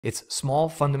It's small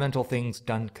fundamental things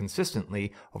done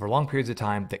consistently over long periods of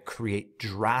time that create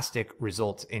drastic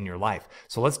results in your life.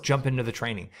 So let's jump into the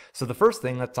training. So the first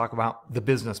thing, let's talk about the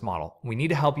business model. We need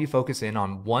to help you focus in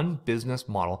on one business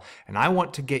model. And I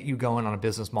want to get you going on a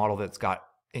business model that's got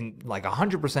in like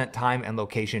 100% time and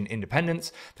location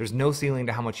independence. There's no ceiling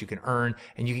to how much you can earn,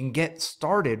 and you can get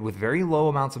started with very low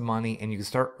amounts of money, and you can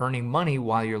start earning money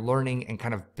while you're learning and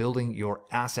kind of building your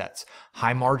assets.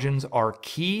 High margins are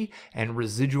key, and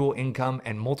residual income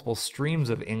and multiple streams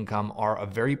of income are a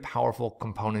very powerful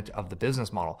component of the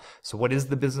business model. So what is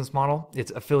the business model?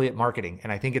 It's affiliate marketing,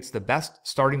 and I think it's the best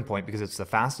starting point because it's the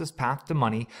fastest path to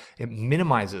money. It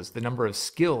minimizes the number of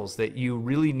skills that you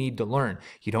really need to learn.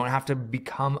 You don't have to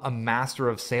become a master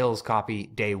of sales copy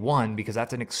day one, because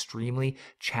that's an extremely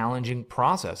challenging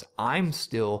process. I'm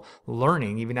still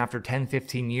learning, even after 10,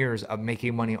 15 years of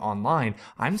making money online,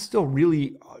 I'm still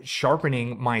really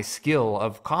sharpening my skill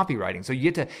of copywriting. So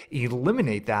you get to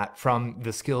eliminate that from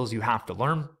the skills you have to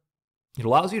learn. It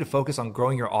allows you to focus on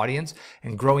growing your audience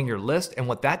and growing your list. And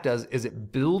what that does is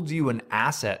it builds you an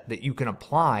asset that you can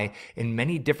apply in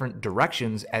many different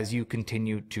directions as you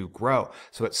continue to grow.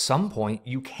 So at some point,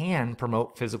 you can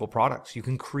promote physical products. You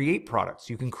can create products.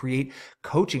 You can create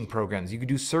coaching programs. You can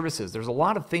do services. There's a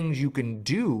lot of things you can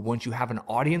do once you have an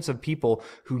audience of people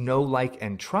who know, like,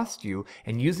 and trust you.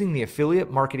 And using the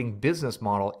affiliate marketing business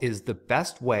model is the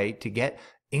best way to get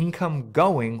income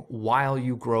going while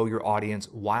you grow your audience,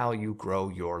 while you grow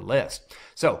your list.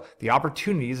 So the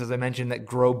opportunities, as I mentioned, that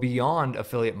grow beyond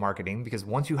affiliate marketing, because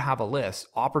once you have a list,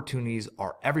 opportunities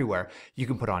are everywhere. You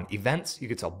can put on events, you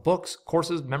can sell books,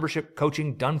 courses, membership,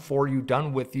 coaching, done for you,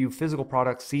 done with you, physical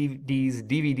products, CDs,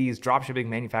 DVDs, dropshipping,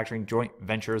 manufacturing, joint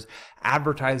ventures,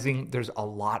 advertising. There's a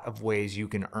lot of ways you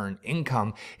can earn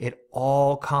income. It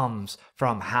all comes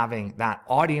from having that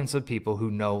audience of people who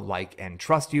know, like, and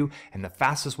trust you. And the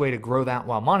fastest way to grow that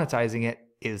while monetizing it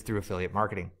is through affiliate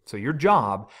marketing. So your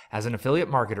job as an affiliate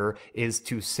marketer is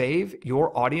to save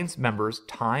your audience members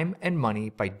time and money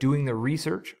by doing the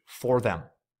research for them.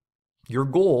 Your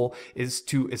goal is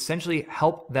to essentially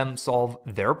help them solve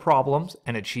their problems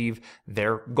and achieve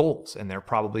their goals. And they're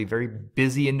probably very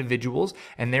busy individuals,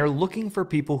 and they're looking for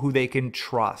people who they can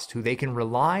trust, who they can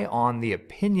rely on the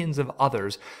opinions of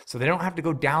others, so they don't have to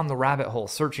go down the rabbit hole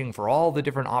searching for all the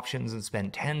different options and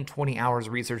spend 10, 20 hours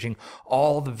researching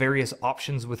all the various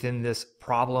options within this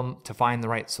problem to find the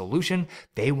right solution.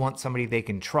 They want somebody they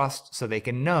can trust, so they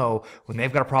can know when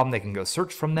they've got a problem, they can go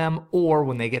search from them, or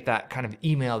when they get that kind of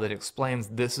email that explains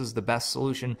this is the best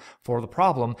solution for the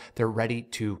problem, they're ready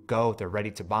to go, they're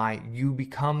ready to buy. You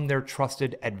become their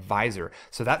trusted advisor.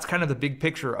 So that's kind of the big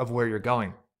picture of where you're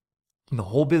going. And the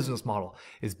whole business model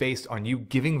is based on you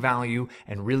giving value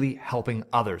and really helping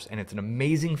others. And it's an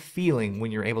amazing feeling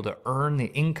when you're able to earn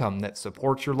the income that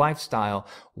supports your lifestyle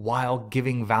while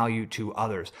giving value to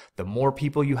others. The more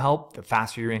people you help, the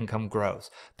faster your income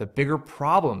grows. The bigger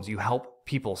problems you help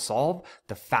people solve,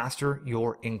 the faster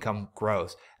your income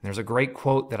grows. And there's a great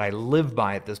quote that I live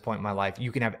by at this point in my life.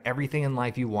 You can have everything in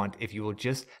life you want if you will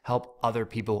just help other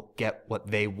people get what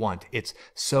they want. It's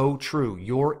so true.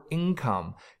 Your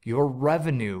income, your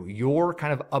revenue, your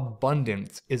kind of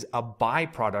abundance is a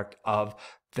byproduct of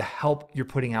the help you're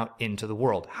putting out into the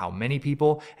world. How many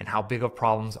people and how big of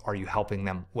problems are you helping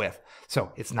them with?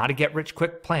 So it's not a get rich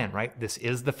quick plan, right? This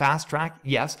is the fast track,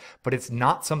 yes, but it's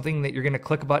not something that you're going to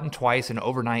click a button twice and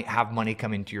overnight have money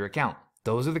come into your account.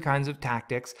 Those are the kinds of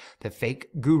tactics that fake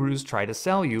gurus try to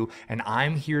sell you, and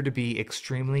I'm here to be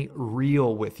extremely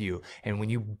real with you. And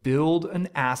when you build an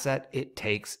asset, it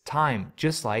takes time.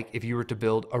 Just like if you were to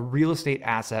build a real estate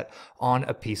asset on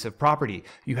a piece of property.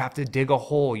 You have to dig a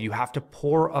hole, you have to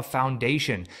pour a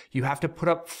foundation, you have to put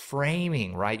up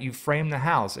framing, right? You frame the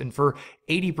house, and for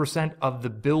 80% of the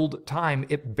build time,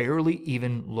 it barely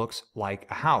even looks like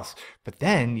a house. But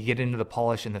then you get into the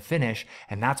polish and the finish,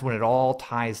 and that's when it all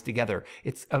ties together.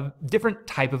 It's a different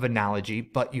type of analogy,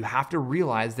 but you have to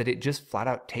realize that it just flat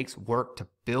out takes work to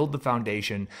build the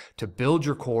foundation, to build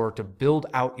your core, to build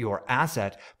out your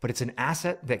asset, but it's an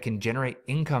asset that can generate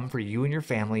income for you and your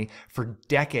family for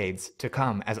decades to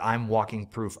come, as I'm walking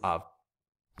proof of.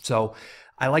 So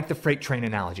I like the freight train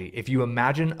analogy. If you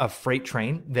imagine a freight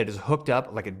train that is hooked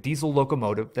up like a diesel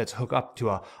locomotive that's hooked up to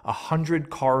 100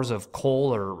 cars of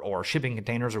coal or shipping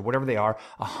containers or whatever they are,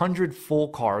 100 full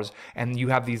cars, and you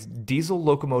have these diesel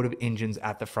locomotive engines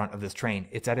at the front of this train.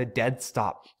 It's at a dead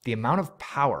stop. The amount of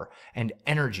power and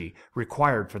energy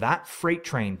required for that freight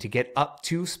train to get up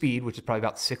to speed, which is probably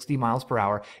about 60 miles per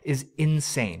hour, is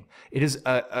insane. It is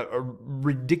a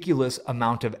ridiculous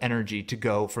amount of energy to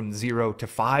go from 0 to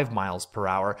 5 miles per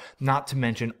hour, not to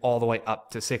mention all the way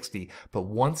up to 60. But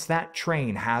once that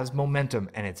train has momentum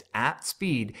and it's at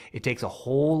speed, it takes a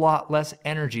whole lot less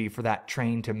energy for that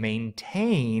train to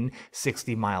maintain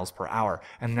 60 miles per hour.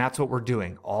 And that's what we're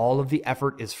doing. All of the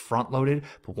effort is front loaded,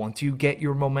 but once you get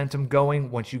your momentum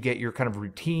going, once you get your kind of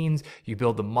routines, you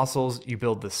build the muscles, you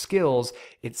build the skills,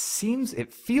 it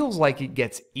feels like it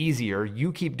gets easier.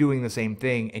 You keep doing the same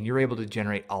thing and you're able to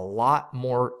generate a lot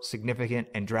more significant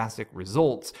and drastic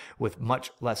results with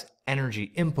much less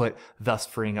energy input, thus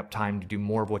freeing up time to do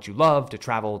more of what you love, to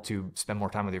travel, to spend more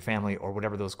time with your family, or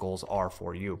whatever those goals are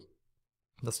for you.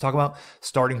 Let's talk about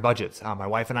starting budgets. My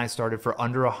wife and I started for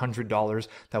under $100.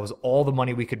 That was all the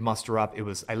money we could muster up.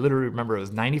 I literally remember it was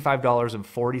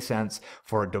 $95.40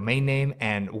 for a domain name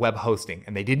and web hosting.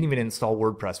 And they didn't even install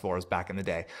WordPress for us back in the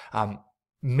day.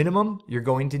 Minimum, you're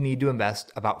going to need to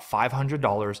invest about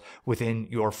 $500 within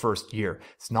your first year.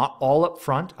 It's not all up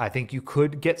front. I think you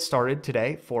could get started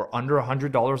today for under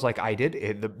 $100 like I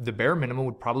did. The bare minimum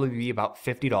would probably be about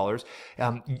 $50.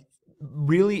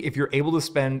 Really, if you're able to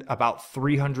spend about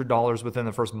 $300 within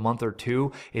the first month or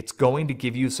two, it's going to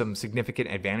give you some significant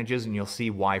advantages, and you'll see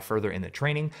why further in the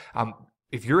training.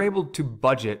 If you're able to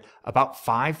budget about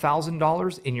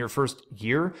 $5,000 in your first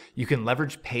year, you can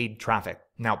leverage paid traffic.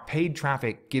 Now, paid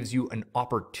traffic gives you an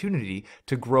opportunity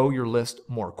to grow your list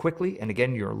more quickly. And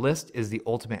again, your list is the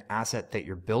ultimate asset that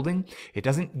you're building. It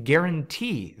doesn't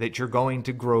guarantee that you're going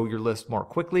to grow your list more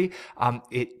quickly.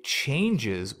 It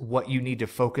changes what you need to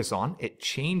focus on. It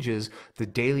changes the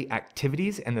daily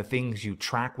activities and the things you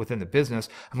track within the business.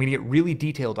 I'm going to get really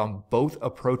detailed on both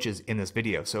approaches in this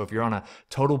video. So if you're on a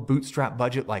total bootstrap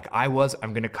budget like I was,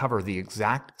 I'm going to cover the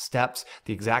exact steps,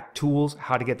 the exact tools,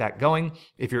 how to get that going.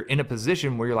 If you're in a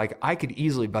position where you're like, I could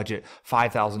easily budget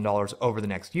 $5,000 over the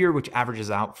next year, which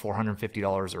averages out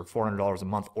 $450 or $400 a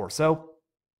month or so,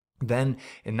 then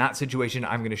in that situation,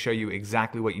 I'm going to show you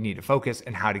exactly what you need to focus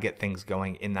and how to get things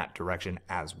going in that direction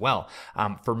as well.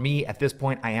 For me, at this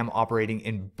point, I am operating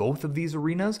in both of these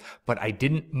arenas, but I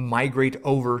didn't migrate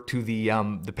over to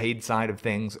the paid side of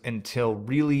things until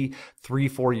really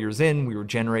 3-4 years in. We were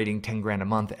generating 10 grand a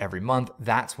month every month.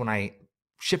 That's when I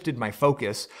shifted my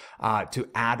focus to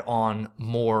add on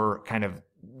more kind of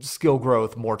skill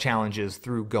growth, more challenges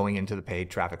through going into the paid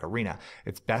traffic arena.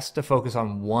 It's best to focus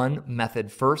on one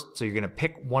method first. So you're going to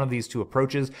pick one of these two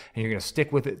approaches and you're going to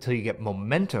stick with it until you get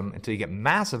momentum, until you get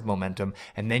massive momentum,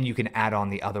 and then you can add on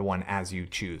the other one as you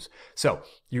choose. So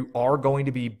you are going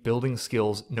to be building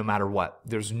skills no matter what.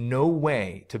 There's no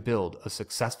way to build a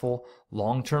successful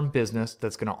long-term business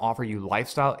that's going to offer you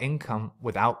lifestyle income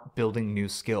without building new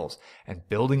skills. And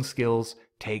building skills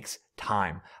takes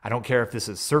time. I don't care if this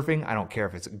is surfing. I don't care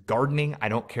if it's gardening. I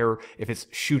don't care if it's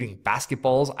shooting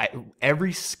basketballs.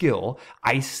 Every skill,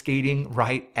 ice skating,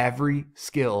 right? Every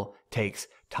skill takes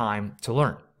time to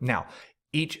learn. Now,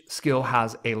 each skill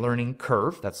has a learning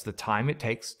curve. That's the time it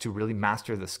takes to really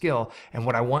master the skill. And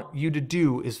what I want you to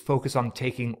do is focus on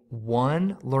taking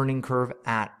one learning curve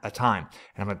at a time.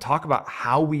 And I'm going to talk about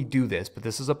how we do this, but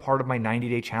this is a part of my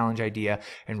 90-day challenge idea.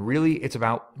 And really, it's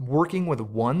about working with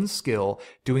one skill,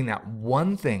 doing that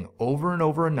one thing over and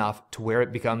over enough to where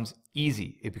it becomes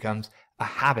easy. It becomes a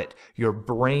habit. Your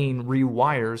brain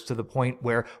rewires to the point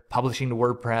where publishing to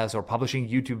WordPress or publishing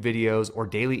YouTube videos or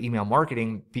daily email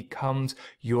marketing becomes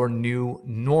your new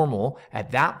normal. At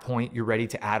that point, you're ready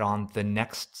to add on the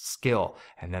next skill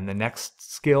and then the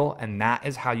next skill. And that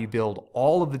is how you build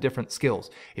all of the different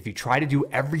skills. If you try to do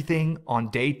everything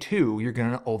on day 2, you're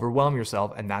going to overwhelm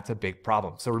yourself. And that's a big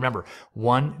problem. So remember,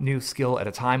 one new skill at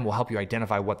a time will help you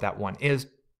identify what that one is.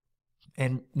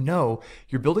 And know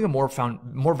you're building a more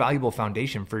valuable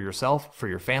foundation for yourself, for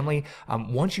your family.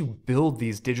 Once you build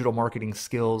these digital marketing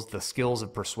skills, the skills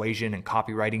of persuasion and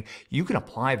copywriting, you can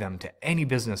apply them to any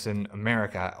business in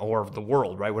America or the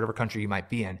world, right? Whatever country you might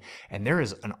be in. And there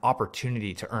is an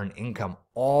opportunity to earn income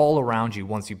all around you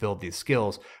once you build these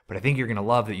skills. But I think you're going to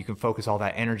love that you can focus all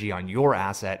that energy on your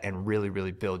asset and really,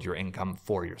 really build your income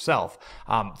for yourself.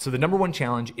 So the number one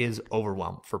challenge is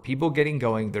overwhelm. For people getting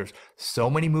going, there's so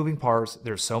many moving parts.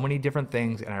 There's so many different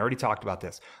things. And I already talked about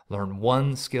this. Learn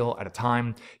one skill at a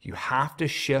time. You have to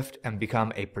shift and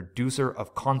become a producer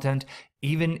of content.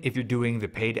 Even if you're doing the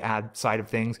paid ad side of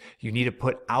things, you need to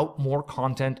put out more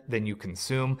content than you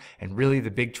consume. And really the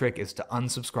big trick is to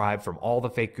unsubscribe from all the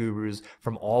fake gurus,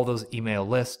 from all those email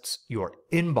lists. Your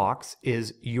inbox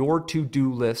is your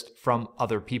to-do list from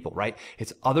other people, right?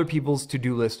 It's other people's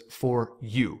to-do list for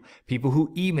you. People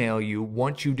who email you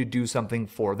want you to do something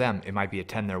for them. It might be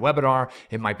attend their webinar.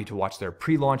 It might be to watch their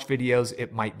pre-launch videos.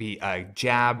 It might be a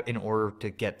jab in order to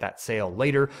get that sale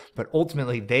later. But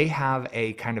ultimately, they have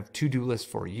a kind of to-do list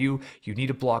for you. You need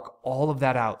to block all of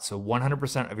that out so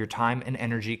 100% of your time and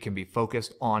energy can be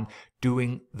focused on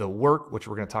doing the work, which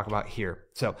we're going to talk about here.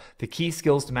 So the key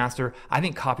skills to master, I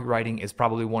think copywriting is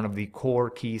probably one of the core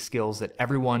key skills that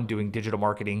everyone doing digital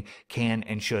marketing can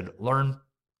and should learn.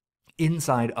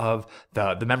 Inside of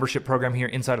the membership program here,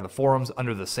 inside of the forums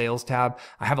under the sales tab,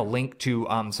 I have a link to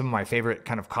some of my favorite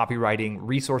kind of copywriting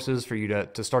resources for you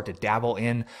to start to dabble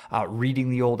in.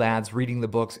 Reading the old ads, reading the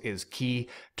books is key.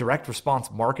 Direct response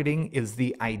marketing is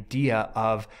the idea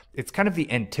of, it's kind of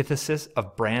the antithesis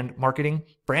of brand marketing.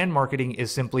 Brand marketing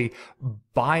is simply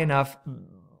buy enough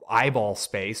eyeball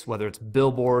space, whether it's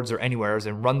billboards or anywheres,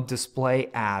 and run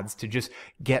display ads to just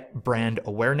get brand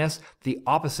awareness. The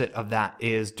opposite of that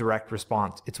is direct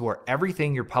response. It's where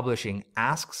everything you're publishing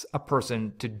asks a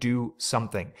person to do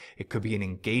something. It could be an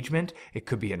engagement, it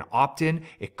could be an opt-in,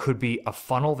 it could be a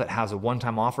funnel that has a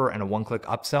one-time offer and a one-click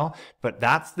upsell, but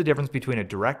that's the difference between a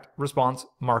direct response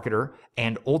marketer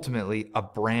and ultimately a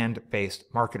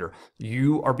brand-based marketer.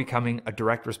 You are becoming a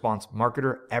direct response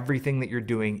marketer. Everything that you're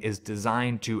doing is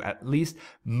designed to at least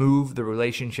move the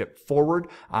relationship forward.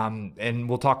 And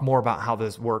we'll talk more about how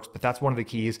this works, but that's one of the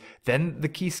keys. Then the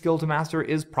key skill to master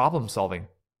is problem solving.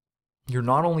 You're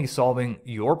not only solving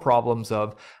your problems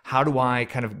of how do I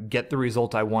kind of get the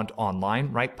result I want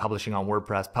online, right? Publishing on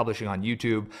WordPress, publishing on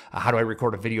YouTube, how do I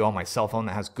record a video on my cell phone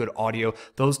that has good audio?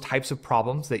 Those types of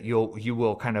problems that you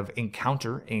will kind of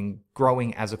encounter in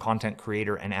growing as a content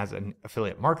creator and as an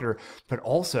affiliate marketer, but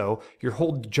also your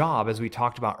whole job, as we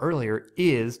talked about earlier,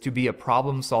 is to be a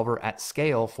problem solver at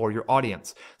scale for your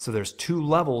audience. So there's two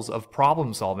levels of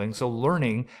problem solving. So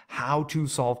learning how to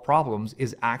solve problems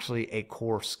is actually a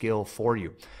core skill for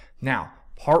you. Now,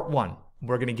 part one,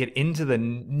 we're going to get into the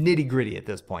nitty gritty at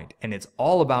this point, and it's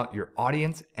all about your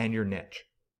audience and your niche.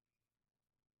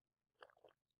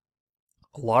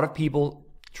 A lot of people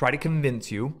try to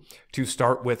convince you to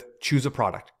start with choose a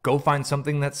product, go find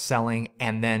something that's selling,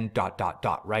 and then ...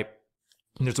 right?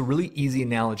 And there's a really easy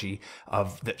analogy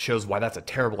that shows why that's a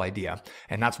terrible idea.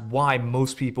 And that's why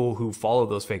most people who follow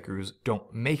those fake gurus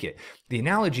don't make it. The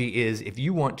analogy is if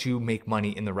you want to make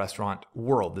money in the restaurant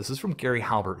world. This is from Gary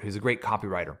Halbert, who's a great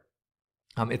copywriter.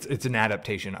 It's an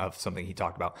adaptation of something he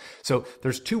talked about. So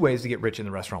there's two ways to get rich in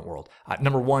the restaurant world.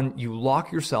 Number one, you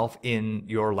lock yourself in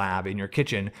your lab, in your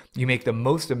kitchen. You make the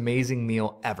most amazing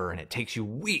meal ever, and it takes you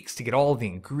weeks to get all the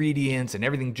ingredients and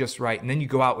everything just right. And then you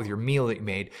go out with your meal that you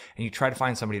made and you try to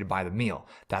find somebody to buy the meal.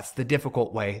 That's the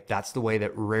difficult way. That's the way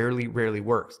that rarely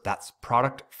works. That's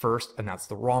product first, and that's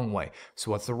the wrong way.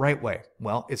 So what's the right way?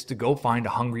 Well, it's to go find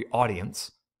a hungry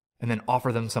audience and then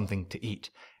offer them something to eat.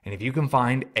 And if you can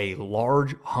find a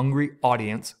large, hungry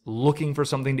audience looking for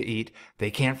something to eat,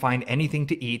 they can't find anything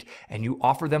to eat, and you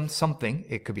offer them something,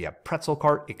 it could be a pretzel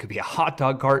cart, it could be a hot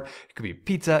dog cart, it could be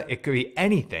pizza, it could be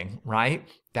anything, right?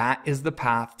 That is the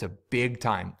path to big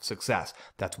time success.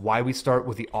 That's why we start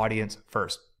with the audience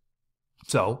first.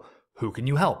 So, who can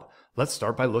you help? Let's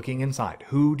start by looking inside.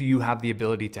 Who do you have the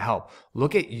ability to help?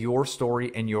 Look at your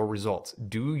story and your results.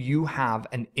 Do you have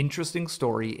an interesting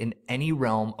story in any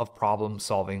realm of problem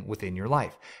solving within your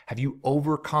life? Have you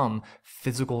overcome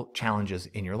physical challenges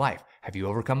in your life? Have you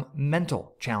overcome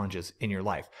mental challenges in your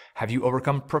life? Have you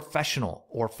overcome professional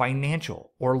or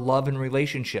financial or love and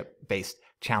relationship based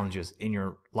challenges in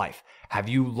your life? Have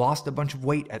you lost a bunch of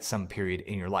weight at some period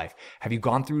in your life? Have you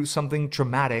gone through something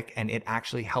traumatic and it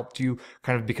actually helped you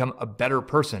kind of become a better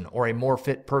person or a more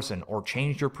fit person, or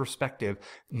changed your perspective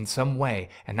in some way,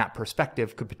 and that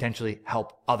perspective could potentially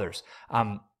help others?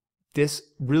 This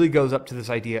really goes up to this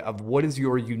idea of what is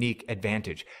your unique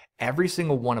advantage. Every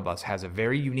single one of us has a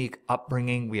very unique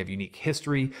upbringing. We have unique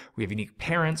history. We have unique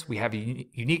parents. We have a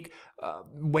unique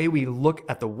way we look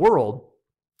at the world.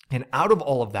 And out of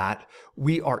all of that,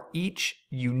 we are each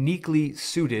uniquely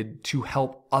suited to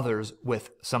help others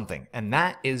with something. And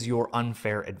that is your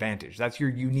unfair advantage. That's your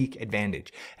unique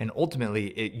advantage. And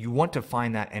ultimately, you want to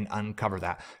find that and uncover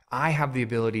that. I have the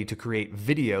ability to create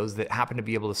videos that happen to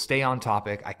be able to stay on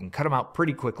topic. I can cut them out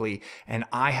pretty quickly. And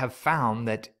I have found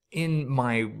that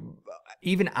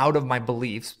even out of my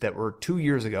beliefs that were 2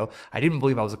 years ago, I didn't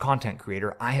believe I was a content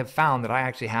creator. I have found that I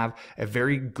actually have a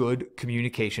very good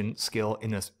communication skill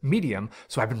in this medium.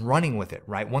 So I've been running with it,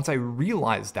 right? Once I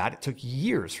realized that, it took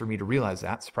years for me to realize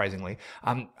that, surprisingly.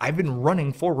 I've been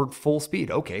running forward full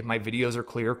speed. Okay, my videos are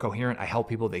clear, coherent. I help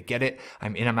people, they get it.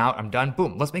 I'm in, I'm out, I'm done.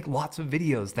 Boom, let's make lots of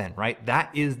videos then, right? That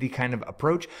is the kind of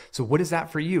approach. So what is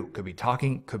that for you? Could be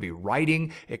talking, could be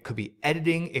writing, it could be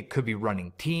editing, it could be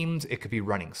running teams, it could be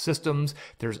running systems.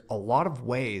 systems. There's a lot of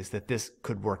ways that this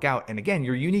could work out. And again,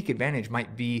 your unique advantage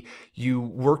might be you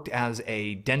worked as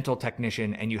a dental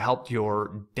technician and you helped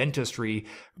your dentistry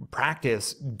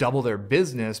practice double their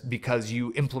business because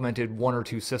you implemented one or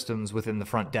two systems within the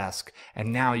front desk.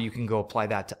 And now you can go apply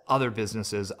that to other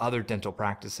businesses, other dental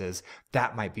practices.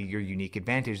 That might be your unique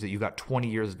advantage, that you got 20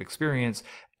 years of experience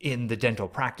in the dental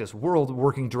practice world,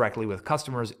 working directly with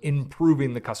customers,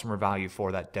 improving the customer value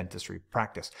for that dentistry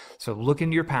practice. So look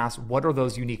into your past. What are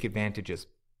those unique advantages?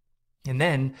 And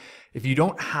then if you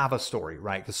don't have a story,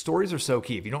 right? Because stories are so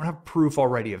key. If you don't have proof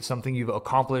already of something you've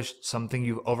accomplished, something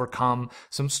you've overcome,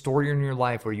 some story in your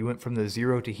life where you went from the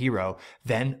zero to hero,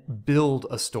 then build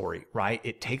a story, right?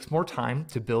 It takes more time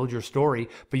to build your story,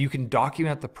 but you can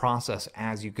document the process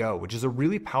as you go, which is a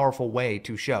really powerful way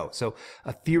to show. So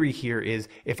a theory here is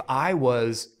if I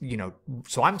was,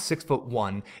 so I'm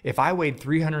 6'1". If I weighed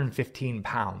 315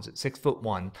 pounds at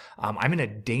 6'1", I'm in a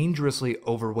dangerously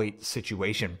overweight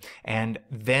situation. And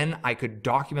then I could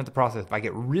document the process. If I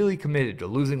get really committed to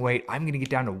losing weight, I'm going to get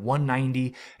down to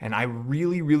 190, and I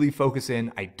really, really focus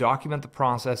in. I document the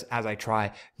process as I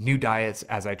try new diets,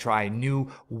 as I try new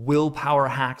willpower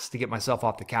hacks to get myself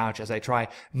off the couch, as I try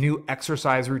new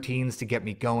exercise routines to get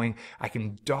me going. I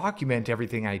can document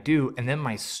everything I do, and then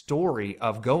my story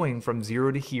of going from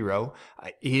zero to hero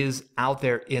is out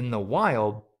there in the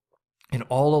wild. And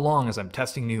all along, as I'm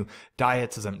testing new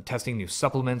diets, as I'm testing new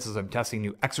supplements, as I'm testing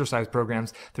new exercise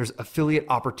programs, there's affiliate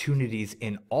opportunities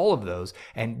in all of those.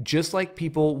 And just like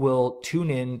people will tune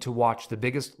in to watch The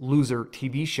Biggest Loser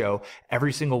TV show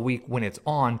every single week when it's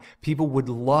on, people would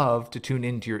love to tune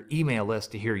into your email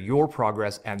list to hear your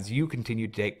progress as you continue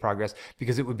to take progress,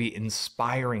 because it would be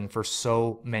inspiring for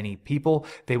so many people.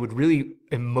 They would really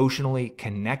emotionally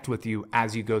connect with you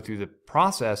as you go through the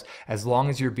process, as long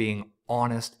as you're being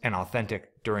honest and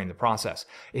authentic during the process.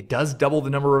 It does double the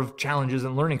number of challenges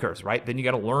and learning curves, right? Then you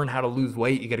got to learn how to lose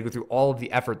weight. You got to go through all of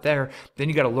the effort there. Then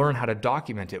you got to learn how to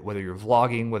document it, whether you're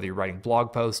vlogging, whether you're writing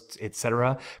blog posts,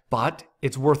 etc. But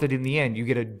it's worth it in the end. You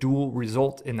get a dual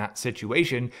result in that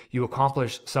situation. You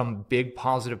accomplish some big,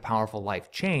 positive, powerful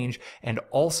life change. And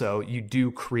also you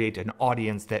do create an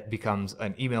audience that becomes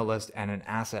an email list and an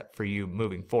asset for you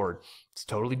moving forward. It's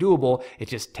totally doable. It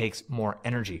just takes more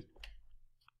energy.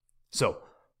 So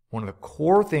one of the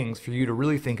core things for you to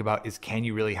really think about is, can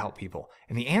you really help people?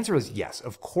 And the answer is yes.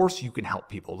 Of course you can help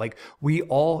people. Like, we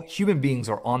all, human beings,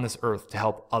 are on this earth to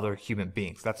help other human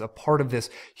beings. That's a part of this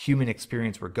human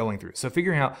experience we're going through. So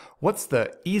figuring out what's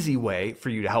the easy way for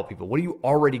you to help people, what are you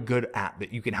already good at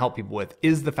that you can help people with,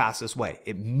 is the fastest way.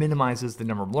 It minimizes the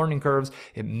number of learning curves.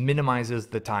 It minimizes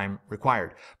the time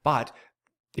required. But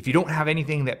if you don't have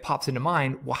anything that pops into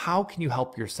mind, well, how can you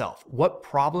help yourself? What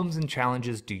problems and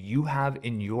challenges do you have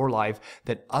in your life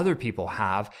that other people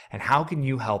have, and how can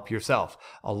you help yourself?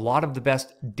 A lot of the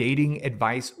best dating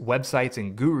advice websites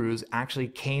and gurus actually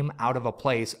came out of a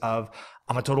place of,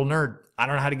 I'm a total nerd. I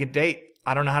don't know how to get a date.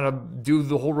 I don't know how to do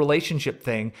the whole relationship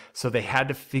thing. So they had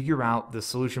to figure out the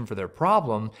solution for their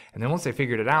problem. And then once they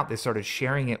figured it out, they started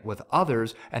sharing it with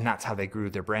others, and that's how they grew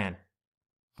their brand.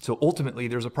 So ultimately,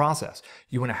 there's a process.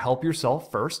 You want to help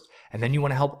yourself first, and then you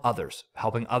want to help others.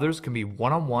 Helping others can be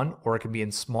one-on-one, or it can be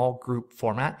in small group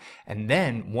format. And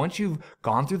then once you've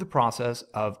gone through the process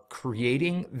of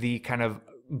creating the kind of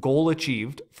goal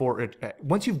achieved for it,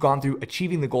 once you've gone through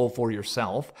achieving the goal for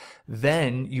yourself,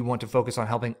 then you want to focus on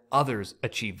helping others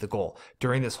achieve the goal.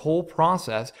 During this whole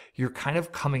process, you're kind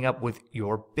of coming up with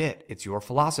your bit. It's your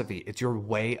philosophy. It's your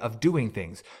way of doing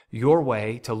things. Your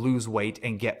way to lose weight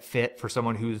and get fit for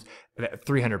someone who's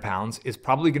 300 pounds is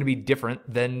probably going to be different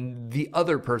than the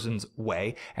other person's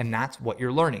way. And that's what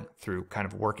you're learning through kind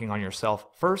of working on yourself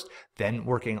first, then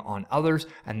working on others,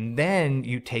 and then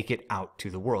you take it out to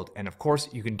the world. And of course,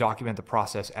 you can document the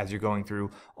process as you're going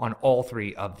through on all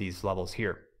three of these levels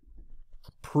here.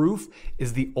 Proof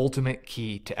is the ultimate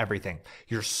key to everything.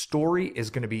 Your story is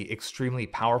going to be extremely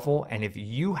powerful. And if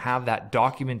you have that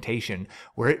documentation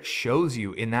where it shows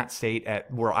you in that state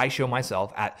at where I show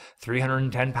myself at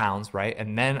 310 pounds, right?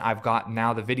 And then I've got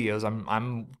now the videos,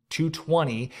 I'm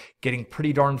 220, getting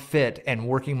pretty darn fit and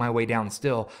working my way down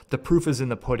still. The proof is in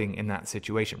the pudding in that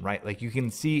situation, right? Like, you can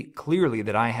see clearly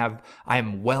that I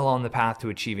am well on the path to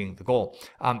achieving the goal.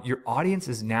 Your audience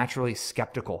is naturally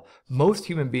skeptical. Most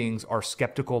human beings are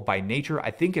skeptical by nature.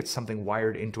 I think it's something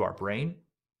wired into our brain,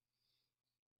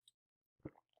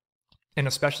 and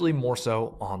especially more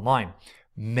so online.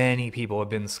 Many people have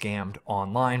been scammed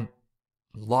online.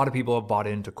 A lot of people have bought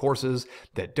into courses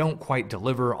that don't quite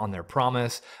deliver on their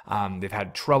promise. They've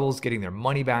had troubles getting their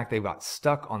money back. They've got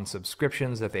stuck on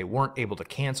subscriptions that they weren't able to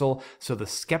cancel. So the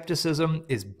skepticism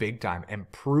is big time,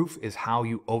 and proof is how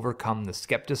you overcome the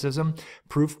skepticism.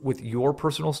 Proof with your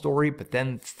personal story, but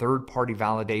then third-party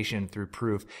validation through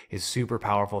proof is super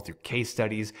powerful through case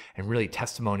studies and really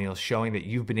testimonials showing that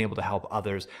you've been able to help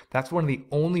others. That's one of the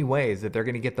only ways that they're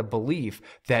going to get the belief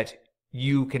that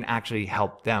you can actually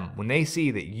help them. When they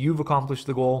see that you've accomplished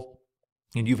the goal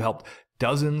and you've helped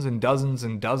dozens and dozens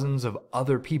and dozens of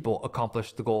other people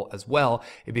accomplish the goal as well,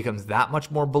 it becomes that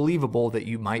much more believable that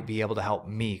you might be able to help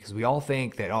me. Because we all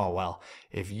think that, oh, well,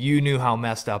 if you knew how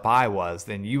messed up I was,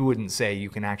 then you wouldn't say you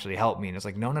can actually help me. And it's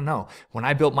like, no, no, no. When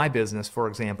I built my business, for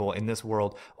example, in this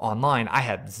world online, I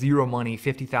had zero money,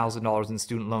 $50,000 in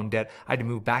student loan debt. I had to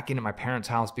move back into my parents'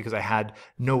 house because I had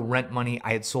no rent money.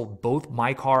 I had sold both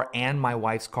my car and my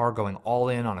wife's car, going all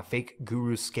in on a fake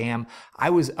guru scam. I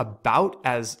was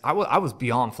I was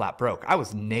beyond flat broke. I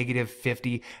was negative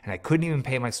 50 and I couldn't even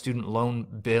pay my student loan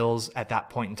bills at that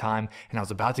point in time. And I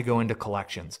was about to go into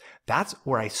collections. That's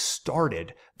where I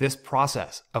started this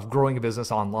process of growing a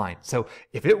business online. So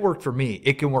if it worked for me,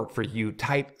 it can work for you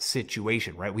type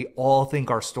situation, right? We all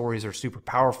think our stories are super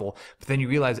powerful, but then you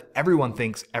realize everyone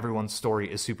thinks everyone's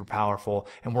story is super powerful,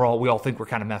 and we all think we're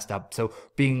kind of messed up. So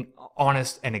being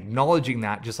honest and acknowledging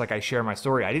that, just like I share my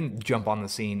story, I didn't jump on the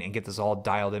scene and get this all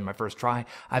dialed in my first try.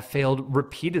 I've failed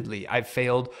repeatedly. I've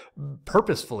failed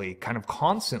purposefully, kind of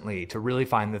constantly, to really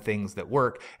find the things that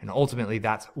work. And ultimately,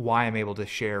 that's why I'm able to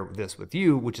share this with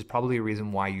you, which is probably a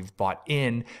reason why you've bought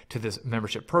in to this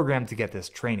membership program to get this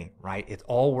training, right? It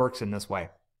all works in this way.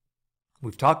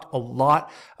 We've talked a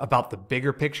lot about the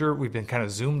bigger picture. We've been kind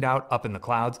of zoomed out up in the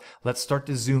clouds. Let's start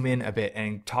to zoom in a bit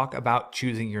and talk about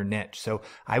choosing your niche. So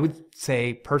I would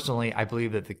say personally, I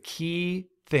believe that the key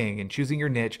thing in choosing your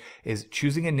niche is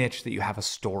choosing a niche that you have a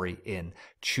story in,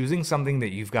 choosing something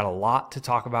that you've got a lot to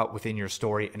talk about within your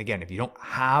story. And again, if you don't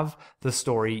have the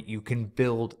story, you can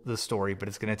build the story, but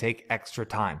it's going to take extra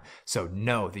time. So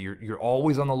know that you're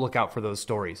always on the lookout for those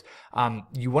stories.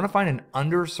 You want to find an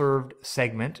underserved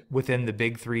segment within the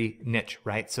big three niche,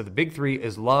 right? So the big three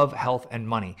is love, health, and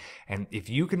money. And if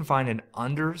you can find an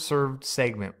underserved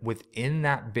segment within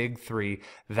that big three,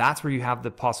 that's where you have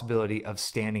the possibility of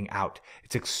standing out.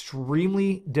 It's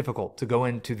extremely difficult to go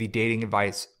into the dating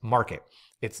advice market.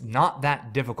 It's not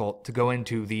that difficult to go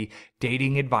into the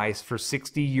dating advice for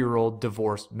 60-year-old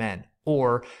divorced men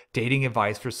or dating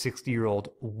advice for 60-year-old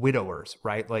widowers,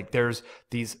 right? Like there's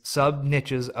these sub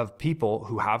niches of people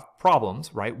who have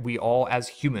problems, right? We all as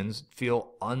humans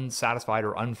feel unsatisfied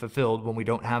or unfulfilled when we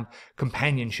don't have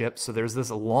companionship. So there's this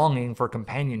longing for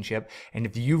companionship. And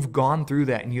if you've gone through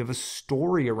that and you have a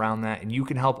story around that and you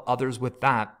can help others with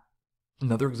that,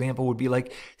 another example would be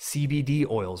like CBD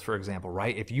oils, for example,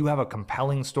 right? If you have a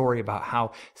compelling story about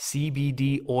how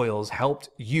CBD oils helped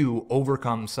you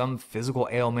overcome some physical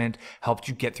ailment, helped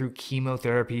you get through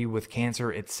chemotherapy with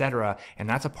cancer, etc., and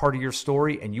that's a part of your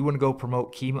story, and you want to go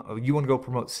promote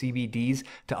CBDs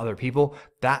to other people,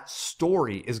 that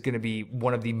story is going to be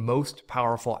one of the most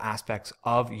powerful aspects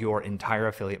of your entire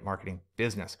affiliate marketing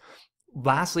business.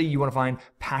 Lastly, you want to find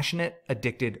passionate,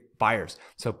 addicted buyers.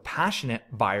 So passionate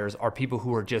buyers are people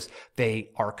who are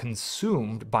they are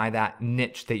consumed by that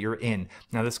niche that you're in.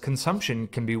 Now, this consumption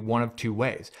can be one of two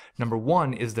ways. Number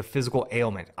one is the physical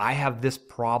ailment. I have this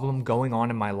problem going on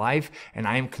in my life and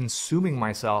I am consuming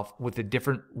myself with the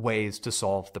different ways to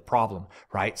solve the problem,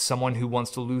 right? Someone who wants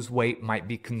to lose weight might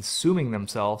be consuming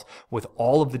themselves with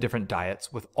all of the different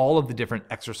diets, with all of the different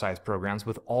exercise programs,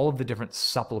 with all of the different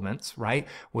supplements, right?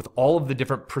 With all of the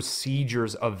different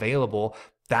procedures available.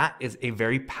 That is a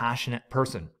very passionate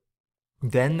person.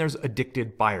 Then there's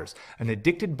addicted buyers. An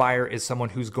addicted buyer is someone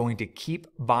who's going to keep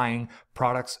buying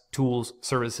products, tools,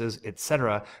 services,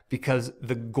 etc., because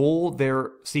the goal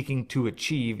they're seeking to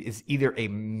achieve is either a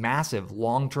massive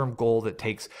long-term goal that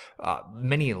takes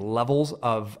many levels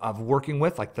of working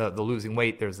with, like the losing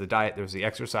weight, there's the diet, there's the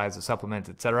exercise, the supplements,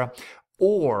 etc.,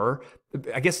 or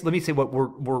I guess let me say what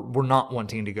we're not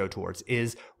wanting to go towards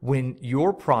is when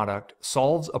your product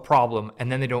solves a problem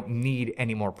and then they don't need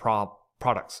any more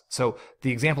products. So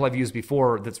the example I've used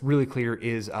before that's really clear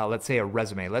is let's say a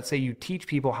resume. Let's say you teach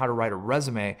people how to write a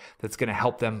resume that's going to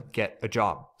help them get a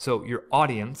job. So your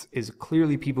audience is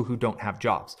clearly people who don't have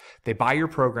jobs. They buy your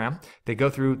program, they go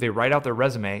through, they write out their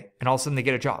resume, and all of a sudden they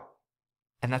get a job.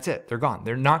 and that's it. They're gone.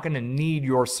 They're not going to need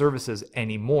your services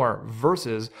anymore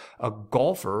versus a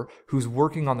golfer who's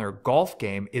working on their golf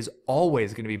game is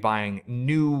always going to be buying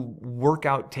new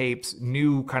workout tapes,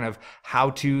 new kind of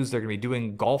how-tos. They're going to be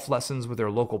doing golf lessons with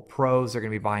their local pros. They're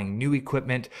going to be buying new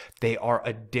equipment. They are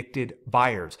addicted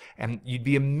buyers. And you'd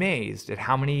be amazed at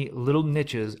how many little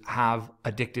niches have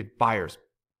addicted buyers.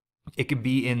 It could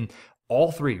be in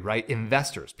all three, right?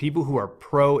 Investors, people who are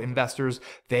pro investors,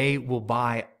 they will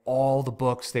buy all the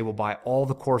books, they will buy all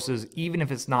the courses, even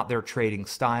if it's not their trading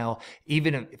style,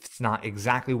 even if it's not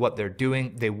exactly what they're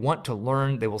doing. They want to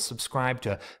learn. They will subscribe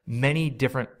to many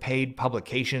different paid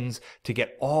publications to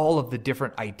get all of the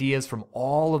different ideas from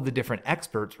all of the different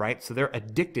experts, right? So they're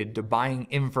addicted to buying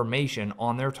information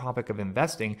on their topic of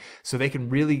investing so they can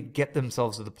really get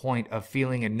themselves to the point of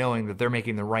feeling and knowing that they're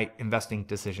making the right investing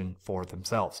decision for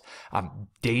themselves.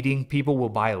 Dating, people will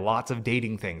buy lots of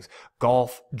dating things,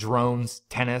 golf, drones,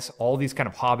 tennis, all these kind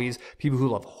of hobbies, people who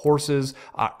love horses,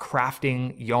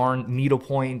 crafting, yarn,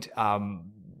 needlepoint,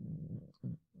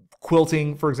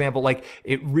 quilting, for example. Like,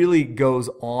 it really goes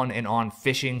on and on.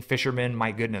 Fishing, fishermen,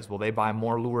 my goodness, will they buy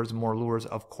more lures and more lures?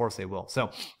 Of course they will.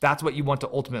 So that's what you want to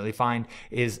ultimately find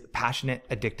is passionate,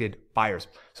 addicted buyers.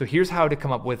 So here's how to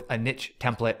come up with a niche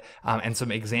template and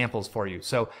some examples for you.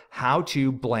 So how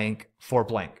to blank for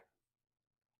blank.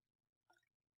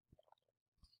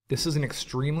 This is an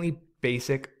extremely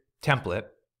basic template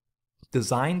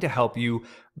designed to help you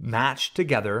match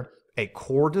together a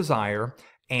core desire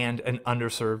and an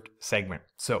underserved segment.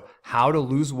 So how to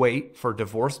lose weight for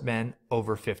divorced men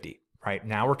over 50, right?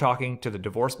 Now we're talking to the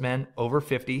divorced men over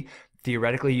 50.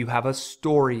 Theoretically, you have a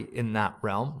story in that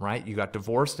realm, right? You got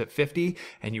divorced at 50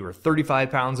 and you were 35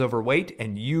 pounds overweight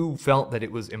and you felt that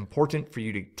it was important for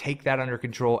you to take that under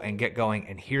control and get going.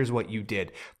 And here's what you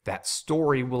did. That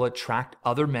story will attract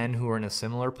other men who are in a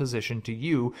similar position to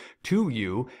you,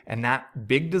 and that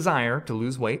big desire to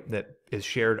lose weight that is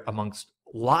shared amongst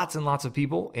lots and lots of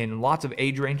people in lots of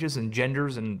age ranges and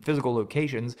genders and physical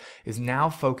locations is now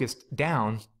focused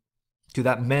down to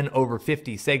that men over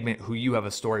 50 segment who you have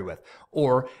a story with,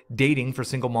 or dating for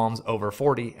single moms over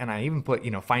 40. And I even put,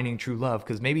 finding true love,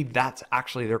 because maybe that's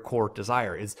actually their core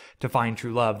desire is to find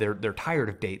true love. They're tired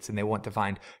of dates and they want to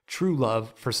find true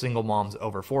love for single moms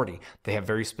over 40. They have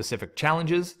very specific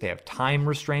challenges. They have time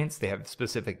restraints. They have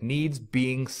specific needs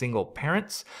being single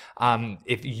parents.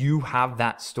 If you have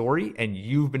that story and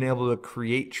you've been able to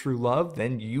create true love,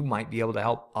 then you might be able to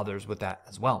help others with that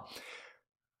as well.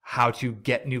 How to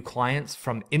get new clients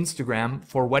from Instagram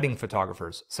for wedding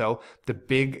photographers. So the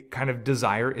big kind of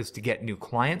desire is to get new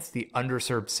clients. The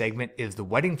underserved segment is the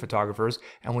wedding photographers.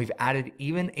 And we've added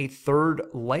even a third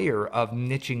layer of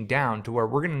niching down to where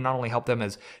we're going to not only help them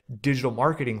as digital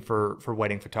marketing for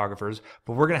wedding photographers,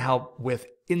 but we're going to help with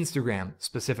Instagram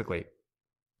specifically.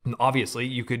 And obviously,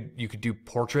 you could do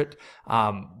portrait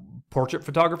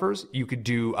photographers. You could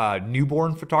do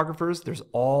newborn photographers. There's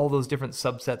all those different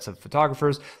subsets of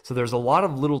photographers. So there's a lot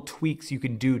of little tweaks you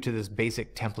can do to this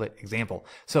basic template example.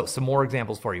 So some more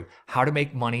examples for you. How to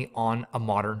make money on a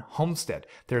modern homestead.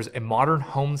 There's a modern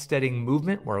homesteading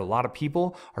movement where a lot of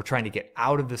people are trying to get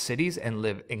out of the cities and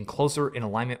live closer in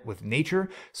alignment with nature.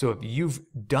 So if you've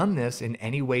done this in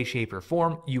any way, shape, or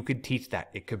form, you could teach that.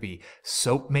 It could be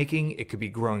soap making. It could be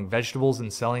growing vegetables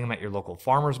and selling them at your local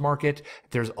farmer's market.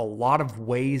 There's a lot of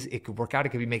ways it could work out. It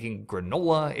could be making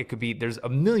granola. It could be, there's a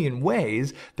million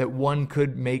ways that one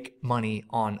could make money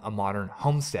on a modern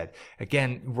homestead.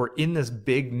 Again, we're in this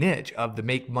big niche of the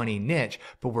make money niche,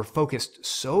 but we're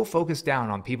focused down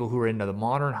on people who are into the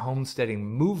modern homesteading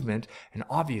movement. And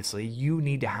obviously you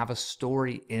need to have a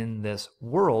story in this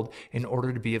world in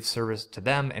order to be of service to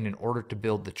them and in order to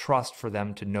build the trust for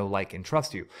them to know, like, and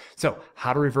trust you. So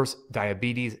how to reverse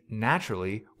diabetes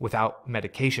naturally without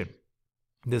medication.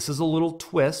 This is a little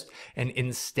twist, and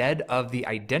instead of the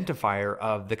identifier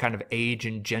of the kind of age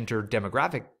and gender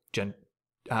demographic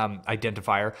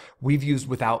identifier, we've used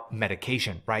without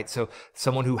medication, right? So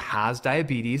someone who has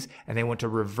diabetes and they want to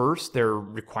reverse their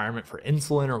requirement for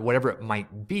insulin or whatever it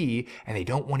might be, and they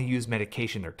don't want to use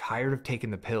medication. They're tired of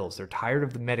taking the pills. They're tired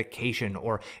of the medication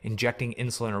or injecting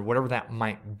insulin or whatever that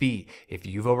might be. If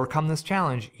you've overcome this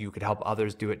challenge, you could help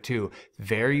others do it too.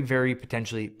 Very, very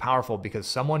potentially powerful, because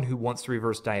someone who wants to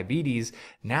reverse diabetes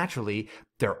naturally,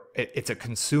 it's a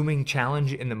consuming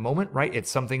challenge in the moment, right? It's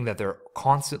something that they're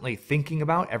constantly thinking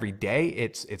about every day.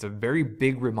 It's a very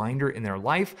big reminder in their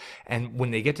life. And when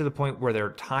they get to the point where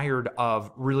they're tired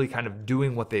of really kind of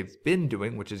doing what they've been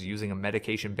doing, which is using a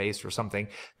medication based or something,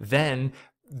 then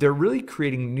they're really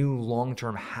creating new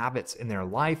long-term habits in their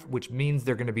life, which means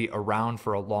they're going to be around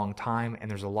for a long time. And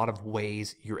there's a lot of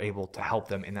ways you're able to help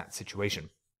them in that situation.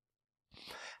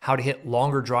 How to hit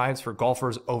longer drives for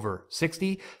golfers over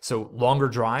 60. So longer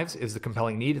drives is the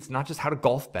compelling need. It's not just how to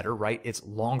golf better, right? It's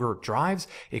longer drives.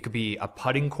 It could be a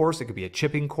putting course. It could be a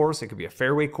chipping course. It could be a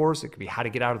fairway course. It could be how to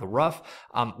get out of the rough.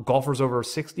 Golfers over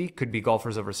 60 could be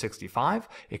golfers over 65.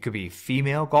 It could be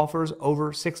female golfers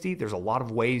over 60. There's a lot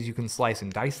of ways you can slice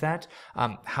and dice that.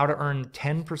 How to earn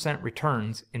 10%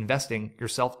 returns investing your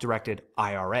self-directed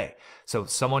IRA. So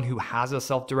someone who has a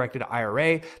self-directed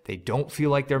IRA, they don't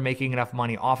feel like they're making enough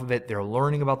money off of it. They're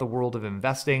learning about the world of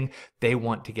investing. They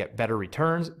want to get better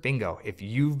returns. Bingo. If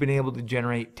you've been able to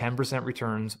generate 10%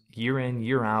 returns year in,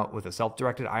 year out with a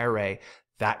self-directed IRA,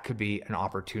 that could be an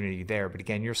opportunity there. But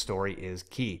again, your story is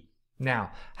key.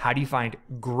 Now, how do you find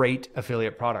great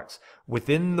affiliate products?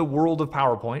 Within the world of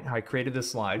PowerPoint, how I created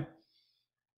this slide,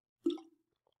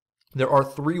 there are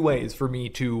 3 ways for me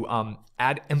to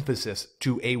add emphasis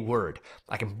to a word.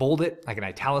 I can bold it, I can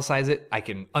italicize it, I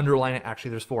can underline it.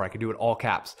 Actually, there's 4. I can do it all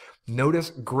caps.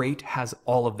 Notice great has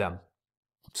all of them.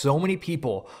 So many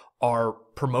people are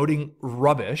promoting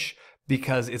rubbish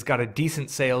because it's got a decent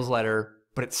sales letter,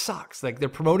 but it sucks. Like, they're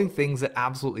promoting things that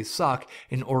absolutely suck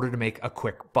in order to make a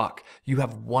quick buck. You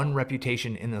have one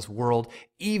reputation in this world,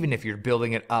 even if you're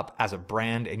building it up as a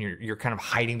brand and you're kind of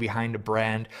hiding behind a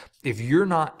brand. If you're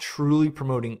not truly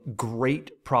promoting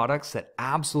great products that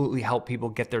absolutely help people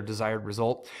get their desired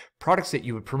result, products that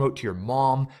you would promote to your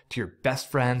mom, to your best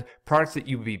friend, products that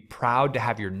you would be proud to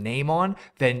have your name on,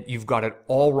 then you've got it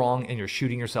all wrong and you're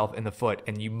shooting yourself in the foot,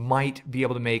 and you might be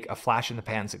able to make a flash in the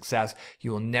pan success.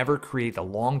 You will never create the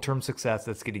long-term success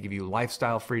that's going to give you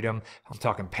lifestyle freedom. I'm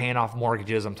talking paying off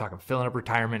mortgages. I'm talking filling up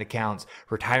retirement accounts,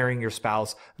 retiring your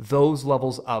spouse. Those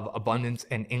levels of abundance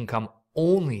and income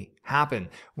only happen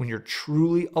when you're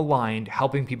truly aligned,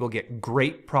 helping people get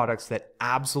great products that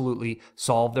absolutely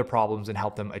solve their problems and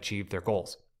help them achieve their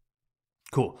goals.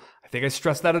 Cool. I think I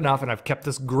stressed that enough, and I've kept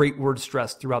this great word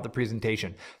stressed throughout the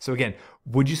presentation. So again,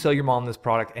 would you sell your mom this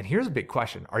product? And here's a big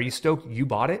question. Are you stoked you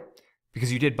bought it?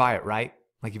 Because you did buy it, right?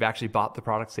 Like, you've actually bought the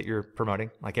products that you're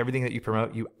promoting. Like, everything that you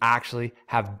promote, you actually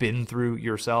have been through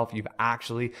yourself. You've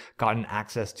actually gotten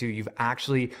access to. You've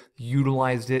actually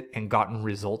utilized it and gotten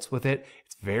results with it.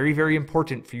 It's very, very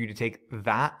important for you to take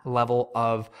that level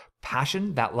of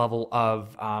passion, that level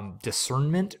of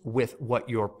discernment with what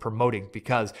you're promoting,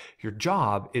 because your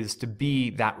job is to be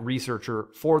that researcher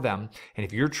for them. And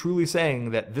if you're truly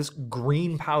saying that this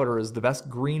green powder is the best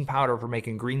green powder for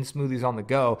making green smoothies on the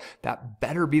go, that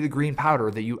better be the green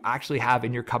powder that you actually have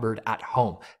in your cupboard at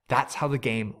home. That's how the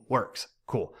game works.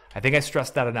 Cool. I think I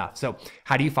stressed that enough. So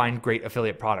how do you find great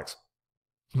affiliate products?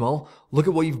 Well, look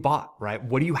at what you've bought, right?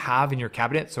 What do you have in your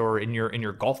cabinets or in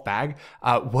your golf bag?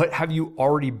 What have you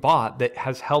already bought that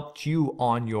has helped you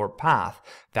on your path?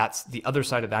 That's the other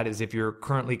side of that, is if you're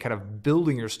currently kind of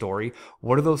building your story,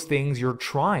 what are those things you're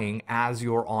trying as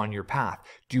you're on your path?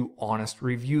 Do honest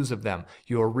reviews of them.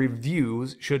 Your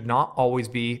reviews should not always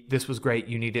be, this was great,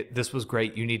 you need it, this was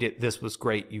great, you need it, this was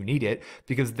great, you need it,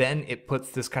 because then it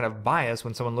puts this kind of bias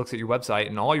when someone looks at your website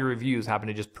and all your reviews happen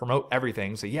to just promote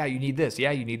everything. So yeah, you need this,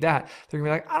 yeah, you need that. They're gonna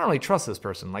be like, I don't really trust this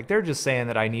person. Like, they're just saying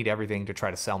that I need everything to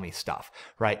try to sell me stuff,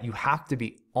 right? You have to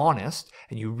be honest,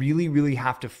 and you really, really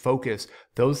have to focus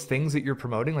those things that you're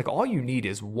promoting. Like, all you need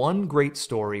is one great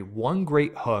story, one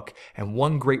great hook, and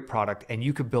one great product, and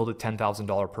you could build a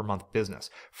 $10,000 per month business.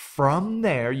 From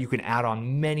there, you can add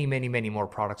on many, many, many more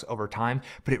products over time,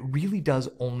 but it really does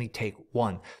only take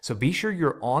one. So be sure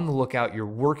you're on the lookout. You're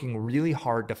working really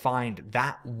hard to find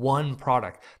that one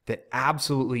product that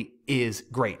absolutely is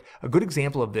great. A good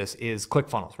example of this is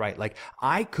ClickFunnels, right? Like,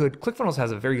 ClickFunnels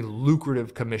has a very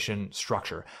lucrative commission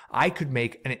structure. I could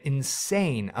make an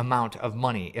insane amount of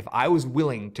money if I was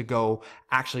willing to go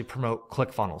actually promote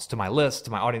ClickFunnels to my list,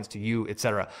 to my audience, to you,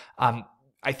 etc.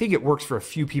 I think it works for a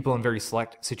few people in very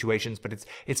select situations, but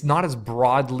it's not as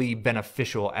broadly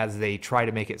beneficial as they try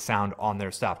to make it sound on their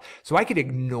stuff. So I could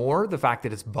ignore the fact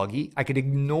that it's buggy. I could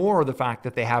ignore the fact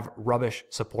that they have rubbish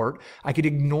support. I could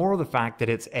ignore the fact that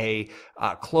it's a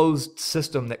closed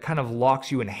system that kind of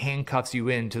locks you and handcuffs you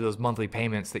into those monthly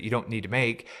payments that you don't need to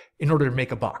make in order to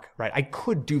make a buck, right? I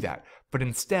could do that. But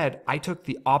instead, I took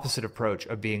the opposite approach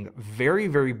of being very,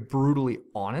 very brutally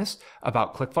honest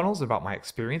about ClickFunnels, about my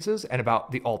experiences, and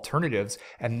about the alternatives.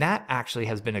 And that actually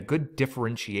has been a good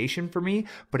differentiation for me,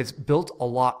 but it's built a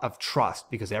lot of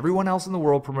trust because everyone else in the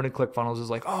world promoting ClickFunnels is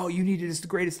like, oh, you need it, it's the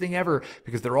greatest thing ever,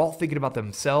 because they're all thinking about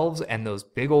themselves and those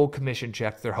big old commission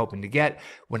checks they're hoping to get,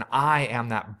 when I am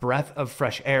that breath of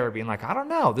fresh air being like, I don't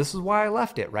know, this is why I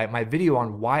left it, right? My video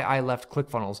on why I left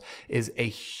ClickFunnels is a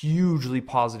hugely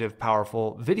positive,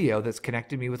 powerful video that's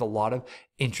connected me with a lot of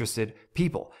interested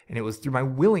people. And it was through my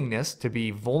willingness to be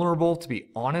vulnerable, to be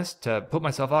honest, to put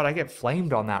myself out. I get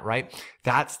flamed on that, right?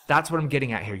 That's what I'm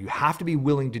getting at here. You have to be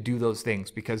willing to do those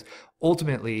things because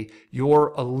ultimately your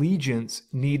allegiance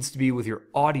needs to be with your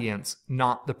audience,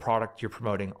 not the product you're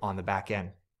promoting on the back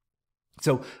end.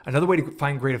 So another way to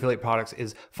find great affiliate products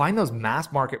is find those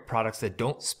mass market products that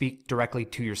don't speak directly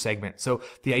to your segment. So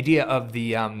the idea of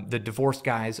the divorced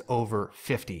guys over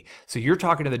 50. So you're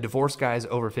talking to the divorced guys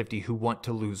over 50 who want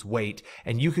to lose weight,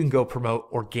 and you can go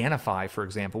promote Organifi, for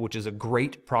example, which is a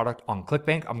great product on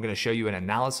ClickBank. I'm going to show you an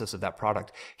analysis of that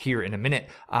product here in a minute.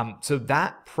 So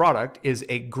that product is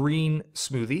a green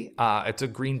smoothie. It's a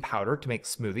green powder to make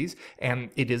smoothies, and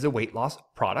it is a weight loss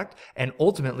product. And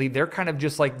ultimately, they're kind of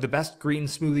just like the best green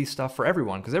smoothie stuff for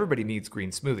everyone because everybody needs green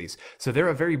smoothies. So they're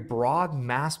a very broad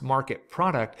mass market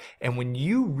product. And when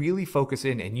you really focus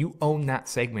in and you own that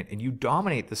segment and you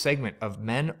dominate the segment of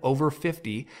men over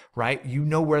 50, right? You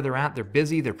know where they're at. They're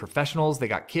busy. They're professionals. They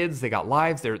got kids. They got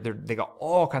lives. They got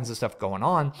all kinds of stuff going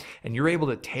on. And you're able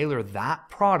to tailor that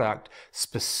product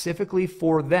specifically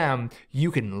for them.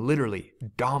 You can literally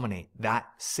dominate that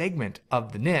segment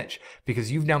of the niche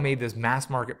because you've now made this mass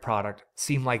market product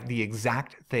seem like the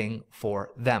exact thing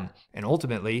for them. And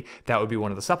ultimately, that would be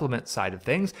one of the supplement side of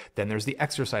things. Then there's the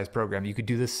exercise program. You could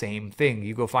do the same thing.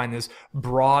 You go find this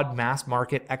broad mass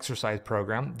market exercise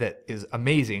program that is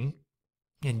amazing,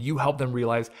 and you help them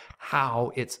realize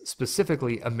how it's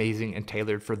specifically amazing and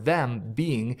tailored for them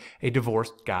being a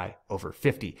divorced guy over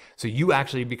 50. So you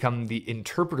actually become the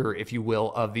interpreter, if you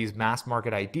will, of these mass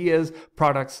market ideas,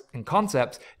 products, and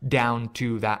concepts down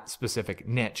to that specific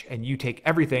niche. And you take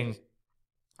everything.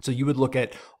 So you would look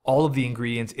at all of the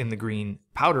ingredients in the green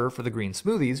powder for the green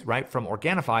smoothies, right, from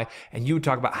Organifi, and you would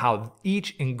talk about how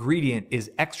each ingredient is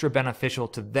extra beneficial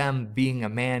to them being a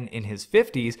man in his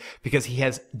 50s because he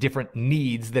has different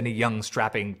needs than a young,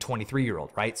 strapping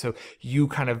 23-year-old, right? So you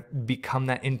kind of become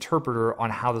that interpreter on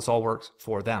how this all works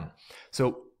for them.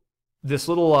 So this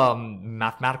little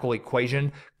mathematical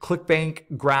equation,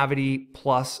 ClickBank gravity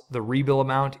plus the rebill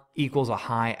amount equals a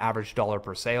high average dollar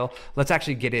per sale. Let's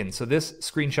actually get in. So this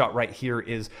screenshot right here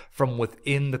is from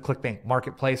within the ClickBank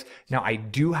marketplace. Now I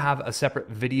do have a separate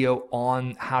video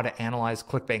on how to analyze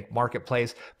ClickBank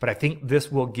marketplace, but I think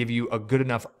this will give you a good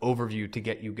enough overview to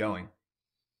get you going.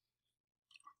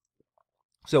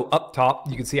 So up top,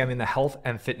 you can see I'm in the health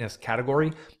and fitness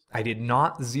category. I did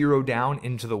not zero down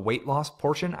into the weight loss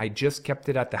portion. I just kept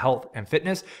it at the health and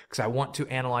fitness because I want to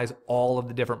analyze all of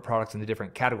the different products in the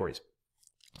different categories.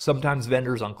 Sometimes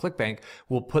vendors on ClickBank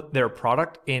will put their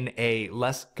product in a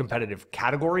less competitive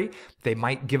category. They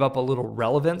might give up a little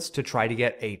relevance to try to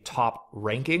get a top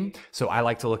ranking. So I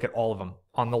like to look at all of them.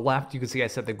 On the left, you can see I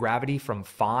set the gravity from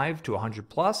 5 to 100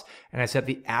 plus, and I set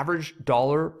the average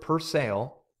dollar per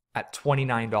sale at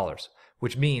 $29,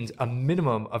 which means a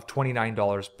minimum of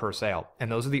 $29 per sale. And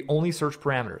those are the only search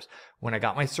parameters. When I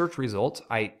got my search results,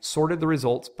 I sorted the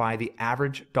results by the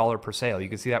average dollar per sale. You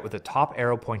can see that with the top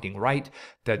arrow pointing right.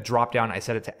 The drop down, I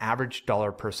set it to average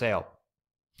dollar per sale.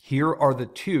 Here are the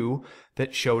two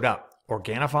that showed up.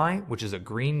 Organifi, which is a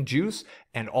green juice,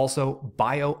 and also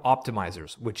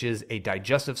BioOptimizers, which is a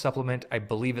digestive supplement. I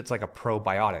believe it's like a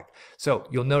probiotic. So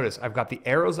you'll notice I've got the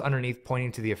arrows underneath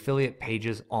pointing to the affiliate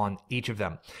pages on each of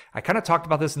them. I kind of talked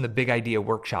about this in the Big Idea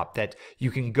workshop that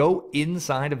you can go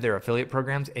inside of their affiliate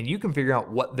programs and you can figure out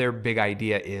what their big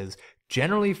idea is,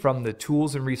 generally from the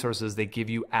tools and resources they give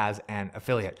you as an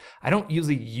affiliate. I don't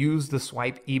usually use the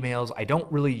swipe emails. I don't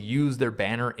really use their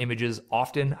banner images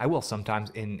often. I will sometimes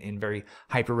in very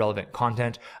hyper-relevant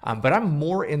content, but I'm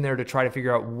more in there to try to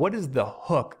figure out what is the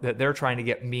hook that they're trying to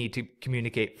get me to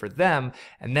communicate for them.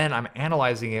 And then I'm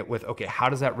analyzing it with, okay, how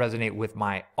does that resonate with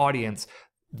my audience?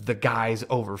 The guys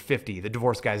over 50, the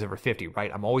divorced guys over 50,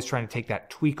 right? I'm always trying to take that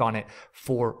tweak on it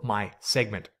for my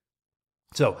segment.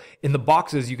 So in the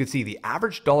boxes, you can see the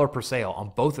average dollar per sale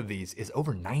on both of these is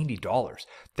over $90.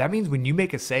 That means when you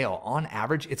make a sale, on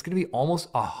average, it's going to be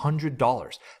almost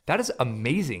 $100. That is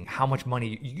amazing how much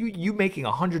money you making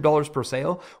 $100 per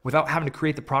sale without having to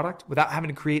create the product, without having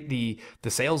to create the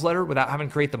sales letter, without having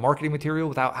to create the marketing material,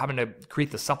 without having to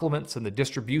create the supplements and the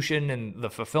distribution and the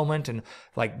fulfillment. And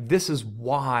like, this is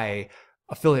why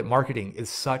affiliate marketing is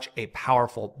such a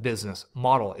powerful business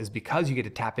model, is because you get to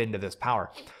tap into this power.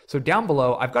 So down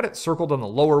below, I've got it circled on the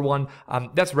lower one.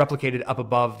 That's replicated up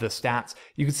above the stats.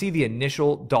 You can see the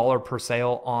initial dollar per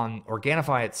sale on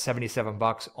Organifi at 77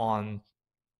 bucks. On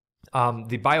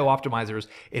the BioOptimizers,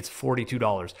 it's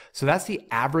 $42. So that's the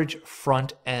average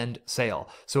front end sale.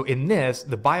 So in this,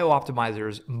 the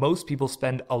BioOptimizers, most people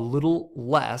spend a little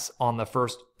less on the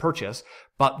first purchase,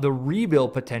 but the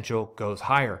rebill potential goes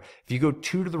higher. If you go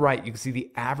 2 to the right, you can see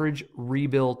the average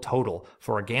rebill total.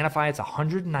 For Organifi, it's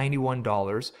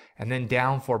 $191, and then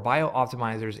down for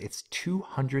BioOptimizers, it's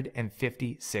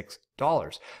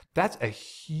 $256. That's a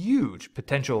huge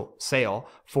potential sale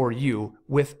for you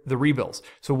with the rebills.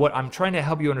 So what I'm trying to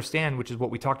help you understand, which is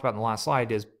what we talked about in the last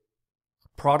slide, is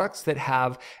products that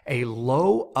have a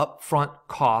low upfront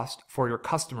cost for your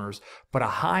customers, but a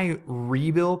high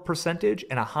rebill percentage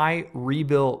and a high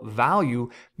rebill value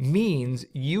means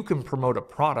you can promote a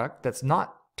product that's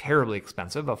not terribly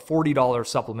expensive. A $40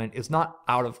 supplement is not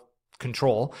out of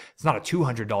control. It's not a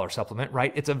 $200 supplement,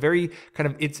 right? It's a very kind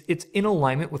of, it's in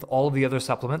alignment with all of the other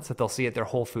supplements that they'll see at their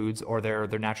Whole Foods or their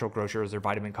natural grocers, their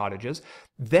vitamin cottages.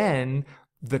 Then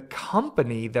the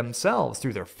company themselves,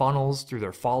 through their funnels, through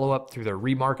their follow-up, through their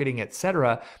remarketing,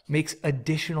 etc., makes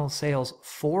additional sales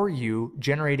for you,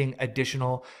 generating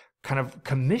additional kind of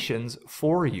commissions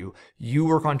for you. You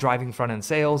work on driving front-end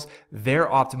sales, they're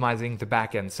optimizing the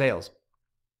back-end sales.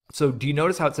 So do you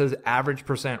notice how it says average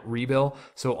percent rebill?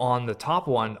 So on the top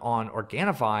one, on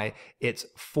Organifi, it's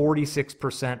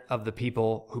 46% of the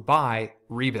people who buy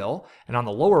rebill. And on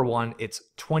the lower one, it's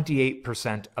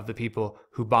 28% of the people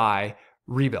who buy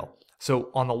rebill.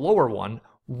 So on the lower one,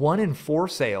 1 in 4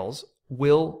 sales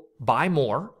will buy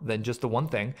more than just the one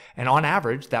thing. And on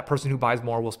average, that person who buys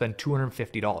more will spend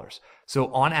 $250.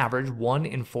 So on average, 1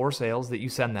 in 4 sales that you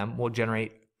send them will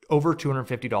generate over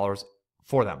 $250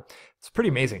 for them. It's pretty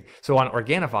amazing. So on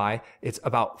Organifi, it's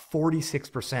about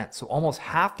 46%. So almost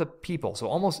half the people, so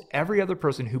almost every other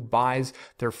person who buys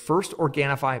their first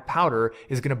Organifi powder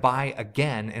is going to buy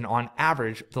again. And on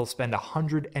average, they'll spend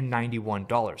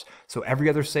 $191. So every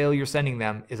other sale you're sending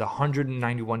them is a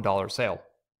 $191 sale.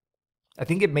 I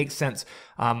think it makes sense.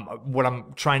 What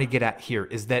I'm trying to get at here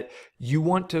is that you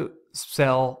want to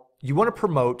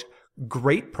promote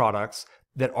great products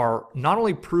that are not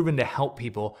only proven to help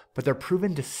people, but they're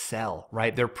proven to sell,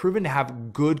 right? They're proven to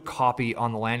have good copy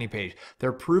on the landing page.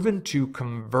 They're proven to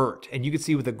convert. And you can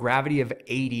see with a gravity of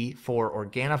 80 for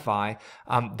Organifi,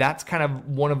 that's kind of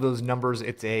one of those numbers.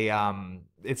 It's a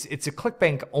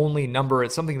ClickBank only number.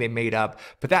 It's something they made up,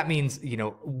 but that means,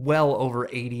 well over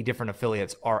 80 different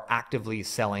affiliates are actively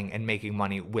selling and making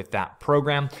money with that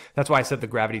program. That's why I set the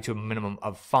gravity to a minimum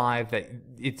of 5. That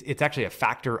it's actually a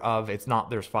factor of, it's not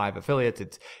there's 5 affiliates.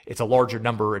 It's a larger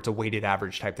number. It's a weighted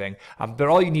average type thing. But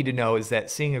all you need to know is that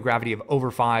seeing a gravity of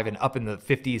over 5 and up in the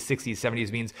 50s, 60s,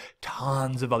 70s means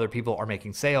tons of other people are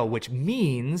making sale, which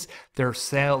means their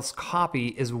sales copy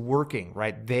is working,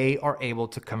 right? They are able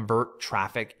to convert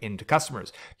traffic into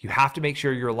customers. You have to make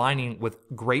sure you're aligning with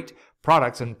great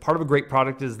products, and part of a great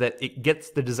product is that it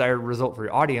gets the desired result for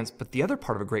your audience, but the other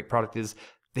part of a great product is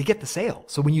they get the sale.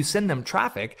 So when you send them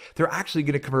traffic, they're actually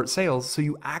going to convert sales, so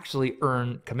you actually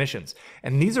earn commissions.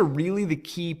 And these are really the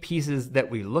key pieces that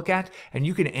we look at, and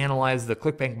you can analyze the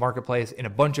ClickBank marketplace in a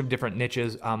bunch of different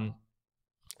niches.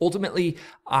 Ultimately,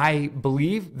 I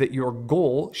believe that your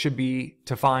goal should be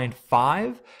to find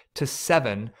 5 to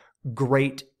 7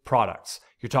 great products.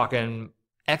 You're talking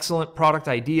excellent product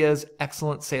ideas,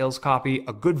 excellent sales copy,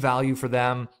 a good value for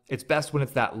them. It's best when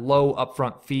it's that low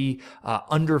upfront fee.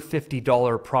 Under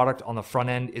 $50 product on the front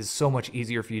end is so much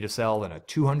easier for you to sell than a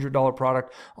 $200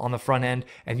 product on the front end.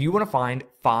 And you want to find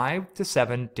 5 to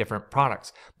 7 different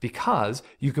products because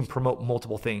you can promote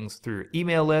multiple things through your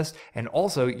email list. And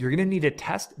also you're going to need to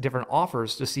test different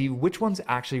offers to see which ones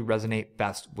actually resonate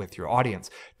best with your audience.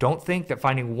 Don't think that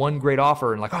finding one great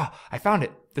offer and like, oh, I found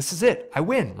it, this is it, I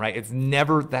win, right? It's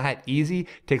never that easy.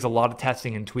 It takes a lot of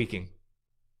testing and tweaking.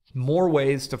 More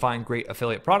ways to find great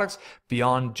affiliate products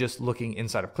beyond just looking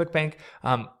inside of ClickBank.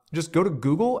 just go to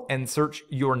Google and search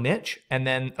your niche and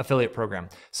then affiliate program.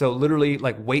 So literally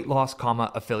like weight loss,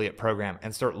 affiliate program,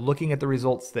 and start looking at the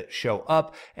results that show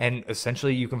up. And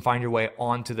essentially you can find your way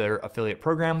onto their affiliate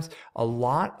programs. A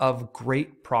lot of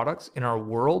great products in our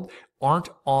world aren't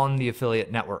on the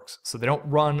affiliate networks. So they don't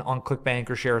run on ClickBank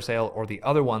or ShareASale or the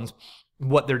other ones.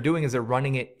 What they're doing is they're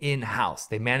running it in-house.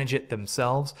 They manage it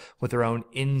themselves with their own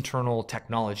internal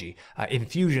technology.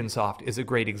 Infusionsoft is a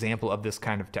great example of this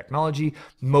kind of technology.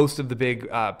 Most of the big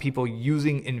people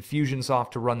using Infusionsoft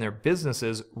to run their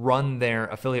businesses run their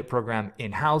affiliate program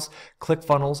in-house.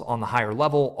 ClickFunnels on the higher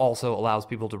level also allows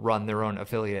people to run their own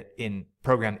affiliate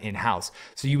program in-house.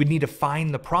 So you would need to find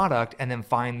the product and then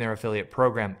find their affiliate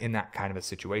program in that kind of a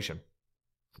situation.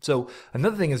 So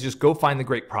another thing is just go find the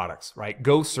great products, right?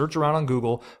 Go search around on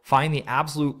Google, find the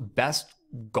absolute best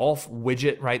golf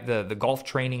widget, right? The golf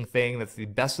training thing that's the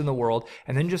best in the world,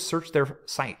 and then just search their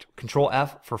site. Control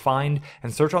F for find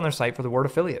and search on their site for the word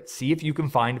affiliate. See if you can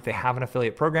find if they have an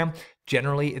affiliate program.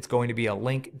 Generally, it's going to be a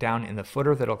link down in the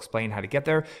footer that'll explain how to get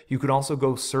there. You can also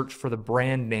go search for the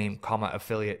brand name,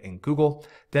 affiliate in Google.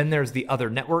 Then there's the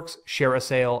other networks,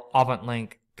 ShareASale,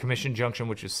 AvantLink, Commission Junction,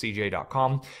 which is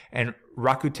CJ.com, and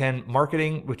Rakuten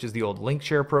Marketing, which is the old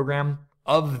LinkShare program.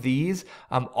 Of these,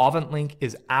 AvantLink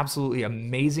is absolutely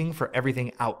amazing for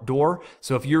everything outdoor.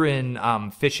 So if you're in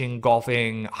fishing,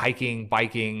 golfing, hiking,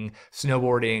 biking,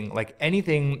 snowboarding, like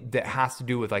anything that has to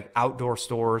do with like outdoor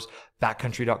stores,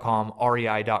 backcountry.com,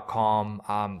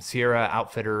 REI.com, Sierra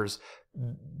Outfitters,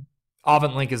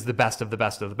 AvantLink is the best of the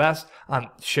best of the best.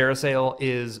 ShareASale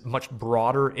is much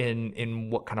broader in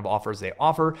what kind of offers they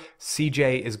offer.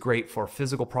 CJ is great for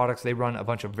physical products. They run a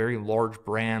bunch of very large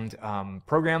brand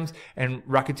programs. And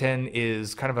Rakuten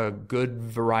is kind of a good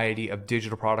variety of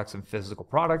digital products and physical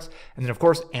products. And then, of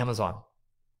course, Amazon.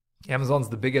 Amazon's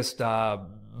the biggest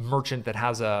merchant that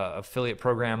has a affiliate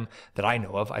program that I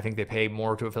know of. I think they pay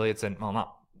more to affiliates than, well,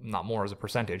 not more as a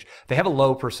percentage. They have a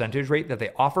low percentage rate that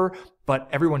they offer, but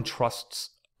everyone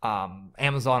trusts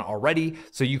Amazon already,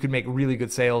 so you can make really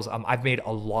good sales. I've made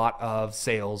a lot of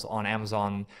sales on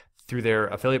Amazon through their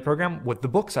affiliate program with the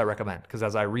books I recommend, because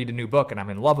as I read a new book and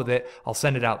I'm in love with it, I'll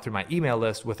send it out through my email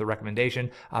list with a recommendation.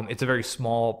 It's a very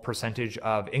small percentage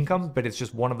of income, but it's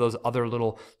just one of those other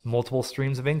little multiple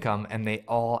streams of income, and they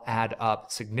all add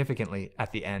up significantly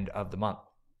at the end of the month.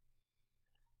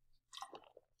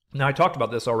 Now, I talked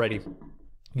about this already.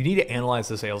 You need to analyze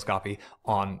the sales copy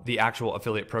on the actual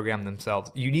affiliate program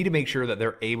themselves. You need to make sure that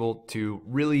they're able to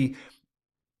really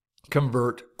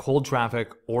convert cold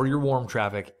traffic or your warm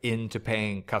traffic into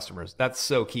paying customers. That's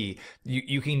so key.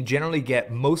 You can generally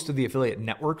get, most of the affiliate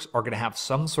networks are going to have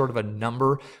some sort of a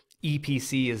number.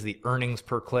 EPC is the earnings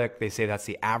per click. They say that's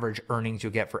the average earnings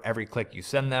you'll get for every click you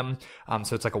send them.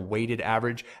 So it's like a weighted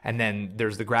average. And then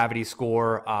there's the gravity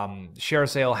score.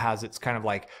 ShareASale has its kind of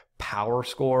like power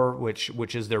score,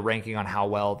 which is their ranking on how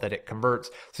well that it converts.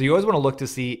 So you always want to look to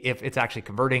see if it's actually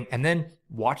converting, and then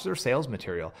watch their sales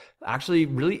material. Actually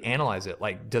really analyze it.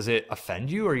 Like, does it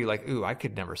offend you? Or are you like, ooh, I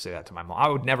could never say that to my mom. I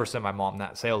would never send my mom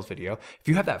that sales video. If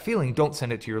you have that feeling, don't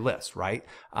send it to your list, right?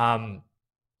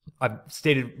 I've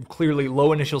stated clearly,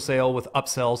 low initial sale with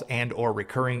upsells and or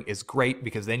recurring is great,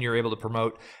 because then you're able to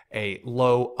promote a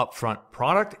low upfront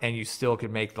product and you still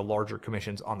can make the larger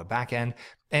commissions on the back end.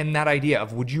 And that idea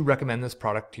of, would you recommend this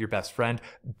product to your best friend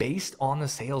based on the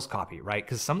sales copy, right?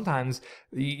 Because sometimes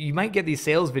you might get these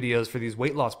sales videos for these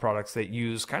weight loss products that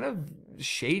use kind of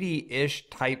shady-ish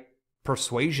type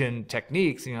persuasion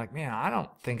techniques, and you're like, man, I don't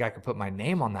think I could put my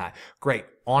name on that. Great,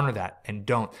 honor that and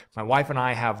don't. My wife and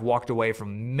I have walked away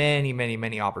from many, many,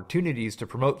 many opportunities to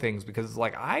promote things because it's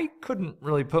like, I couldn't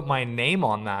really put my name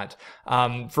on that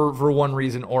for one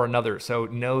reason or another. So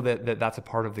know that that's a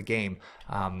part of the game.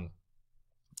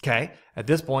 Okay, at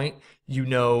this point, you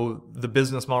know the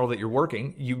business model that you're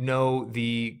working, you know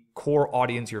the core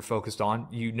audience you're focused on,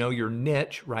 you know your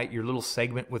niche, right? Your little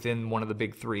segment within one of the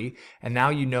big three, and now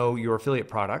you know your affiliate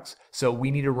products. So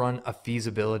we need to run a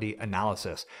feasibility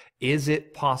analysis. Is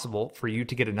it possible for you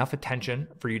to get enough attention,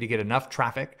 for you to get enough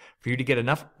traffic, for you to get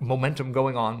enough momentum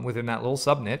going on within that little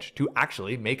sub niche to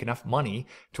actually make enough money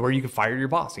to where you can fire your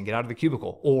boss and get out of the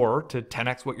cubicle, or to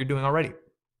 10x what you're doing already?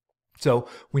 So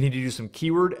we need to do some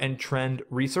keyword and trend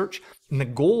research. And the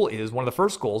goal is, one of the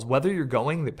first goals, whether you're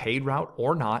going the paid route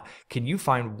or not, can you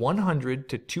find 100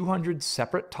 to 200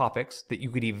 separate topics that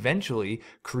you could eventually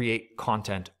create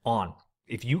content on?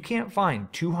 If you can't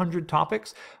find 200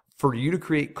 topics for you to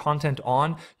create content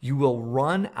on, you will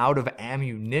run out of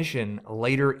ammunition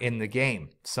later in the game.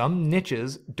 Some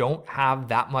niches don't have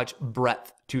that much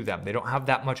breadth to them. They don't have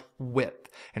that much width.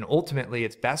 And ultimately,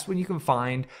 it's best when you can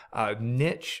find a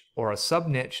niche or a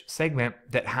sub-niche segment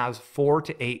that has 4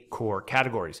 to 8 core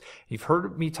categories. You've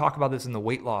heard me talk about this in the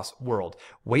weight loss world.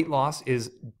 Weight loss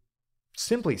is,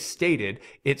 simply stated,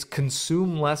 it's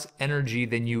consume less energy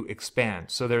than you expand.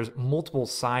 So there's multiple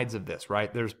sides of this,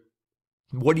 right? There's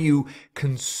what are you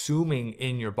consuming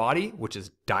in your body, which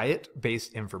is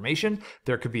diet-based information.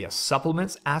 There could be a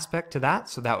supplements aspect to that.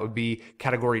 So that would be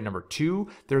category number 2.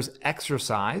 There's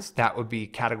exercise. That would be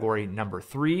category number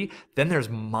 3. Then there's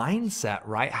mindset,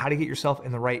 right? How to get yourself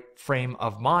in the right frame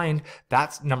of mind.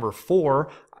 That's number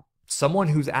 4. Someone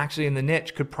who's actually in the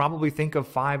niche could probably think of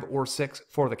 5 or 6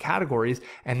 for the categories.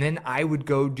 And then I would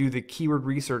go do the keyword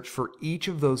research for each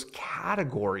of those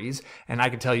categories. And I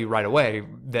can tell you right away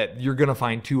that you're going to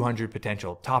find 200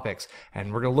 potential topics.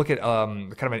 And we're going to look at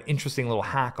kind of an interesting little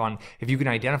hack on if you can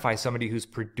identify somebody who's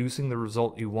producing the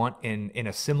result you want in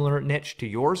a similar niche to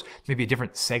yours, maybe a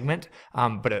different segment,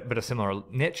 but a similar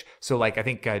niche. So like I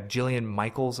think Jillian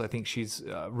Michaels, I think she's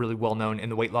really well known in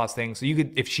the weight loss thing. So you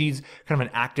could, if she's kind of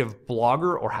an active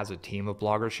blogger or has a team of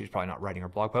bloggers, she's probably not writing her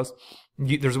blog posts.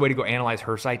 There's a way to go analyze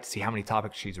her site to see how many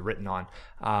topics she's written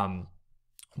on.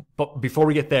 But before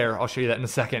we get there, I'll show you that in a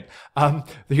second.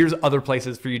 Here's other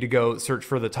places for you to go search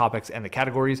for the topics and the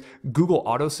categories. Google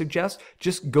auto suggest.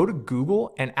 Just go to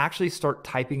Google and actually start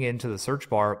typing into the search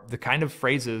bar the kind of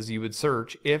phrases you would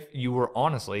search if you were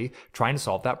honestly trying to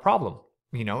solve that problem.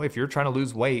 You know, if you're trying to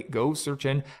lose weight, go search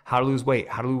in how to lose weight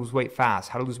fast,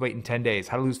 how to lose weight in 10 days,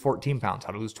 how to lose 14 pounds,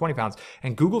 how to lose 20 pounds.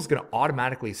 And Google's going to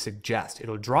automatically suggest.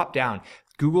 It'll drop down.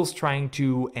 Google's trying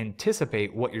to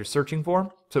anticipate what you're searching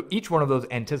for. So each one of those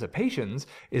anticipations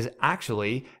is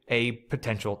actually a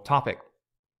potential topic.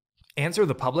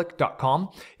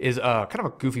 AnswerThePublic.com is kind of a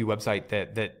goofy website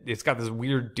that it's got this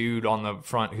weird dude on the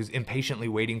front who's impatiently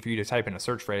waiting for you to type in a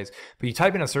search phrase. But you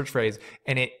type in a search phrase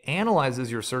and it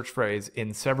analyzes your search phrase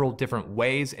in several different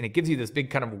ways, and it gives you this big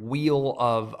kind of wheel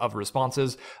of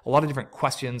responses, a lot of different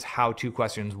questions, how-to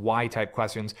questions, why type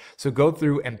questions. So go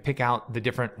through and pick out the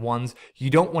different ones. You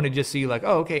don't want to just see like,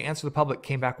 oh, okay, Answer the Public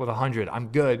came back with 100. I'm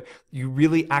good. You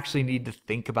really actually need to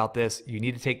think about this. You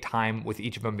need to take time with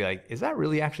each of them and be like, is that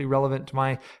really actually relevant to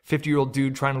my 50-year-old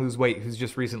dude trying to lose weight who's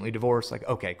just recently divorced? Like,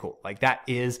 okay, cool. Like that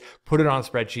is, put it on a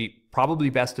spreadsheet. Probably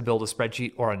best to build a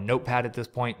spreadsheet or a notepad at this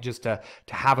point just to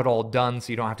have it all done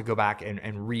so you don't have to go back and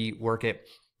rework it.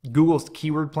 Google's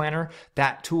Keyword Planner,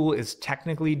 that tool is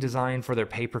technically designed for their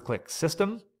pay-per-click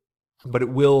system, but it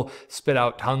will spit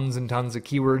out tons and tons of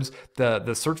keywords.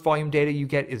 The search volume data you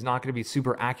get is not going to be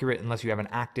super accurate unless you have an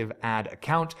active ad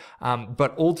account.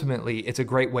 But ultimately, it's a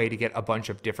great way to get a bunch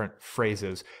of different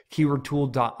phrases.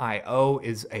 KeywordTool.io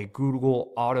is a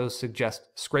Google auto suggest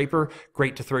scraper.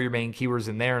 Great to throw your main keywords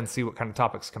in there and see what kind of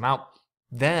topics come out.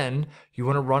 Then you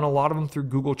want to run a lot of them through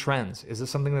Google Trends. Is this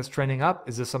something that's trending up?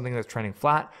 Is this something that's trending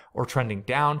flat or trending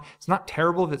down? It's not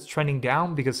terrible if it's trending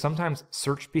down because sometimes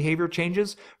search behavior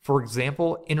changes. For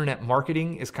example, internet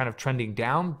marketing is kind of trending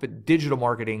down, but digital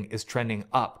marketing is trending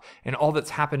up. And all that's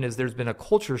happened is there's been a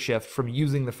culture shift from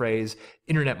using the phrase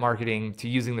internet marketing to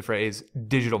using the phrase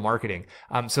digital marketing.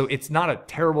 So it's not a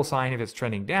terrible sign if it's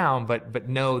trending down, but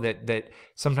know that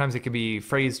sometimes it can be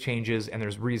phrase changes and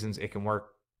there's reasons it can work.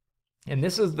 And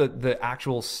this is the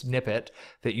actual snippet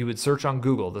that you would search on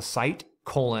Google, the site,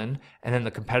 and then the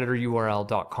competitor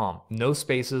URL.com. No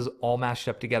spaces, all mashed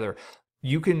up together.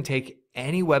 You can take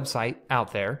any website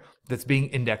out there that's being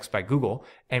indexed by Google,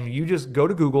 and you just go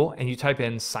to Google and you type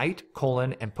in site,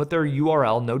 and put their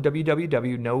URL, no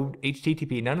www, no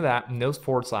HTTP, none of that, no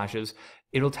forward slashes.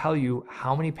 It'll tell you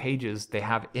how many pages they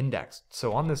have indexed.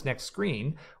 So on this next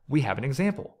screen, we have an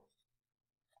example.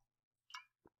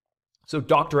 So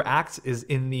Dr. Axe is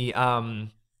in the,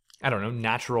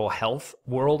 natural health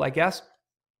world, I guess.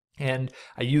 And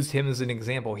I used him as an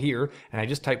example here. And I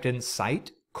just typed in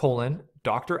site,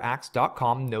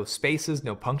 draxe.com, no spaces,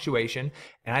 no punctuation.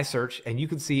 And I searched, and you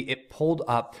can see it pulled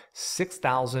up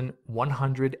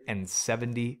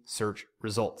 6,170 search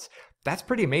results. That's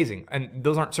pretty amazing. And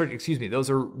those aren't search,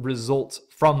 those are results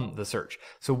from the search.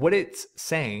 So what it's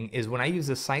saying is when I use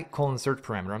the site search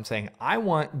parameter, I'm saying, I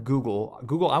want Google,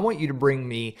 I want you to bring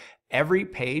me every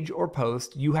page or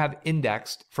post you have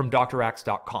indexed from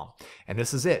draxe.com. And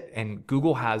this is it. And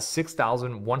Google has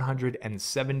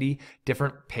 6,170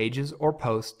 different pages or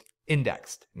posts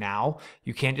indexed. Now,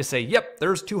 you can't just say, yep,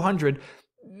 there's 200.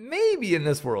 Maybe in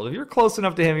this world, if you're close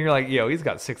enough to him, you're like, yo, he's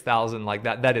got 6,000, like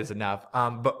that is enough.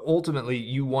 But ultimately,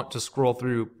 you want to scroll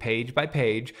through page by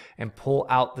page and pull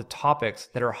out the topics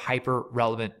that are hyper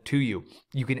relevant to you.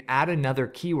 You can add another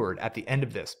keyword at the end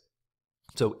of this.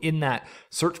 So in that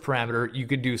search parameter, you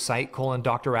could do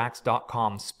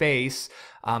site:drax.com space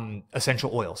essential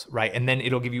oils, right? And then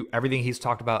it'll give you everything he's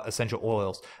talked about essential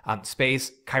oils,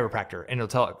 space chiropractor, and it'll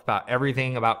tell about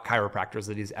everything about chiropractors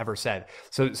that he's ever said.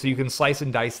 So you can slice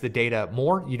and dice the data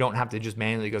more. You don't have to just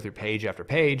manually go through page after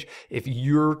page. If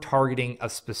you're targeting a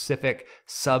specific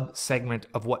sub segment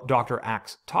of what Dr.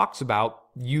 Axe talks about,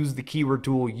 use the keyword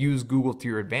tool, use Google to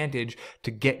your advantage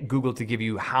to get Google to give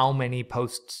you how many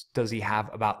posts does he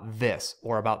have about this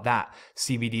or about that,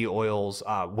 CBD oils,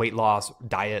 weight loss,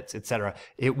 diets, etc.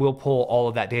 It will pull all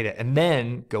of that data and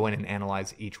then go in and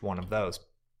analyze each one of those.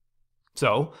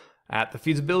 So at the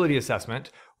feasibility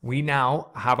assessment, we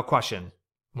now have a question.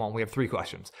 Well, we have 3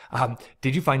 questions.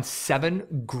 Did you find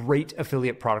 7 great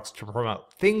affiliate products to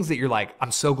promote? Things that you're like,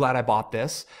 I'm so glad I bought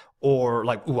this. Or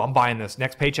like, ooh, I'm buying this.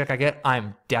 Next paycheck I get,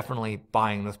 I'm definitely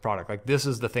buying this product. Like, this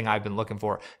is the thing I've been looking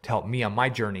for to help me on my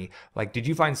journey. Like, did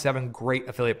you find 7 great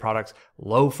affiliate products,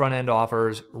 low front end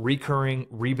offers, recurring,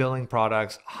 rebilling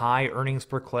products, high earnings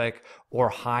per click, or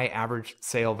high average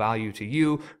sale value to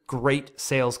you, great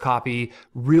sales copy,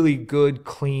 really good,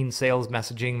 clean sales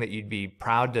messaging that you'd be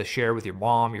proud to share with your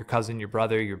mom, your cousin, your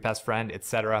brother, your best friend,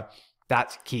 etc.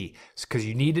 That's key, because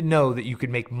you need to know that you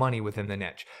can make money within the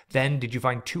niche. Then, did you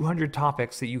find 200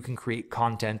 topics that you can create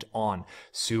content on?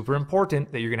 Super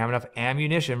important that you're gonna have enough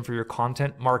ammunition for your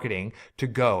content marketing to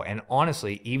go. And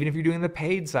honestly, even if you're doing the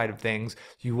paid side of things,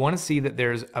 you wanna see that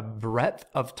there's a breadth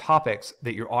of topics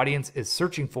that your audience is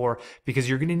searching for, because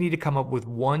you're gonna need to come up with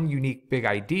one unique big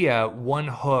idea, one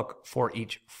hook for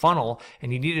each funnel.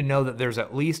 And you need to know that there's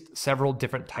at least several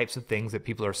different types of things that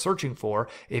people are searching for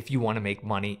if you wanna make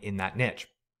money in that niche.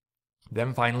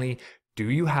 Then finally, do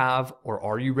you have or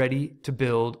are you ready to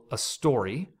build a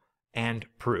story and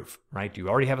proof, right? Do you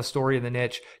already have a story in the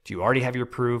niche? Do you already have your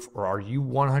proof, or are you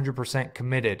 100%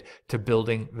 committed to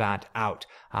building that out?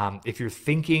 If you're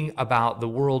thinking about the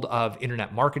world of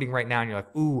internet marketing right now and you're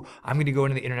like, ooh, I'm going to go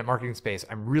into the internet marketing space.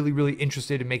 I'm really, really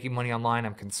interested in making money online.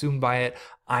 I'm consumed by it.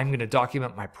 I'm going to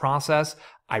document my process.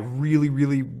 I really,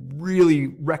 really,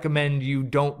 really recommend you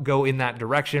don't go in that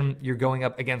direction. You're going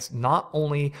up against not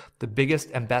only the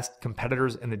biggest and best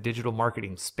competitors in the digital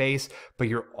marketing space, but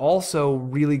you're also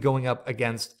really going up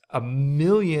against a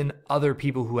million other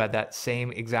people who had that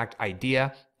same exact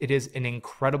idea. It is an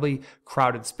incredibly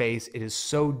crowded space. It is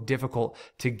so difficult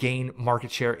to gain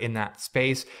market share in that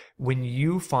space. When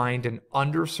you find an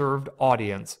underserved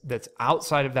audience that's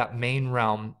outside of that main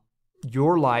realm,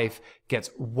 your life gets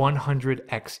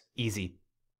 100x easy.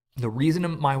 The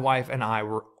reason my wife and I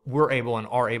were able and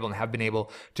are able and have been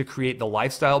able to create the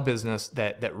lifestyle business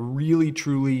that really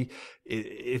truly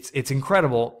it's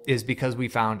incredible is because we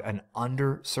found an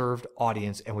underserved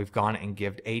audience and we've gone and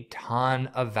given a ton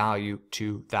of value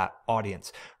to that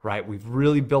audience, right? We've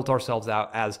really built ourselves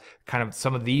out as kind of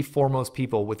some of the foremost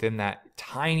people within that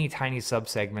tiny, tiny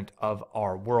subsegment of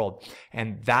our world.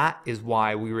 And that is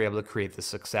why we were able to create this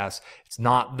success. It's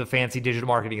not the fancy digital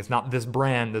marketing. It's not this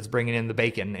brand that's bringing in the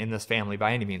bacon in this family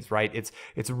by any means, right?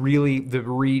 It's really the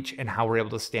reach and how we're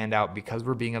able to stand out because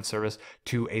we're being of service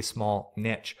to a small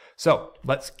niche. So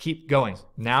let's keep going.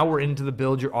 Now we're into the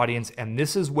build your audience, and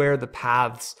this is where the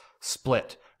paths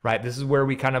split, right? This is where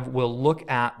we kind of will look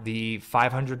at the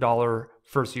 $500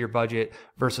 first year budget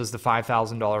versus the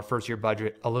 $5,000 first year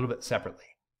budget a little bit separately.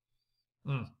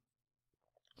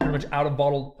 Pretty much out of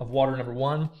bottle of water number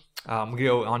 1. I'm gonna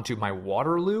go on to my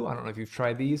Waterloo. I don't know if you've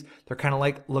tried these. They're kind of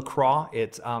like LaCroix.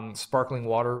 It's sparkling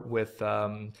water with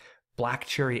black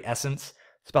cherry essence.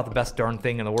 It's about the best darn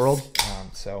thing in the world.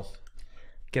 So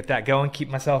get that going, keep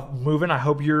myself moving. I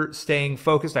hope you're staying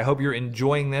focused. I hope you're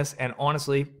enjoying this. And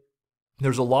honestly,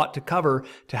 there's a lot to cover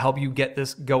to help you get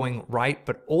this going right.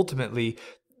 But ultimately,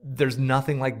 there's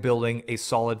nothing like building a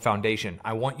solid foundation.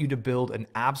 I want you to build an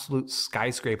absolute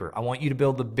skyscraper. I want you to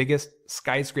build the biggest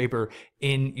skyscraper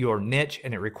in your niche,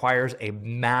 and it requires a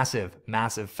massive,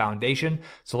 massive foundation.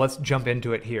 So let's jump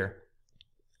into it here.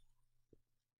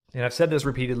 And I've said this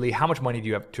repeatedly, how much money do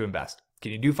you have to invest?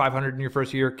 Can you do 500 in your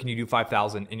first year? Can you do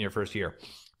 5,000 in your first year?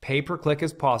 Pay per click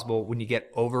is possible when you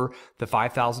get over the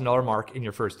 $5,000 mark in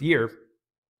your first year.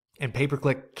 And pay per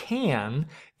click can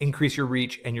increase your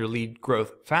reach and your lead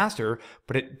growth faster,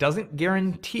 but it doesn't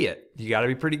guarantee it. You got to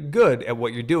be pretty good at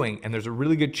what you're doing. And there's a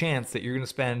really good chance that you're going to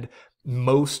spend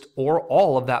most or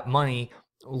all of that money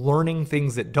learning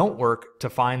things that don't work to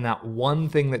find that one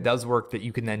thing that does work that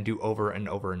you can then do over and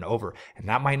over and over. And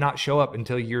that might not show up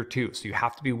until year 2. So you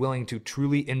have to be willing to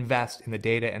truly invest in the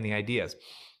data and the ideas.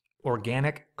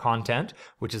 Organic content,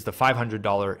 which is the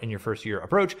 $500 in your first year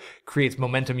approach, creates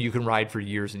momentum you can ride for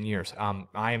years and years.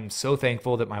 I am so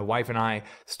thankful that my wife and I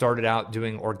started out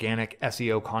doing organic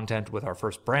SEO content with our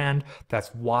first brand. That's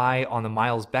why on the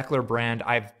Miles Beckler brand,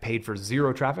 I've paid for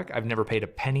zero traffic. I've never paid a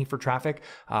penny for traffic,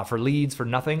 for leads, for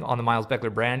nothing. On the Miles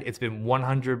Beckler brand, it's been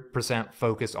 100%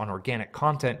 focused on organic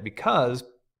content because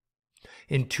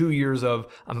in 2 years I'm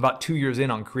about 2 years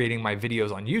in on creating my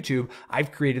videos on YouTube,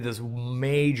 I've created this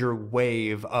major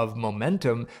wave of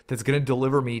momentum that's going to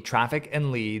deliver me traffic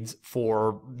and leads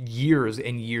for years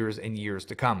and years and years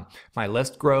to come. My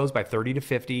list grows by 30 to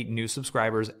 50 new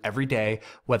subscribers every day,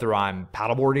 whether I'm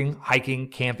paddleboarding, hiking,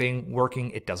 camping,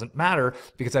 working, it doesn't matter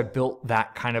because I've built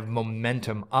that kind of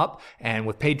momentum up. And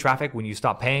with paid traffic, when you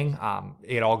stop paying,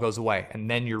 it all goes away.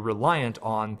 And then you're reliant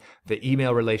on the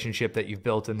email relationship that you've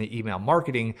built in the email marketing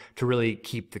to really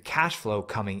keep the cash flow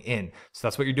coming in. So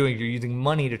that's what you're doing. You're using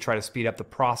money to try to speed up the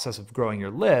process of growing your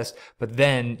list, but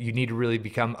then you need to really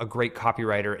become a great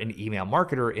copywriter and email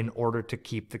marketer in order to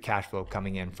keep the cash flow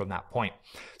coming in from that point.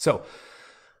 So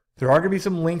there are going to be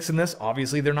some links in this.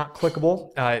 Obviously, they're not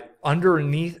clickable.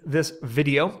 Underneath this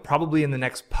video, probably in the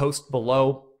next post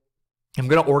below, I'm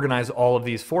going to organize all of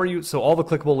these for you. So all the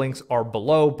clickable links are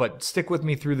below, but stick with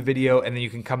me through the video and then you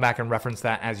can come back and reference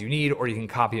that as you need, or you can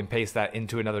copy and paste that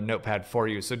into another notepad for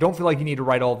you. So don't feel like you need to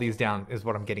write all these down is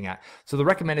what I'm getting at. So the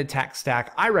recommended tech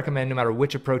stack, I recommend no matter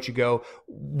which approach you go,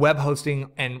 web hosting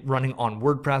and running on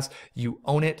WordPress, you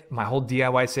own it. My whole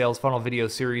DIY sales funnel video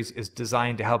series is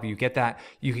designed to help you get that.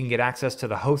 You can get access to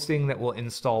the hosting that will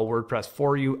install WordPress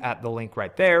for you at the link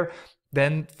right there.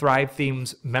 Then Thrive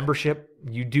Themes membership.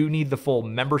 You do need the full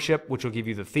membership, which will give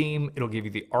you the theme. It'll give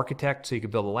you the architect so you can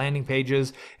build the landing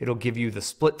pages. It'll give you the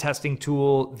split testing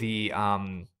tool.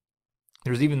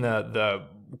 There's even the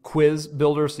quiz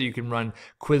builder so you can run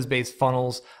quiz-based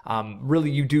funnels. Really,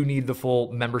 you do need the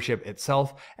full membership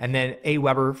itself. And then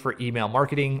Aweber for email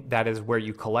marketing. That is where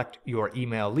you collect your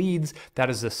email leads. That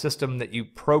is the system that you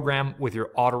program with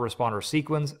your autoresponder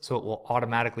sequence. So it will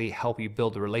automatically help you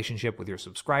build a relationship with your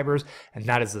subscribers. And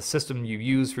that is the system you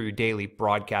use for your daily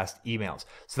broadcast emails.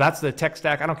 So that's the tech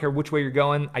stack. I don't care which way you're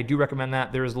going. I do recommend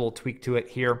that. There is a little tweak to it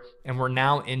here. And we're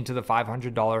now into the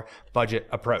 $500 budget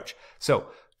approach. So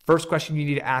first question you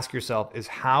need to ask yourself is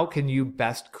how can you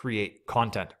best create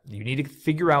content? You need to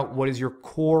figure out what is your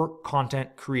core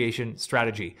content creation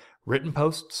strategy. Written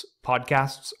posts,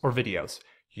 podcasts, or videos.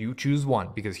 You choose one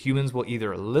because humans will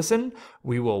either listen,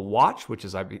 we will watch, which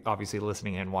is obviously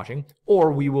listening and watching,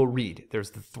 or we will read.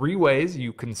 There's the three ways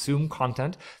you consume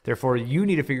content. Therefore, you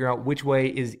need to figure out which way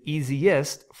is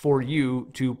easiest for you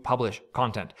to publish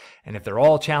content. And if they're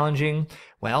all challenging,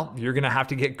 well, you're going to have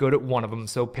to get good at one of them,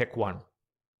 so pick one.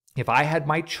 If I had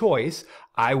my choice,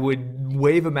 I would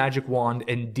wave a magic wand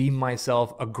and deem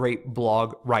myself a great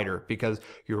blog writer because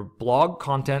your blog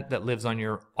content that lives on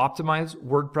your optimized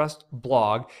WordPress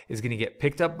blog is going to get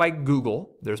picked up by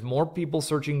Google. There's more people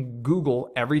searching Google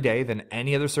every day than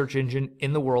any other search engine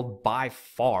in the world by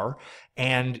far,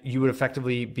 and you would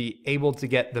effectively be able to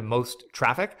get the most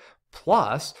traffic.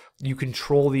 Plus, you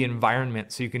control the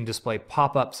environment so you can display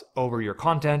pop-ups over your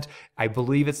content. I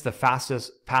believe it's the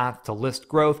fastest path to list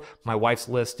growth. My wife's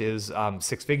list is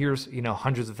 6 figures. You know,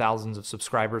 hundreds of thousands of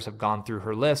subscribers have gone through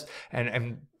her list.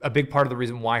 And a big part of the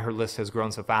reason why her list has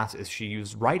grown so fast is she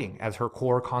used writing as her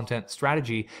core content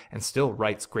strategy and still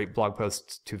writes great blog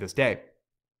posts to this day.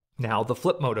 Now, the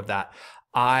flip mode of that,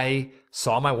 I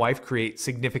saw my wife create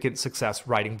significant success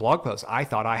writing blog posts. I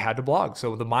thought I had to blog.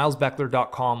 So the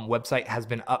milesbeckler.com website has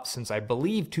been up since I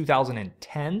believe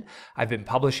 2010. I've been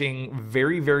publishing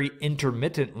very, very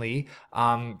intermittently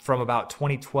from about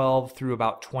 2012 through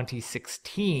about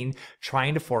 2016,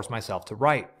 trying to force myself to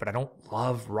write. But I don't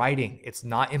love writing. It's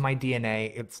not in my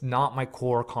DNA. It's not my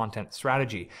core content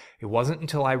strategy. It wasn't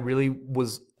until I really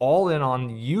was all in on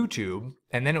YouTube,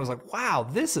 and then it was like, wow,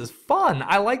 this is fun.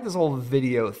 I like this whole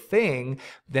video thing.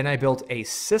 Then I built a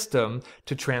system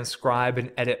to transcribe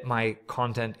and edit my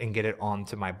content and get it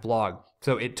onto my blog.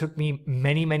 So it took me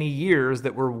many, many years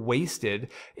that were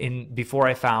wasted before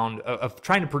I found of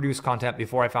trying to produce content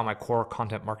before I found my core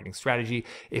content marketing strategy.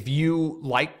 If you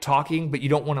like talking, but you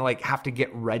don't want to like have to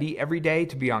get ready every day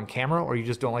to be on camera, or you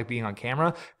just don't like being on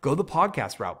camera, go the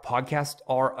podcast route. Podcasts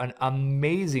are an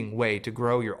amazing way to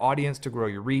grow your audience, to grow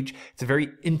your reach. It's a very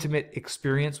intimate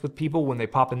experience with people when they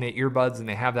pop in their earbuds and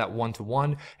they have that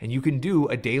one-to-one, and you can do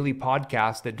a daily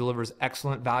podcast that delivers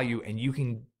excellent value, and you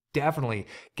can definitely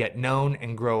get known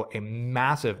and grow a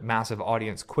massive, massive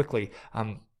audience quickly.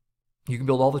 You can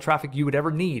build all the traffic you would ever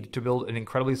need to build an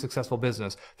incredibly successful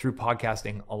business through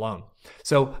podcasting alone.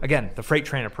 So again, the freight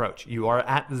train approach. You are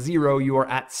at zero, you are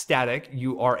at static,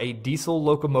 you are a diesel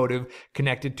locomotive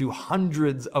connected to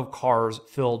hundreds of cars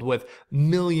filled with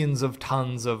millions of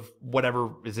tons of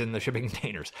whatever is in the shipping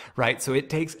containers, right? So it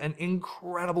takes an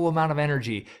incredible amount of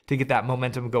energy to get that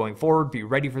momentum going forward. Be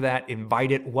ready for that.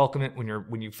 Invite it, welcome it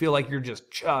when you feel like you're just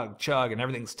chug and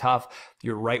everything's tough.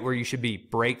 You're right where you should be.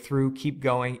 Breakthrough, keep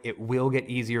going. It will get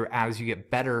easier as you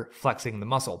get better flexing the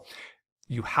muscle.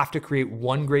 You have to create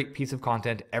one great piece of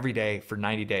content every day for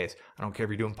 90 days. I don't care if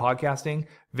you're doing podcasting,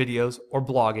 videos, or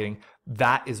blogging.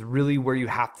 That is really where you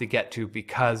have to get to,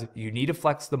 because you need to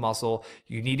flex the muscle.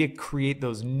 You need to create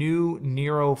those new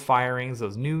neuro firings,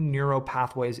 those new neuro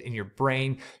pathways in your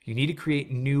brain. You need to create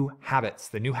new habits,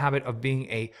 the new habit of being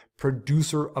a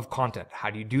producer of content. How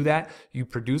do you do that? You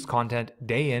produce content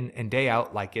day in and day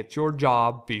out like it's your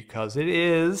job, because it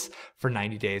is, for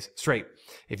 90 days straight.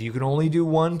 If you can only do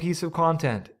one piece of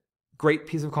content, great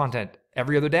piece of content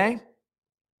every other day,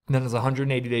 then it's a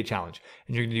 180-day challenge,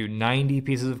 and you're going to do 90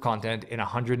 pieces of content in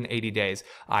 180 days.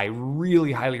 I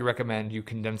really highly recommend you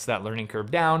condense that learning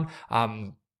curve down.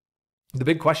 The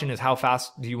big question is, how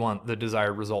fast do you want the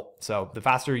desired result? So the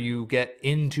faster you get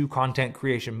into content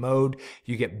creation mode,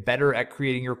 you get better at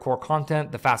creating your core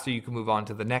content, the faster you can move on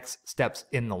to the next steps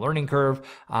in the learning curve.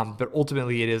 But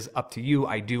ultimately, it is up to you.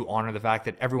 I do honor the fact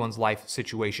that everyone's life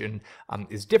situation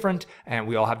is different, and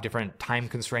we all have different time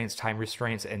constraints, time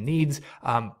restraints, and needs.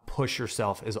 Push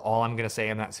yourself is all I'm going to say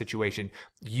in that situation.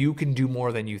 You can do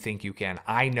more than you think you can.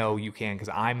 I know you can, because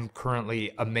I'm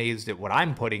currently amazed at what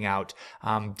I'm putting out.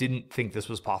 Didn't think this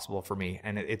was possible for me,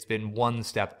 and it's been one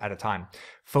step at a time.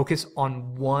 Focus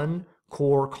on one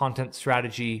core content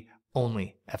strategy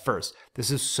only at first.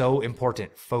 This is so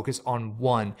important. Focus on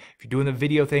one. If you're doing the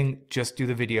video thing, just do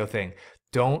the video thing.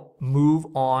 Don't move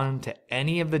on to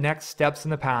any of the next steps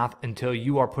in the path until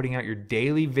you are putting out your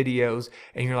daily videos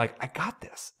and you're like, I got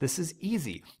this. This is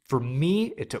easy. For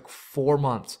me, it took 4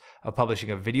 months of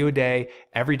publishing a video a day,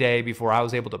 every day, before I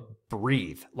was able to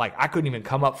breathe. Like, I couldn't even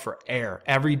come up for air.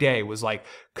 Every day was like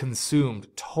consumed,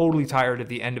 totally tired at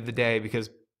the end of the day, because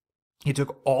it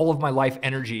took all of my life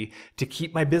energy to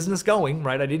keep my business going,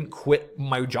 right? I didn't quit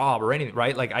my job or anything,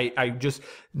 right? Like I just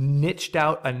niched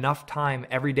out enough time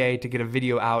every day to get a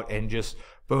video out, and just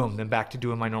boom, then back to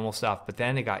doing my normal stuff. But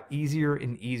then it got easier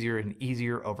and easier and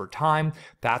easier over time.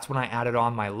 That's when I added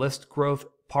on my list growth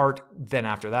part. Then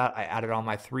after that, I added on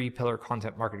my 3-pillar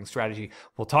content marketing strategy.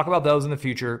 We'll talk about those in the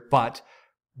future, but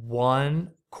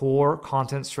one core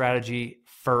content strategy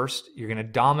first. You're going to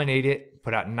dominate it.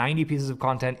 Put out 90 pieces of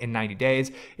content in 90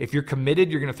 days. If you're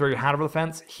committed, you're going to throw your hat over the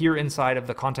fence. Here inside of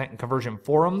the Content and Conversion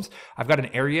forums, I've got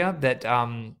an area that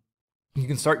you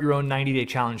can start your own 90-day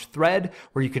challenge thread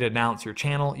where you could announce your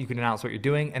channel, you can announce what you're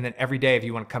doing, and then every day, if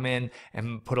you want to come in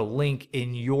and put a link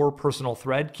in your personal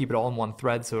thread, keep it all in one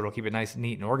thread so it'll keep it nice and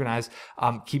neat and organized.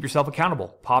 Keep yourself accountable.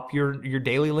 Pop your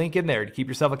daily link in there to keep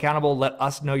yourself accountable. Let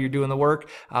us know you're doing the work.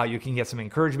 You can get some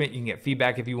encouragement, you can get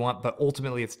feedback if you want, but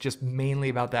ultimately, it's just mainly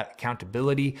about that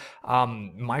accountability.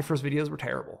 My first videos were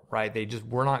terrible, right? They just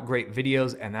were not great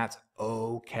videos, and that's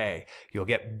okay. You'll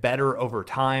get better over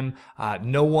time.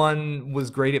 No one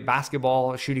was great at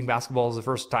basketball. Shooting basketball is the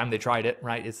first time they tried it,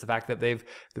 right? It's the fact that the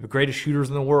greatest shooters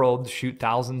in the world shoot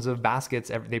thousands of baskets.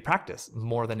 They practice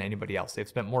more than anybody else. They've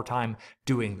spent more time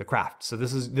doing the craft. So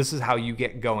this is how you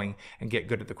get going and get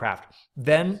good at the craft.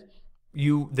 Then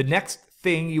the next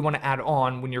thing you want to add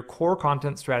on when your core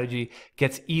content strategy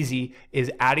gets easy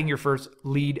is adding your first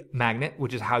lead magnet,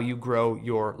 which is how you grow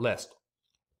your list.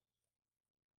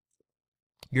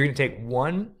 You're going to take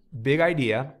one big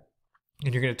idea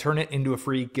and you're going to turn it into a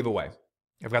free giveaway.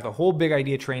 I've got the whole big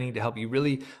idea training to help you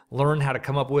really learn how to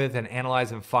come up with and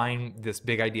analyze and find this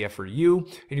big idea for you.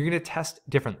 And you're going to test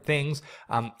different things.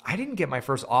 I didn't get my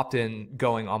first opt-in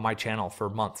going on my channel for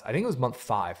months. I think it was month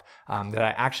 5 that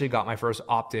I actually got my first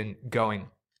opt-in going.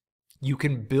 You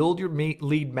can build your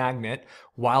lead magnet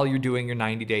while you're doing your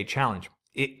 90-day challenge.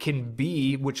 It can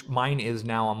be, which mine is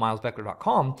now on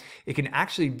milesbeckler.com, it can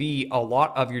actually be a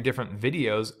lot of your different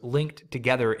videos linked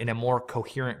together in a more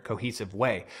coherent, cohesive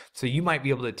way. So you might be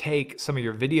able to take some of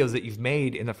your videos that you've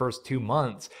made in the first 2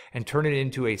 months and turn it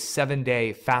into a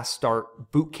 7-day fast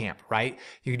start boot camp, right?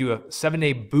 You can do a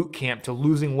 7-day boot camp to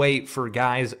losing weight for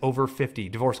guys over 50,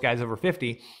 divorced guys over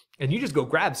 50. And you just go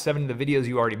grab 7 of the videos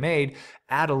you already made,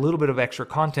 add a little bit of extra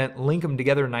content, link them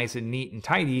together nice and neat and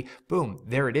tidy. Boom,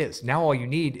 there it is. Now all you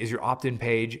need is your opt-in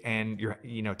page and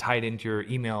you're tied into your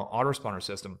email autoresponder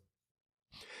system.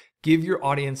 Give your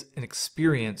audience an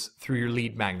experience through your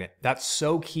lead magnet. That's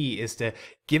so key, is to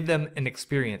give them an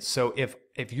experience. So if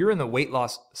you're in the weight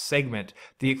loss segment,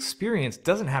 the experience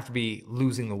doesn't have to be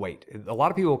losing the weight. A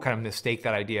lot of people kind of mistake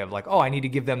that idea of like, oh, I need to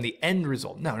give them the end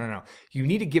result. No. You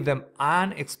need to give them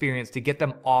an experience to get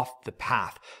them off the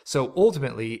path. So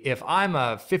ultimately, if I'm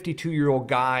a 52-year-old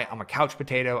guy, I'm a couch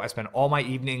potato, I spend all my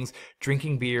evenings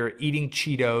drinking beer, eating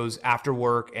Cheetos after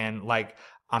work, and like,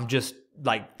 I'm just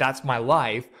like, that's my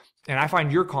life. And I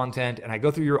find your content and I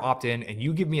go through your opt-in and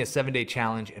you give me a 7-day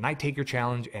challenge and I take your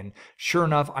challenge, and sure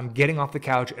enough, I'm getting off the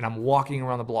couch and I'm walking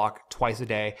around the block twice a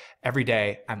day, every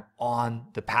day. I'm on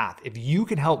the path. If you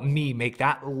can help me make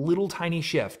that little tiny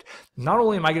shift, not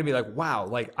only am I going to be like, wow,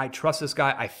 like I trust this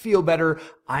guy, I feel better,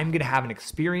 I'm going to have an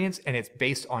experience, and it's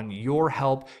based on your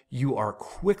help. You are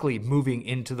quickly moving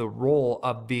into the role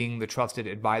of being the trusted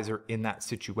advisor in that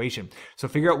situation. So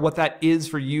figure out what that is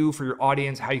for you, for your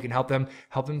audience, how you can help them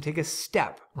take a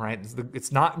step, right?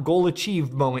 It's not goal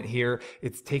achieved moment here.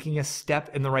 It's taking a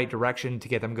step in the right direction to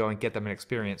get them going, get them an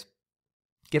experience.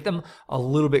 Get them a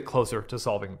little bit closer to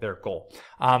solving their goal.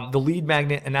 The lead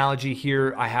magnet analogy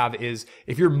here I have is,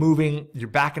 if you're moving, you're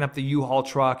backing up the U-Haul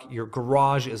truck, your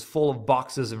garage is full of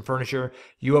boxes and furniture,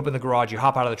 you open the garage, you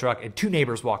hop out of the truck, and 2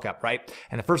 neighbors walk up, right?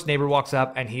 And the first neighbor walks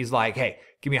up and he's like, hey,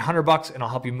 give me $100 and I'll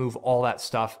help you move all that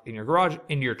stuff in your garage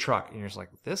into your truck. And you're just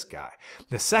like, this guy.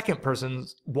 The second person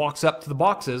walks up to the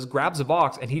boxes, grabs a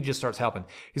box, and he just starts helping.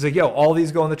 He's like, yo, all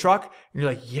these go in the truck? And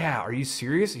you're like, yeah, are you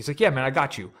serious? He's like, yeah, man, I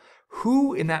got you.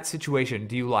 Who in that situation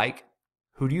do you like?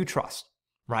 Who do you trust,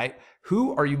 right?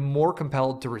 Who are you more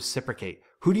compelled to reciprocate?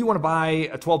 Who do you want to buy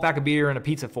a 12-pack of beer and a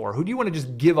pizza for? Who do you want to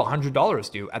just give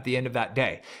 $100 to at the end of that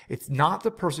day? It's not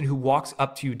the person who walks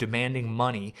up to you demanding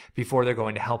money before they're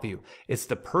going to help you. It's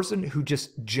the person who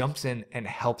just jumps in and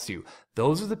helps you.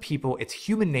 Those are the people, it's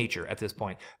human nature at this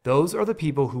point. Those are the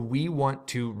people who we want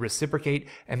to reciprocate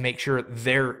and make sure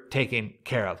they're taken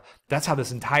care of. That's how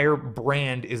this entire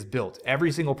brand is built.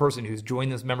 Every single person who's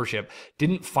joined this membership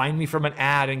didn't find me from an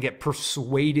ad and get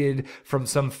persuaded from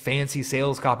some fancy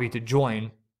sales copy to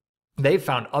join. They've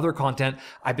found other content.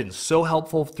 I've been so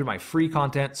helpful through my free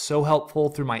content, so helpful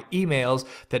through my emails,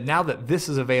 that now that this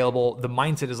is available, the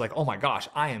mindset is like, oh my gosh,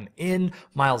 I am in.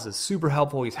 Miles is super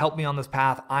helpful. He's helped me on this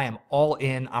path. I am all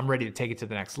in. I'm ready to take it to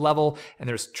the next level. And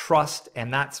there's trust.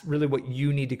 And that's really what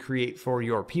you need to create for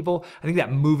your people. I think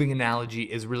that moving analogy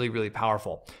is really, really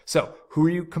powerful. So who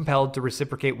are you compelled to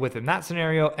reciprocate with in that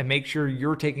scenario? And make sure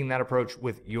you're taking that approach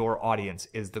with your audience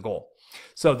is the goal.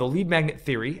 So the lead magnet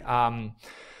theory,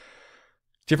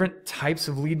 different types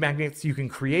of lead magnets you can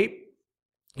create.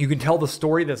 You can tell the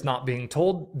story that's not being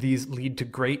told. These lead to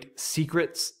great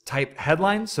secrets type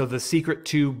headlines. So the secret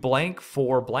to blank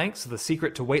for blank. So the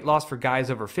secret to weight loss for guys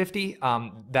over 50.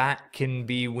 That can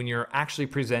be when you're actually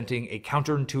presenting a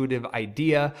counterintuitive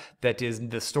idea that is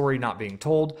the story not being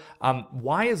told.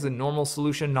 Why is the normal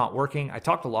solution not working? I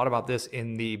talked a lot about this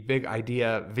in the big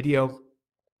idea video.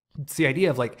 It's the idea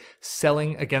of like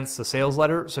selling against the sales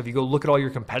letter. So if you go look at all your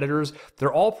competitors,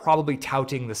 they're all probably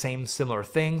touting the same similar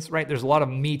things, right? There's a lot of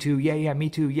me too, yeah, me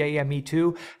too, yeah, me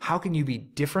too. How can you be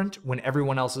different when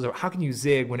everyone else is, how can you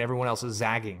zig when everyone else is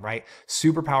zagging, right?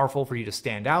 Super powerful for you to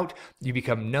stand out. You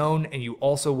become known, and you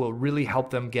also will really help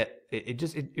them get,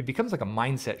 it becomes like a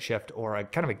mindset shift or a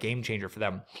kind of a game changer for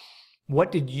them.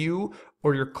 What did you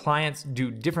or your clients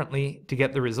do differently to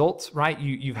get the results, right?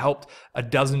 You've helped a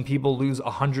dozen people lose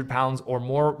 100 pounds or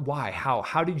more. Why?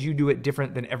 How did you do it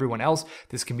different than everyone else?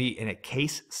 This can be in a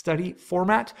case study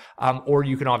format, or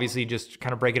you can obviously just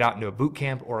kind of break it out into a boot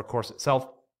camp or a course itself.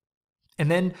 And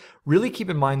then really keep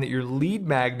in mind that your lead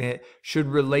magnet should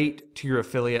relate to your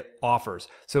affiliate offers.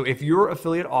 So if your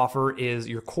affiliate offer is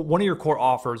one of your core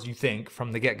offers, you think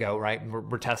from the get-go, right?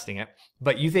 We're testing it,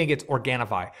 but you think it's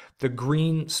Organifi. The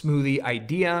green smoothie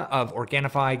idea of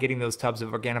Organifi, getting those tubs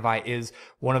of Organifi, is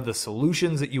one of the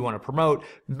solutions that you want to promote.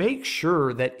 Make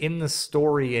sure that in the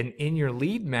story and in your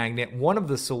lead magnet, one of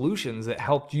the solutions that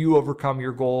helped you overcome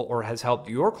your goal or has helped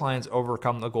your clients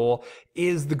overcome the goal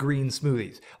is the green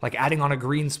smoothies. Like adding on a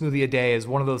green smoothie a day is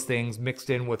one of those things mixed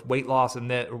in with weight loss and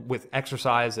with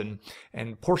exercise and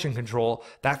portion control.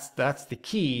 That's the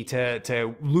key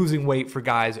to losing weight for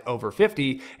guys over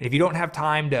 50. And if you don't have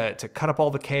time to cut up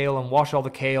all the kale and wash all the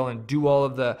kale and do all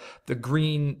of the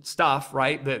green stuff,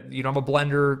 right? That you don't have a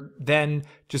blender, then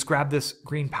just grab this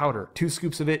green powder, 2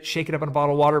 scoops of it, shake it up in a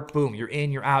bottle of water, boom, you're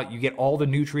in, you're out. You get all the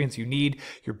nutrients you need.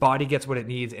 Your body gets what it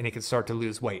needs, and it can start to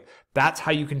lose weight. That's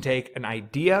how you can take an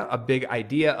idea, a big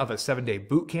idea of a 7-day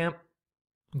boot camp,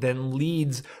 then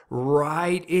leads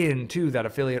right into that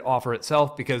affiliate offer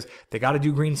itself, because they got to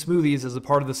do green smoothies as a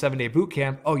part of the 7-day boot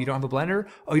camp. Oh, you don't have a blender?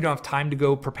 Oh, you don't have time to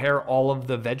go prepare all of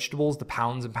the vegetables, the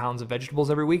pounds and pounds of vegetables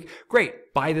every week?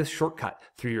 Great. Buy this shortcut.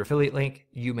 Through your affiliate link,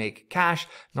 you make cash.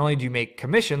 Not only do you make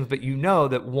commissions, but you know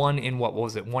that 1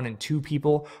 in 2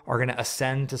 people are going to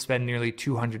ascend to spend nearly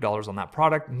 $200 on that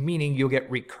product, meaning you'll get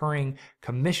recurring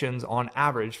commissions on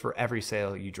average for every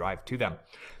sale you drive to them.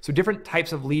 So different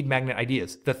types of lead magnet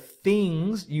ideas. The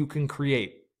things you can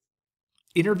create.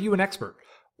 Interview an expert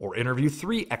or interview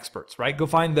 3 experts, right? Go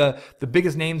find the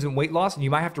biggest names in weight loss, and you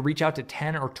might have to reach out to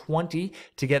 10 or 20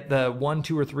 to get the 1,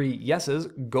 2, or 3 yeses.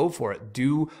 Go for it.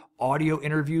 Do audio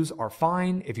interviews are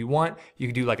fine. If you want, you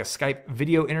can do like a Skype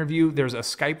video interview. There's a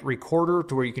Skype recorder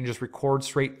to where you can just record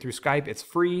straight through Skype. It's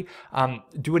free.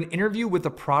 Do an interview with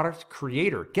the product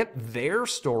creator. Get their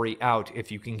story out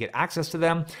if you can get access to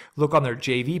them. Look on their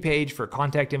JV page for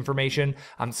contact information.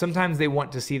 Sometimes they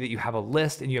want to see that you have a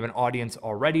list and you have an audience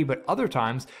already, but other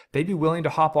times they'd be willing to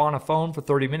hop on a phone for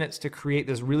 30 minutes to create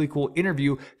this really cool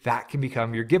interview that can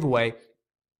become your giveaway.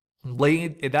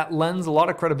 That lends a lot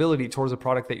of credibility towards a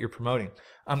product that you're promoting.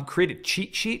 Create a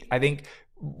cheat sheet. I think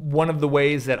one of the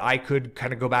ways that I could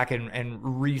kind of go back and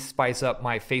re-spice up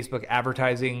my Facebook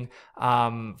advertising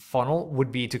funnel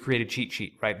would be to create a cheat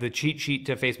sheet, right? The cheat sheet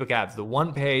to Facebook ads, the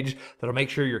one page that'll make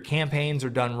sure your campaigns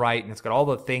are done right, and it's got all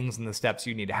the things and the steps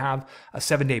you need to have. A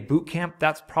 7-day boot camp,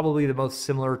 that's probably the most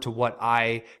similar to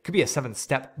could be a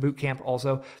 7-step boot camp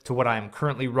also, to what I'm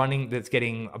currently running, that's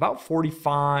getting about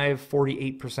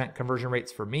 48% conversion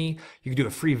rates for me. You can do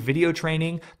a free video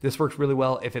training. This works really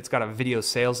well if it's got a video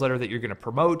sales letter that you're going to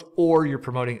promote, or you're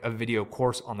promoting a video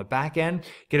course on the back end.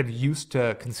 Get them used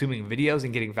to consuming videos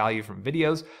and getting value from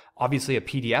videos. Obviously a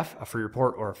PDF, a free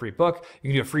report, or a free book. You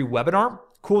can do a free webinar.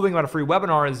 Cool thing about a free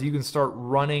webinar is you can start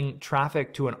running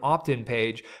traffic to an opt-in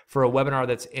page for a webinar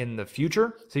that's in the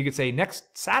future. So you could say,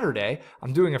 next Saturday,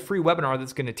 I'm doing a free webinar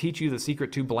that's going to teach you the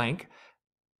secret to blank.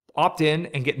 Opt in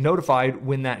and get notified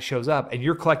when that shows up, and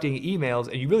you're collecting emails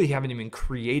and you really haven't even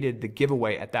created the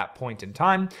giveaway at that point in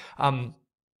time.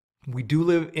 We do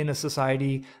live in a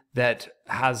society that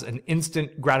has an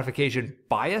instant gratification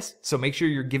bias, so make sure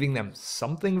you're giving them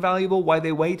something valuable while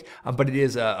they wait, but it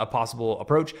is a possible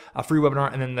approach. A free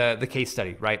webinar, and then the case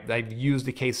study, right? I've used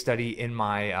the case study in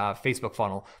my Facebook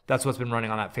funnel. That's what's been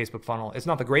running on that Facebook funnel. It's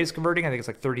not the greatest converting. I think it's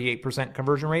like 38%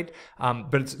 conversion rate,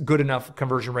 but it's good enough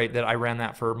conversion rate that I ran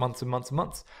that for months and months and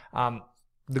months.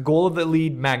 The goal of the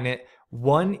lead magnet: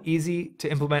 one easy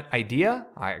to implement idea.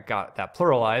 I got that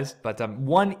pluralized, but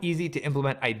one easy to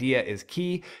implement idea is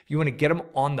key. You want to get them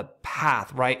on the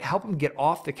path, right? Help them get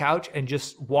off the couch and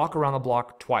just walk around the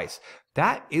block twice.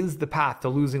 That is the path to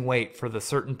losing weight for the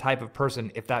certain type of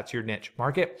person, if that's your niche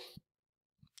market.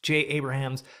 Jay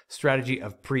Abraham's strategy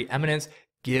of preeminence: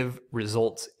 give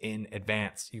results in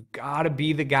advance. You gotta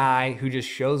be the guy who just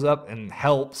shows up and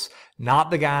helps,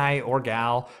 not the guy or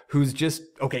gal who's just,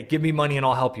 okay, give me money and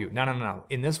I'll help you. No.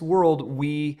 In this world,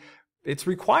 it's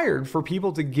required for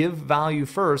people to give value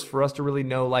first for us to really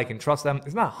know, like, and trust them.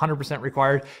 It's not 100%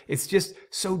 required. It's just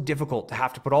so difficult to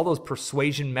have to put all those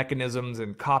persuasion mechanisms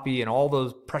and copy and all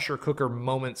those pressure cooker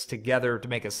moments together to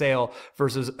make a sale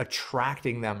versus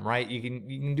attracting them, right? You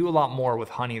can do a lot more with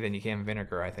honey than you can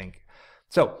vinegar, I think.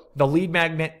 So the lead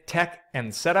magnet tech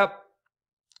and setup.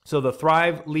 So the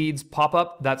Thrive Leads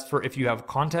pop-up, that's for if you have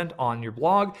content on your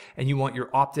blog and you want your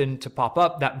opt-in to pop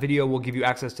up. That video will give you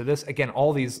access to this. Again,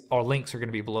 all these links are going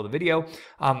to be below the video.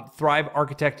 Thrive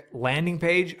Architect landing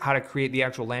page, how to create the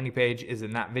actual landing page, is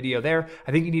in that video there.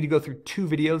 I think you need to go through 2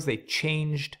 videos. They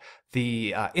changed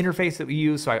the interface that we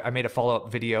use, so I made a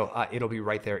follow-up video. It'll be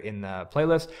right there in the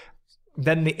playlist.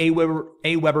 Then the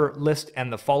Aweber list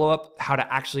and the follow-up, how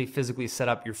to actually physically set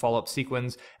up your follow-up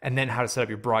sequence, and then how to set up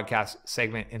your broadcast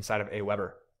segment inside of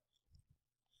Aweber.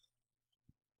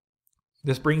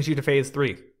 This brings you to phase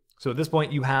 3. So at this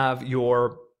point, you have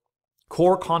your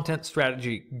core content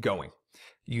strategy going.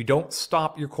 You don't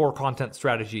stop your core content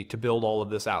strategy to build all of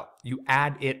this out. You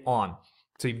add it on.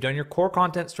 So you've done your core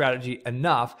content strategy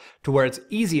enough to where it's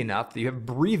easy enough that you have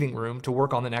breathing room to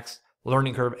work on the next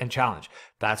learning curve and challenge.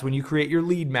 That's when you create your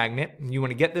lead magnet. You want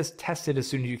to get this tested as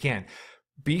soon as you can.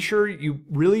 Be sure you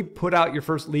really put out your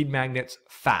first lead magnets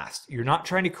fast. You're not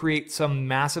trying to create some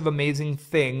massive, amazing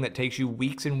thing that takes you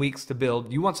weeks and weeks to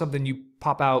build. You want something you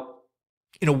pop out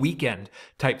in a weekend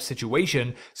type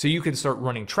situation, so you can start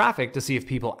running traffic to see if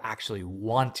people actually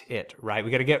want it, right?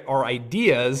 We got to get our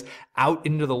ideas out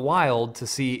into the wild to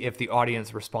see if the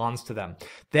audience responds to them.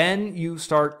 Then you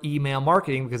start email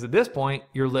marketing, because at this point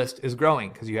your list is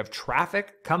growing because you have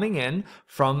traffic coming in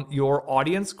from your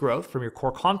audience growth, from your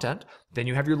core content. Then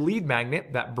you have your lead magnet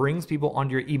that brings people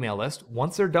onto your email list.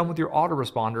 Once they're done with your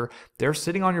autoresponder, they're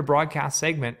sitting on your broadcast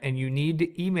segment, and you need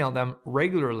to email them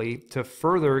regularly to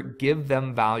further give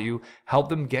them value, help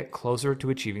them get closer to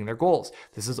achieving their goals.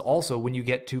 This is also when you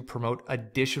get to promote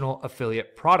additional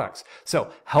affiliate products.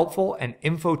 So helpful and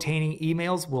infotaining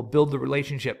emails will build the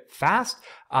relationship fast.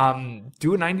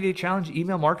 Do a 90-day challenge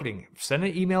email marketing. Send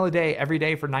an email a day every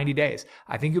day for 90 days.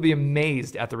 I think you'll be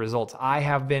amazed at the results. I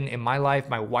have been in my life.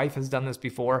 My wife has done this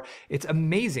before. It's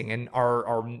amazing. And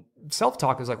our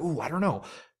self-talk is like, ooh, I don't know.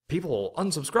 People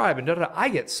unsubscribe and da-da-da. I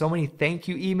get so many thank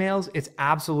you emails. It's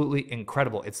absolutely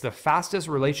incredible. It's the fastest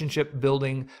relationship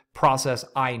building process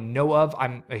I know of.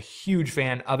 I'm a huge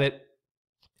fan of it.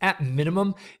 At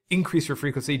minimum, increase your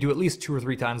frequency. Do at least 2 or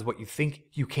 3 times what you think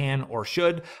you can or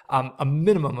should. A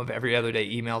minimum of every other day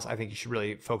emails, I think you should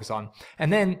really focus on.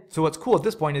 And then, so what's cool at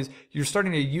this point is you're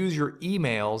starting to use your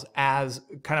emails as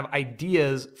kind of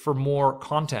ideas for more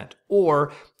content.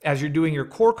 Or as you're doing your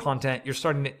core content, you're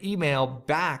starting to email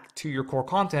back to your core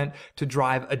content to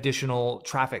drive additional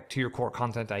traffic to your core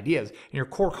content ideas. And your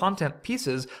core content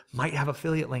pieces might have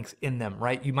affiliate links in them,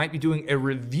 right? You might be doing a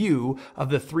review of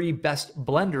the 3 best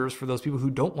blenders for those people who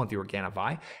don't want the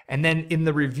Organifi. And then in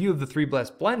the review of the 3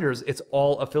 best blenders, it's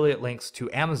all affiliate links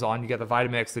to Amazon. You got the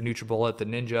Vitamix, the NutriBullet, the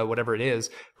Ninja, whatever it is,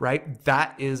 right?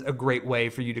 That is a great way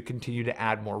for you to continue to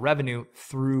add more revenue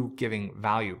through giving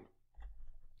value.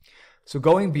 So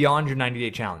going beyond your 90-day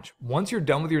challenge, once you're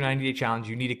done with your 90-day challenge,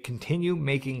 you need to continue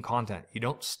making content. You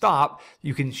don't stop.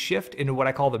 You can shift into what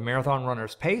I call the marathon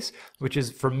runner's pace, which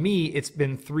is, for me, it's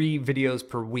been 3 videos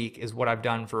per week is what I've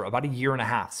done for about a year and a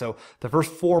half. So the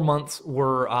first 4 months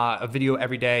were a video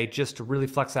every day, just to really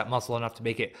flex that muscle enough to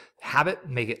make it habit,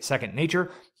 make it second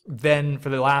nature. Then for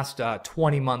the last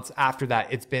 20 months after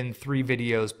that, it's been 3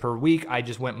 videos per week. I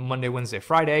just went Monday, Wednesday,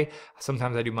 Friday.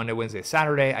 Sometimes I do Monday, Wednesday,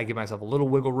 Saturday. I give myself a little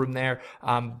wiggle room there,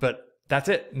 but that's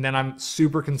it. And then I'm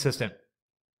super consistent.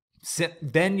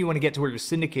 Then you want to get to where you're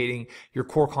syndicating your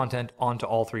core content onto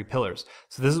all 3 pillars.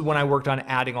 So this is when I worked on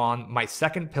adding on, my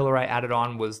second pillar I added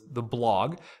on was the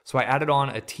blog. So I added on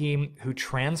a team who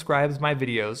transcribes my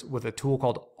videos with a tool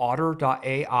called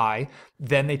Otter.ai.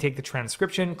 Then they take the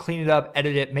transcription, clean it up,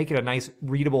 edit it, make it a nice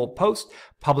readable post,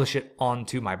 publish it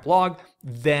onto my blog.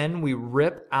 Then we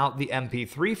rip out the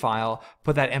MP3 file,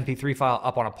 put that MP3 file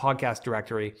up on a podcast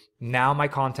directory. Now my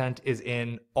content is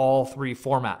in all 3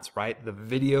 formats, right? The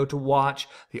video to watch,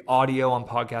 the audio on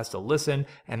podcast to listen,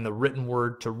 and the written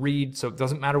word to read. So it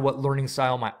doesn't matter what learning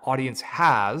style my audience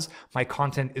has, my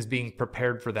content is being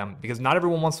prepared for them, because not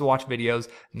everyone wants to watch videos.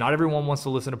 Not everyone wants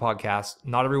to listen to podcasts.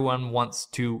 Not everyone wants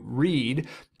to read,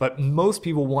 but most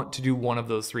people want to do one of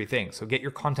those 3 things. So get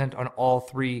your content on all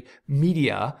 3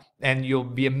 media, and you'll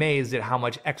be amazed at how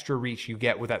much extra reach you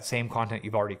get with that same content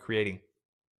you've already creating.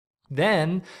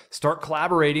 Then start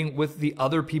collaborating with the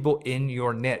other people in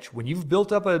your niche. When you've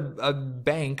built up a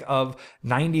bank of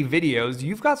 90 videos,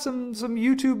 you've got some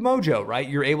YouTube mojo, right?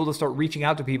 You're able to start reaching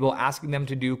out to people, asking them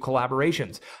to do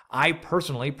collaborations. I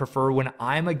personally prefer when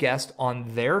I'm a guest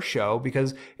on their show,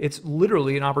 because it's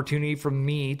literally an opportunity for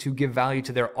me to give value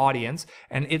to their audience,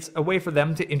 and it's a way for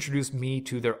them to introduce me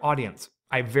to their audience.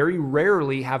 I very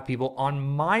rarely have people on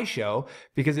my show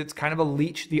because it's kind of a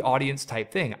leech the audience type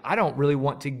thing. I don't really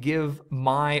want to give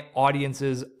my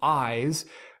audience's eyes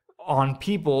on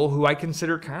people who I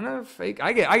consider kind of fake.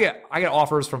 I get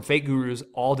offers from fake gurus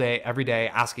all day, every day,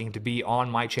 asking to be on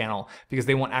my channel because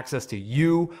they want access to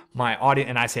you, my audience.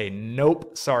 And I say,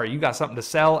 nope, sorry, you got something to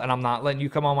sell and I'm not letting you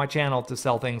come on my channel to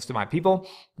sell things to my people.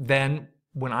 Then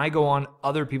when I go on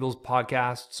other people's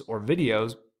podcasts or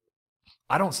videos,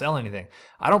 I don't sell anything.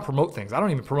 I don't promote things. I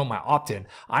don't even promote my opt-in.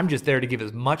 I'm just there to give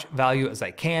as much value as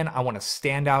I can. I want to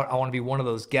stand out. I want to be one of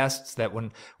those guests that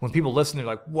when people listen, they're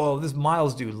like, whoa, this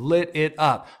Miles dude lit it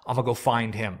up. I'm going to go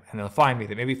find him. And they'll find me.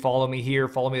 They maybe follow me here,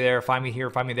 follow me there, find me here,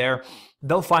 find me there.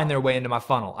 They'll find their way into my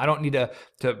funnel. I don't need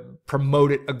to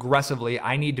promote it aggressively.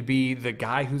 I need to be the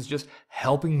guy who's just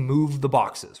helping move the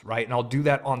boxes, right? And I'll do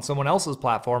that on someone else's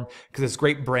platform because it's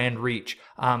great brand reach.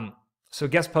 So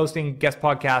guest posting, guest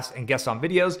podcasts, and guests on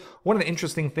videos. One of the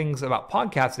interesting things about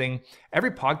podcasting,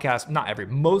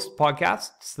 most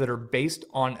podcasts that are based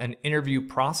on an interview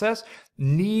process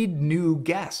need new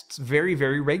guests very,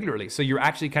 very regularly. So you're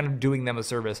actually kind of doing them a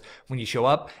service when you show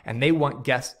up, and they want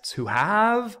guests who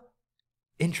have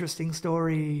Interesting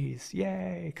stories.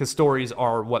 Yay. Because stories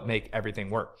are what make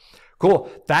everything work.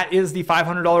 Cool. That is the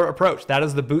 $500 approach. That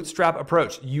is the bootstrap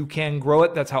approach. You can grow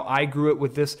it. That's how I grew it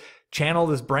with this channel,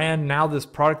 this brand, now this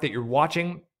product that you're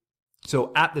watching.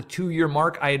 So at the 2-year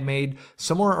mark, I had made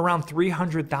somewhere around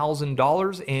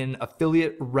 $300,000 in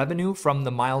affiliate revenue from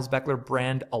the Miles Beckler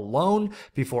brand alone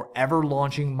before ever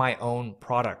launching my own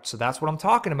product. So that's what I'm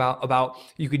talking about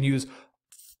you can use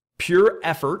pure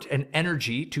effort and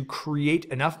energy to create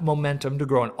enough momentum to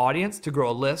grow an audience, to grow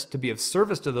a list, to be of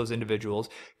service to those individuals,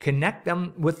 connect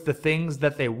them with the things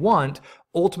that they want.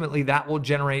 Ultimately, that will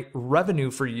generate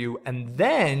revenue for you, and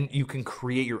then you can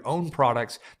create your own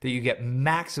products that you get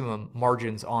maximum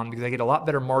margins on, because I get a lot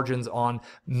better margins on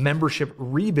membership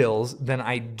rebills than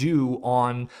I do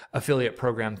on affiliate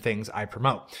program things I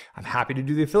promote. I'm happy to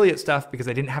do the affiliate stuff because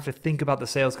I didn't have to think about the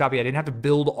sales copy. I didn't have to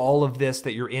build all of this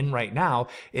that you're in right now.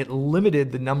 It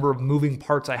limited the number of moving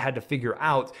parts I had to figure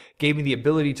out, gave me the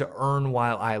ability to earn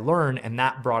while I learn, and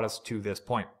that brought us to this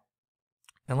point.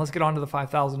 And let's get on to the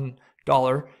 $5,000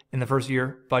 in the first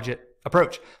year budget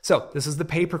approach. So this is the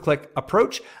pay-per-click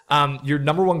approach. Your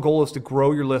number one goal is to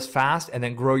grow your list fast and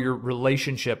then grow your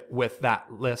relationship with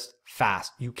that list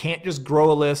fast. You can't just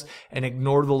grow a list and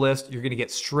ignore the list. You're going to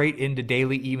get straight into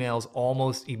daily emails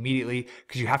almost immediately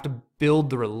because you have to build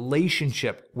the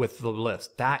relationship with the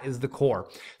list. That is the core.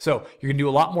 So you're going to do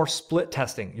a lot more split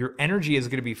testing. Your energy is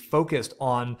going to be focused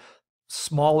on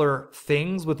smaller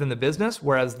things within the business,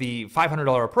 whereas the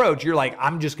 $500 approach, you're like,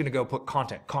 I'm just going to go put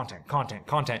content,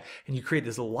 and you create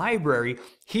this library.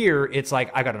 Here, it's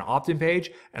like, I got an opt-in page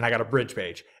and I got a bridge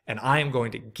page, and I am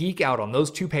going to geek out on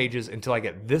those 2 pages until I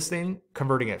get this thing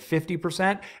converting at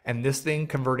 50% and this thing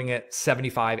converting at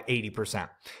 75, 80%.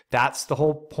 That's the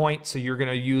whole point. So you're going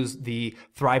to use the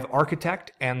Thrive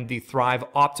Architect and the Thrive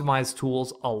Optimize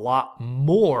tools a lot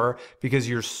more because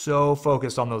you're so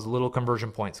focused on those little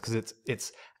conversion points, because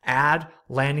it's ad,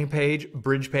 landing page,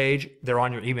 bridge page, they're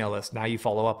on your email list. Now you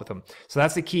follow up with them. So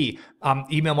that's the key.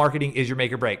 Email marketing is your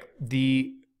make or break.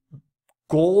 The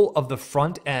goal of the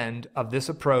front end of this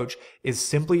approach is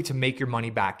simply to make your money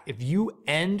back. If you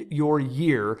end your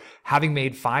year having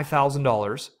made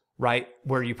 $5,000, right,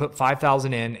 where you put $5,000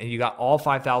 in and you got all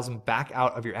 $5,000 back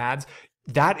out of your ads,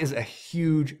 that is a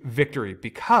huge victory,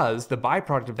 because the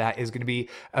byproduct of that is going to be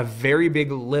a very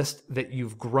big list that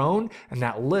you've grown, and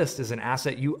that list is an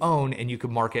asset you own and you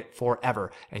can market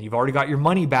forever. And you've already got your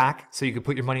money back, so you can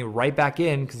put your money right back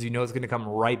in because you know it's going to come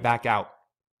right back out.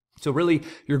 So really,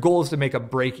 your goal is to make a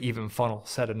break-even funnel,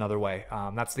 said another way.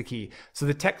 That's the key. So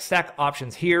the tech stack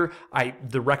options here,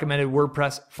 the recommended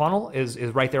WordPress funnel is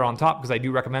right there on top, because I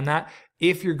do recommend that.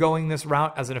 If you're going this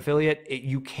route as an affiliate,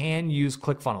 you can use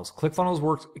ClickFunnels. ClickFunnels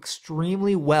works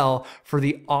extremely well for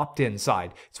the opt-in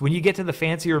side. It's when you get to the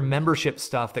fancier membership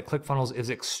stuff that ClickFunnels is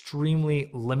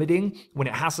extremely limiting, when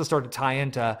it has to start to tie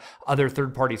into other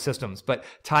third-party systems. But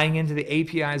tying into the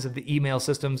APIs of the email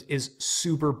systems is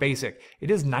super basic.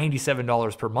 It is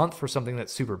 $97 per month for something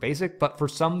that's super basic, but for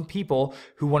some people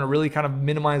who want to really kind of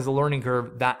minimize the learning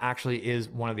curve, that actually is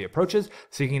one of the approaches.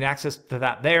 So you can get access to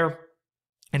that there.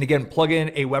 And again, plug in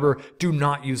Aweber. Do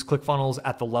not use ClickFunnels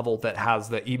at the level that has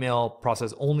the email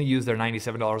process. Only use their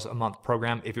 $97 a month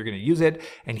program if you're going to use it.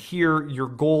 And here, your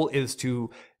goal is to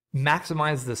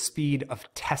maximize the speed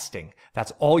of testing.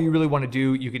 That's all you really want to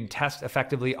do. You can test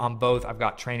effectively on both. I've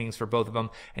got trainings for both of them.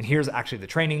 And here's actually the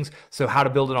trainings. So how to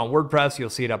build it on WordPress. You'll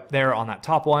see it up there on that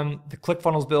top one. The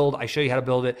ClickFunnels build, I show you how to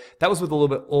build it. That was with a little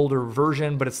bit older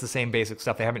version, but it's the same basic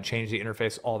stuff. They haven't changed the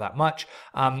interface all that much.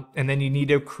 And then you need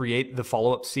to create the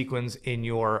follow-up sequence in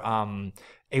your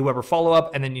Aweber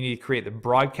follow-up, and then you need to create the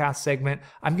broadcast segment.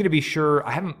 I'm going to be sure,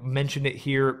 I haven't mentioned it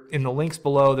here, in the links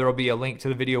below, there will be a link to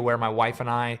the video where my wife and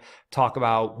I talk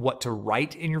about what to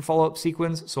write in your follow-up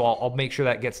sequence. So I'll make sure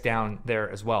that gets down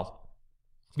there as well.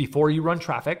 Before you run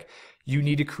traffic, you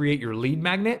need to create your lead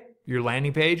magnet, your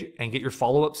landing page, and get your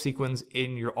follow-up sequence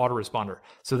in your autoresponder.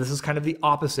 So this is kind of the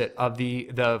opposite of the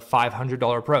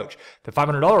 $500 approach. The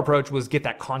 $500 approach was get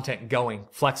that content going,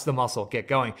 flex the muscle, get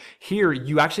going. Here,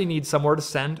 you actually need somewhere to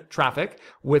send traffic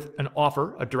with an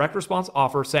offer, a direct response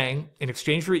offer saying, in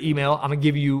exchange for your email, I'm gonna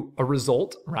give you a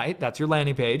result, right? That's your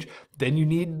landing page. Then you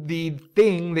need the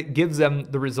thing that gives them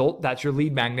the result. That's your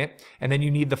lead magnet. And then you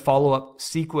need the follow-up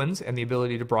sequence and the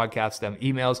ability to broadcast them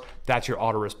emails. That's your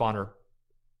autoresponder.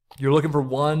 You're looking for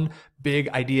one Big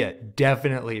idea.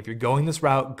 Definitely. If you're going this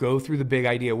route, go through the big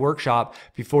idea workshop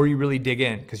before you really dig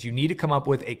in, because you need to come up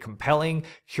with a compelling,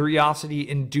 curiosity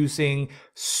inducing,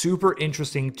 super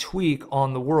interesting tweak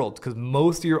on the world, because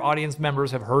most of your audience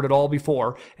members have heard it all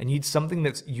before and you need something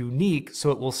that's unique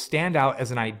so it will stand out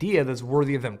as an idea that's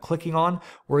worthy of them clicking on,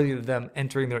 worthy of them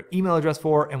entering their email address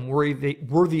for, and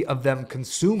worthy of them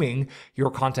consuming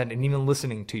your content and even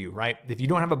listening to you, right? If you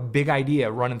don't have a big idea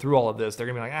running through all of this, they're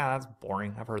gonna be like, that's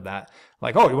boring. I've heard that.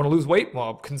 Like, oh, you want to lose weight?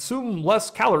 Well, consume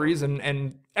less calories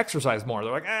and exercise more.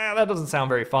 They're like, that doesn't sound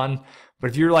very fun. But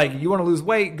if you're like, you want to lose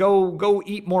weight, go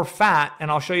eat more fat, and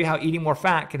I'll show you how eating more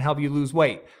fat can help you lose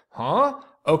weight. Huh?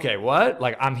 Okay, what?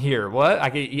 Like, I'm here. What? I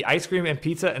can eat ice cream and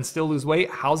pizza and still lose weight?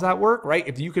 How's that work, right?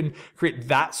 If you can create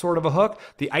that sort of a hook,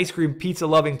 the ice cream pizza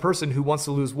loving person who wants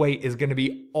to lose weight is going to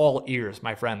be all ears,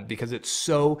 my friend, because it's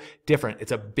so different.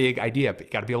 It's a big idea, but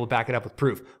you got to be able to back it up with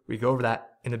proof. We go over that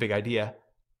in the big idea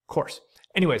course.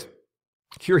 Anyways,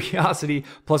 curiosity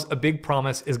plus a big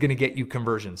promise is going to get you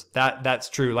conversions. That's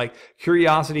true. Like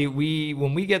curiosity,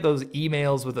 when we get those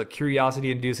emails with a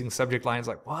curiosity inducing subject lines,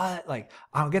 like what? Like,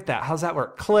 I don't get that. How's that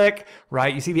work? Click,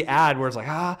 right? You see the ad where it's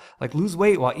like lose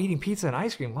weight while eating pizza and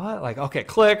ice cream. What? Like, okay,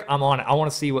 click. I'm on it. I want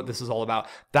to see what this is all about.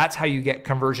 That's how you get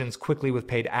conversions quickly with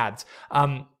paid ads.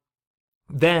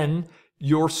 Then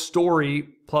your story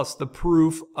plus the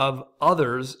proof of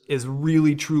others is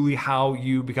really truly how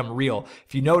you become real.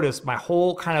 If you notice, my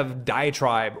whole kind of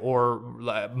diatribe or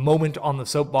moment on the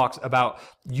soapbox about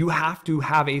you have to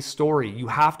have a story, you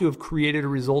have to have created a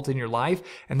result in your life,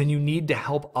 and then you need to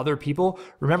help other people.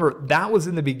 Remember, that was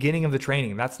in the beginning of the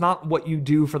training. That's not what you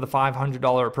do for the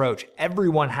 $500 approach.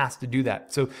 Everyone has to do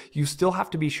that. So you still have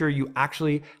to be sure you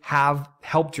actually have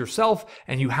helped yourself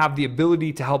and you have the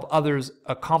ability to help others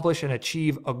accomplish and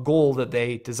achieve a goal that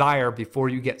they desire before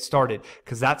you get started,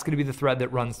 because that's going to be the thread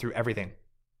that runs through everything.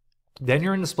 Then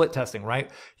you're into split testing, right?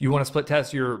 You want to split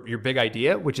test your big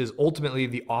idea, which is ultimately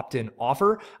the opt-in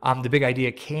offer. The big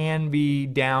idea can be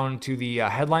down to the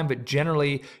headline, but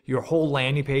generally your whole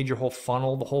landing page, your whole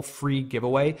funnel, the whole free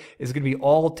giveaway is going to be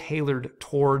all tailored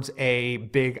towards a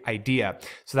big idea.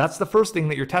 So that's the first thing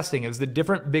that you're testing, is the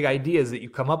different big ideas that you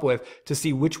come up with to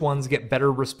see which ones get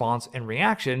better response and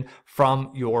reaction from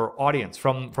your audience,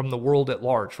 from the world at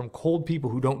large, from cold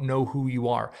people who don't know who you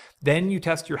are. Then you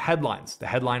test your headlines, the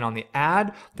headline on the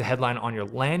ad, the headline on your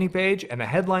landing page, and the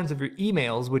headlines of your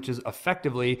emails, which is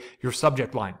effectively your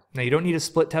subject line. Now, you don't need to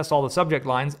split test all the subject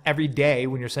lines every day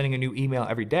when you're sending a new email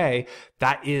every day.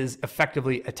 That is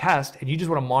effectively a test, and you just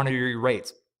want to monitor your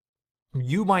rates.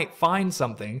 You might find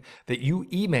something that you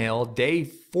email day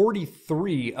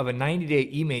 43 of a 90-day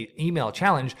email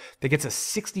challenge that gets a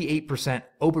 68%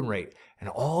 open rate, and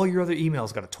all your other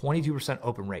emails got a 22%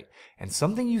 open rate. And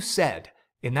something you said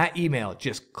in that email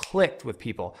just clicked with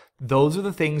people. Those are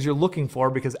the things you're looking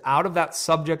for, because out of that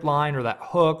subject line or that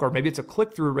hook, or maybe it's a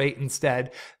click-through rate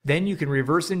instead, then you can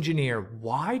reverse engineer,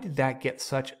 why did that get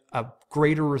such a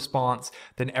greater response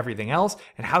than everything else?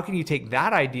 And how can you take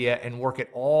that idea and work it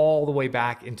all the way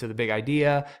back into the big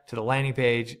idea, to the landing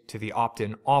page, to the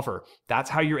opt-in offer? That's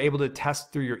how you're able to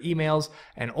test through your emails,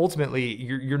 and ultimately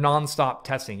you're nonstop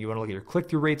testing. You want to look at your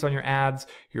click-through rates on your ads,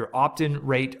 your opt-in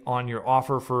rate on your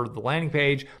offer for the landing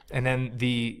page, and then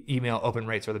the email open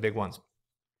rates are the big ones.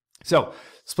 So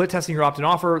split testing your opt-in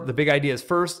offer, the big idea is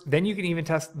first. Then you can even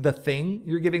test the thing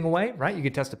you're giving away, right? You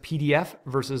could test a PDF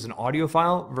versus an audio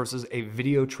file versus a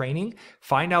video training.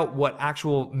 Find out what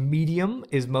actual medium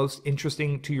is most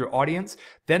interesting to your audience.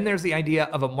 Then there's the idea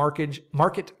of a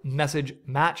market message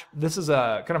match. This is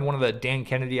a kind of one of the Dan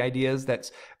Kennedy ideas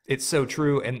it's so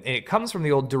true. And it comes from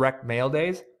the old direct mail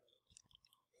days,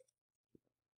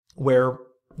 where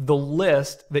the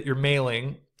list that you're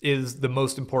mailing is the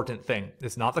most important thing.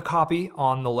 It's not the copy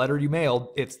on the letter you mailed,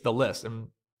 it's the list. And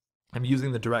I'm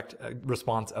using the direct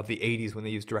response of the 80s when they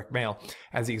used direct mail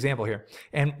as the example here.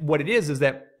 And what it is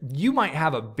that you might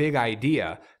have a big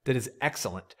idea that is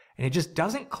excellent, and it just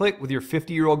doesn't click with your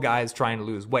 50-year-old guys trying to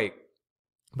lose weight.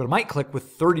 But it might click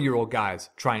with 30-year-old guys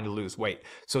trying to lose weight.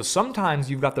 So sometimes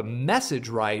you've got the message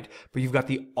right, but you've got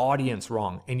the audience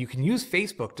wrong. And you can use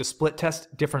Facebook to split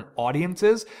test different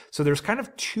audiences. So there's kind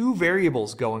of two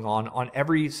variables going on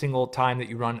every single time that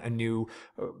you run a new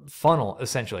funnel,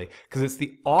 essentially. Because it's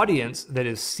the audience that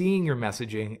is seeing your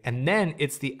messaging, and then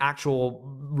it's the actual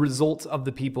results of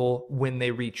the people when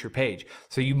they reach your page.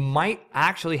 So you might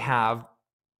actually have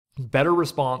better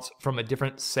response from a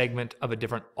different segment of a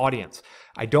different audience.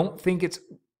 I don't think it's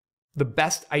the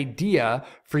best idea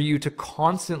for you to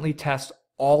constantly test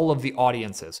all of the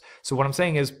audiences. So what I'm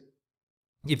saying is,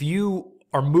 if you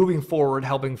are moving forward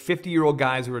helping 50-year-old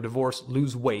guys who are divorced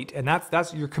lose weight, and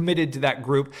that's you're committed to that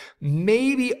group,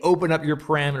 maybe open up your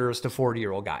parameters to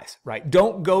 40-year-old guys, right?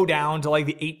 Don't go down to like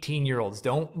the 18-year-olds.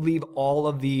 Don't leave all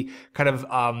of the kind of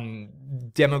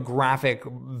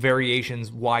demographic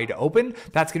variations wide open.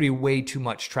 That's going to be way too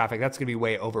much traffic. That's going to be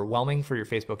way overwhelming for your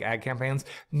Facebook ad campaigns.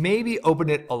 Maybe open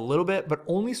it a little bit, but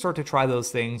only start to try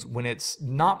those things when it's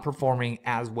not performing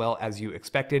as well as you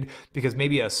expected, because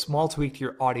maybe a small tweak to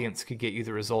your audience could get you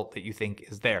the result that you think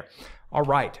is there. All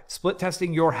right, split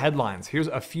testing your headlines. Here's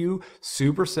a few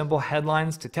super simple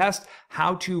headlines to test.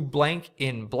 How to blank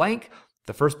in blank.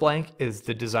 The first blank is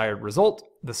the desired result.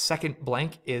 The second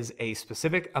blank is a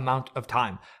specific amount of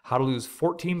time. How to lose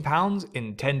 14 pounds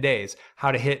in 10 days.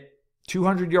 How to hit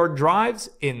 200-yard drives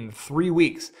in 3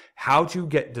 weeks. How to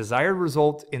get desired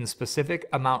results in specific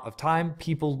amount of time.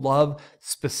 People love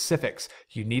specifics.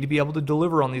 You need to be able to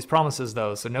deliver on these promises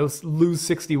though. So no lose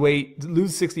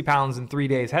 60 pounds in 3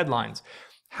 days headlines.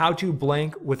 How to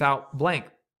blank without blank.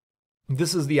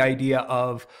 This is the idea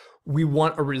of we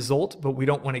want a result, but we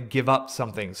don't want to give up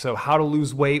something. So how to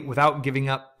lose weight without giving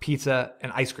up pizza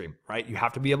and ice cream, right? You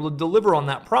have to be able to deliver on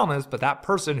that promise, but that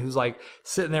person who's like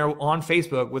sitting there on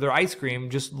Facebook with their ice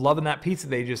cream, just loving that pizza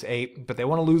they just ate, but they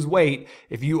want to lose weight,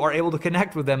 if you are able to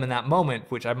connect with them in that moment,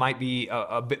 which I might be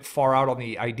a bit far out on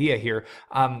the idea here,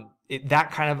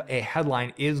 that kind of a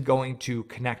headline is going to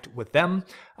connect with them.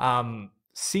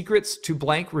 Secrets to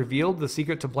blank revealed. The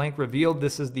secret to blank revealed.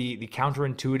 This is the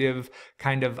counterintuitive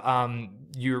kind of,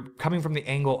 you're coming from the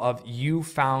angle of you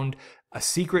found a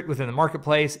secret within the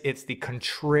marketplace. It's the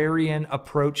contrarian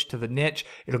approach to the niche.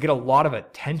 It'll get a lot of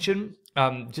attention.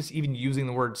 Just even using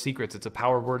the word secrets, it's a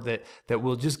power word that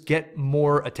will just get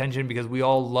more attention because we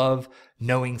all love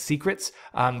knowing secrets.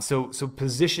 So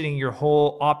positioning your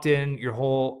whole opt-in, your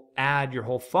whole ad, your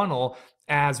whole funnel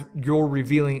as you're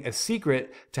revealing a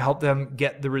secret to help them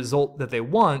get the result that they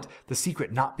want, the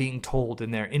secret not being told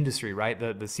in their industry, right?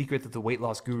 The secret that the weight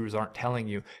loss gurus aren't telling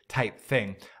you type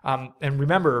thing. And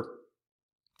remember,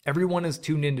 everyone is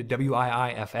tuned into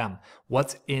WIIFM.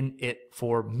 What's in it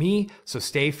for me? So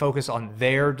stay focused on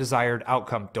their desired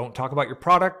outcome. Don't talk about your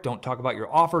product. Don't talk about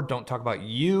your offer. Don't talk about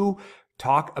you.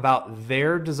 Talk about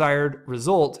their desired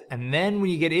result. And then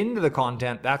when you get into the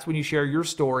content, that's when you share your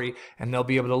story and they'll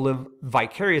be able to live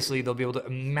vicariously. They'll be able to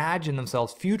imagine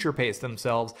themselves, future pace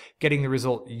themselves, getting the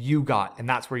result you got. And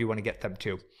that's where you want to get them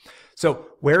to. So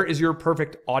where is your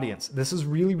perfect audience? This is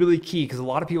really, really key because a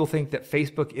lot of people think that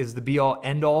Facebook is the be all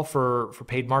end all for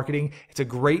paid marketing. It's a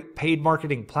great paid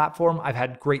marketing platform. I've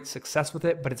had great success with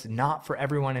it, but it's not for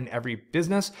everyone in every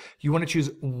business. You want to choose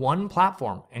one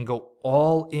platform and go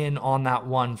all in on that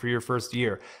one for your first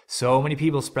year. So many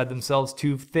people spread themselves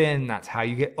too thin. That's how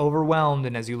you get overwhelmed.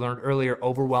 And as you learned earlier,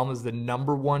 overwhelm is the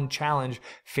 #1 challenge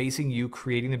facing you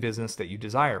creating the business that you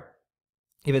desire.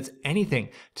 If it's anything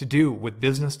to do with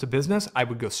business to business, I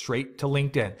would go straight to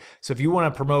LinkedIn. So if you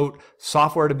want to promote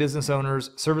software to business owners,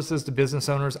 services to business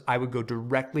owners, I would go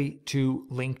directly to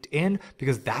LinkedIn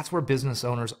because that's where business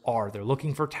owners are. They're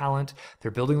looking for talent.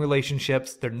 They're building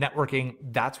relationships. They're networking.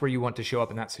 That's where you want to show up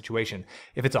in that situation.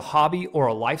 If it's a hobby or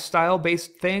a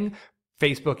lifestyle-based thing,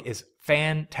 Facebook is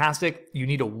fantastic. You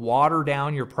need to water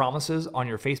down your promises on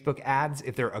your Facebook ads.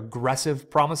 If they're aggressive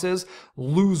promises,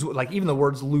 like even the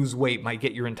words lose weight might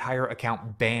get your entire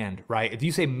account banned, right? If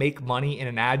you say make money in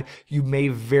an ad, you may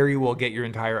very well get your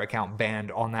entire account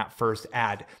banned on that first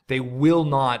ad. They will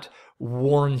not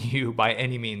warn you by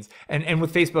any means. And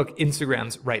with Facebook,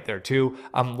 Instagram's right there too.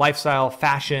 Lifestyle,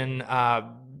 fashion,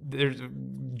 there's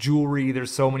jewelry,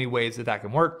 there's so many ways that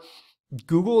can work.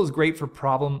 Google is great for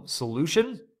problem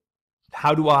solution.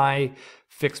 How do I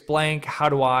fix blank? How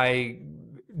do I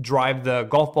drive the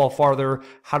golf ball farther?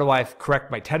 How do I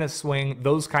correct my tennis swing?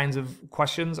 Those kinds of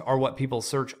questions are what people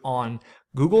search on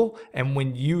Google. And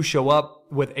when you show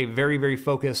up with a very, very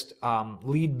focused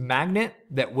lead magnet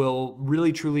that will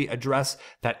really truly address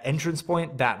that entrance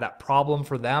point, that problem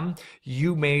for them,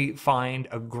 you may find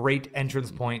a great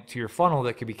entrance point to your funnel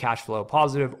that could be cash flow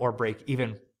positive or break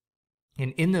even.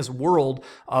 And in this world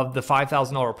of the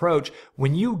 $5,000 approach,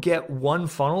 when you get one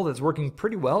funnel that's working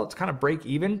pretty well, it's kind of break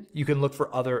even, you can look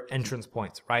for other entrance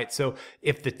points, right? So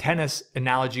if the tennis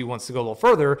analogy wants to go a little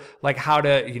further, like how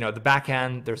to, the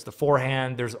backhand, there's the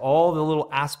forehand, there's all the little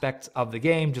aspects of the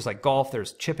game, just like golf,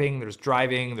 there's chipping, there's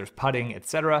driving, there's putting,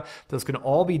 etc. Those can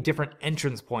all be different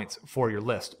entrance points for your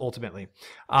list, ultimately.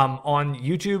 On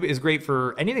YouTube is great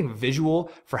for anything visual,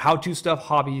 for how-to stuff,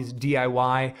 hobbies,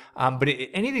 DIY, but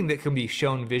anything that can be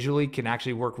shown visually can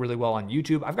actually work really well on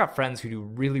YouTube. I've got friends who do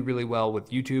really, really well with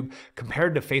YouTube.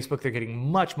 Compared to Facebook, they're getting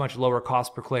much, much lower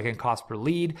cost per click and cost per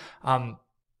lead.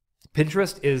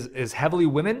 Pinterest is heavily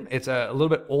women. It's a little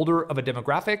bit older of a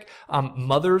demographic.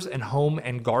 Mothers and home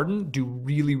and garden do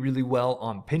really, really well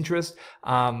on Pinterest.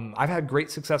 I've had great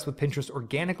success with Pinterest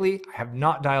organically. I have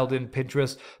not dialed in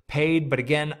Pinterest paid, but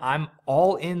again, I'm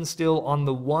all in still on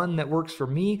the one that works for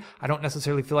me. I don't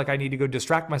necessarily feel like I need to go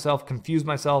distract myself, confuse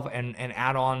myself, and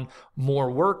add on more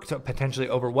work to potentially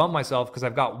overwhelm myself because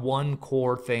I've got one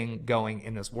core thing going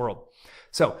in this world.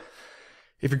 So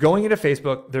if you're going into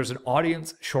Facebook, there's an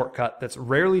audience shortcut that's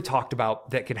rarely talked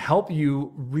about that can help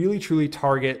you really truly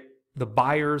target the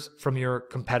buyers from your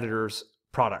competitors'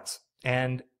 products.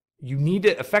 And you need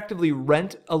to effectively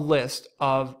rent a list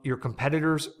of your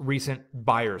competitors' recent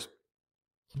buyers.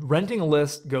 Renting a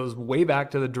list goes way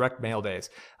back to the direct mail days.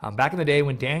 Back in the day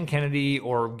when Dan Kennedy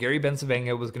or Gary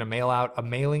Bencivenga was going to mail out a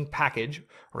mailing package,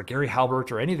 or Gary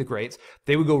Halbert or any of the greats,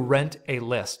 they would go rent a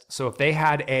list. So if they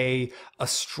had a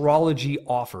astrology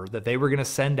offer that they were going to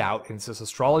send out, and it's this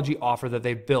astrology offer that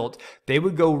they built, they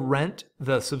would go rent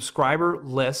the subscriber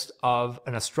list of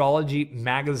an astrology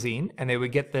magazine, and they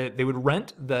would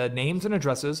rent the names and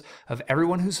addresses of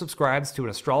everyone who subscribes to an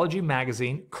astrology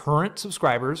magazine, current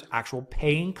subscribers, actual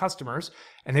paying customers,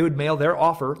 and they would mail their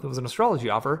offer, that was an astrology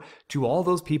offer, to all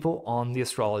those people on the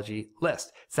astrology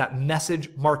list. It's that message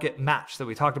market match that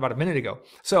we talked about a minute ago.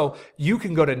 So you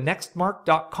can go to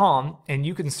nextmark.com and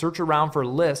you can search around for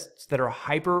lists that are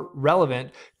hyper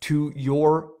relevant to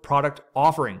your product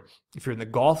offering. If you're in the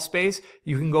golf space,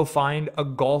 you can go find a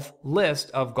golf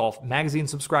list of golf magazine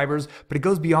subscribers, but it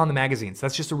goes beyond the magazines.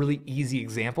 That's just a really easy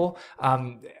example.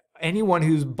 Anyone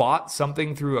who's bought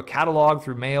something through a catalog,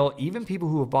 through mail, even people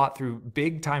who have bought through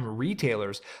big time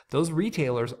retailers, those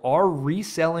retailers are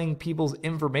reselling people's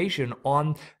information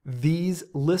on these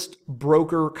list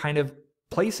broker kind of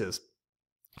places.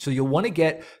 So you'll want to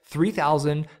get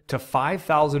 3,000 to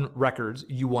 5,000 records.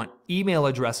 You want email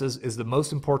addresses is the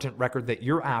most important record that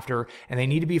you're after, and they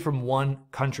need to be from one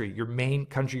country, your main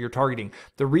country you're targeting.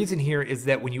 The reason here is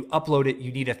that when you upload it,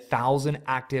 you need 1,000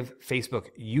 active Facebook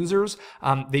users.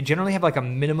 They generally have like a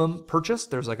minimum purchase.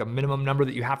 There's like a minimum number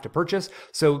that you have to purchase.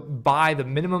 So buy the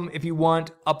minimum if you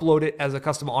want, upload it as a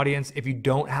custom audience. If you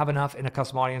don't have enough in a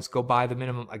custom audience, go buy the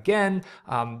minimum again,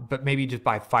 but maybe just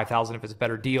buy 5,000 if it's a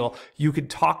better deal. You could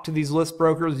talk to these list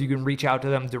brokers. You can reach out to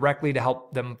them directly to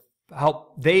help them.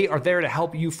 They are there to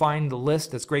help you find the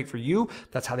list that's great for you.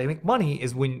 That's how they make money,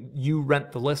 is when you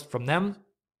rent the list from them.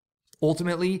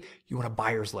 Ultimately, you want a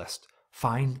buyer's list.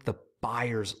 Find the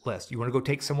buyer's list. You want to go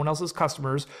take someone else's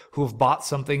customers who have bought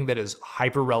something that is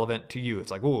hyper relevant to you. It's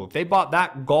like, oh, if they bought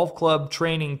that golf club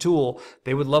training tool,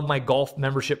 they would love my golf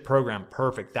membership program.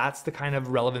 Perfect. That's the kind of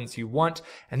relevance you want.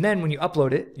 And then when you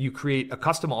upload it, you create a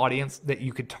custom audience that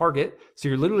you could target. So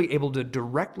you're literally able to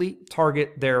directly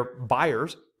target their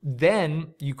buyers.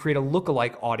 Then you create a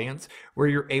lookalike audience where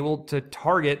you're able to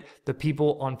target the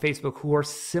people on Facebook who are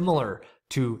similar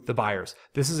to the buyers.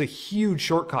 This is a huge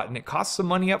shortcut, and it costs some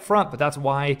money up front, but that's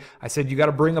why I said you got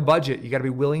to bring a budget. You got to be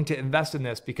willing to invest in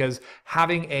this, because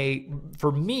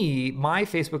for me, my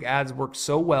Facebook ads work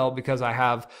so well because I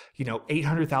have,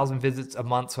 800,000 visits a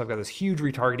month. So I've got this huge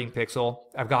retargeting pixel.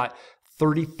 I've got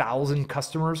 30,000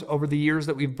 customers over the years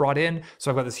that we've brought in.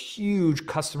 So I've got this huge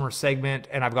customer segment,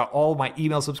 and I've got all of my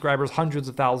email subscribers, hundreds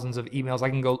of thousands of emails. I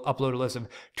can go upload a list of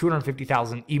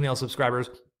 250,000 email subscribers.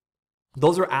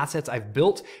 Those are assets I've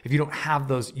built. If you don't have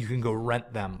those, you can go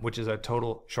rent them, which is a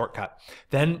total shortcut.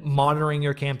 Then monitoring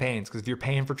your campaigns, because if you're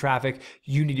paying for traffic,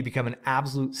 you need to become an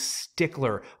absolute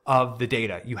stickler of the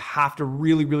data. You have to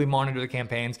really, really monitor the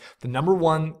campaigns. The number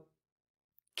one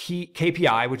key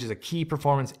KPI, which is a key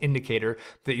performance indicator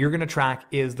that you're going to track,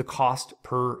 is the cost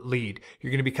per lead. You're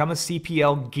going to become a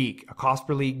CPL geek, a cost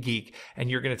per lead geek,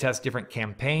 and you're going to test different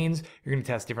campaigns. You're going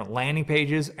to test different landing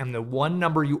pages, and the one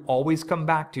number you always come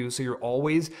back to, so you're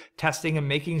always testing and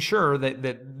making sure that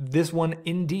this one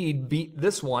indeed beat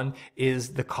this one,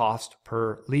 is the cost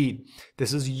per lead.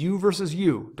 This is you versus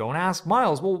you. Don't ask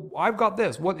Miles, well, I've got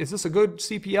this. What is this, a good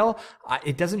CPL?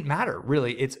 It doesn't matter,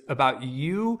 really. It's about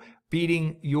you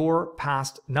beating your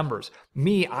past numbers.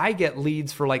 Me, I get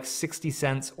leads for like 60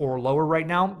 cents or lower right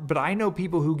now, but I know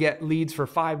people who get leads for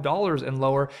 $5 and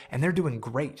lower, and they're doing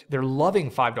great. They're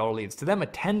loving $5 leads. To them, a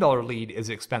 $10 lead is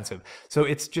expensive. So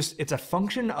it's a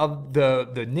function of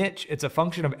the niche. It's a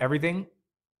function of everything.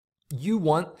 You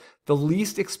want the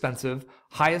least expensive,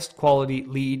 highest quality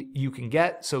lead you can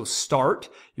get. So start,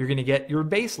 you're going to get your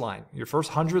baseline. Your first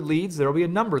 100 leads, there'll be a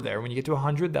number there. When you get to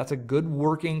 100, that's a good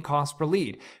working cost per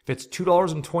lead. If it's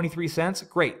 $2.23,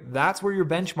 great. That's where your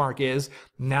benchmark is.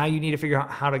 Now you need to figure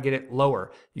out how to get it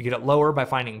lower. You get it lower by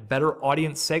finding better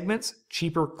audience segments,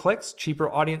 cheaper clicks, cheaper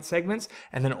audience segments,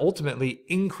 and then ultimately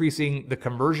increasing the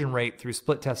conversion rate through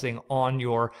split testing on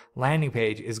your landing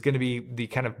page is going to be the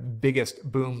kind of biggest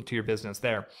boom to your business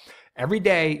there. Every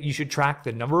day, you should track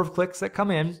the number of clicks that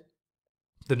come in,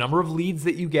 the number of leads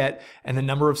that you get, and the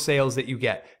number of sales that you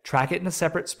get. Track it in a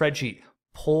separate spreadsheet.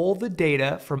 Pull the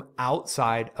data from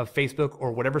outside of Facebook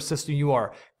or whatever system you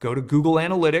are. Go to Google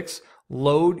Analytics,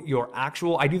 load your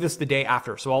actual, I do this the day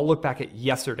after, so I'll look back at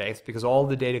yesterday because all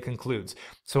the data concludes.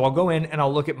 So I'll go in and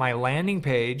I'll look at my landing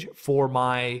page for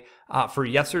my, for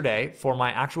yesterday, for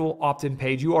my actual opt-in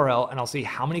page URL, and I'll see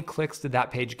how many clicks did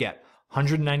that page get.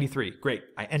 193, great,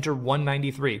 I enter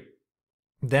 193.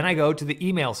 Then I go to the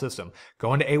email system,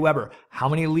 go into Aweber. How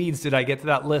many leads did I get to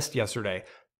that list yesterday?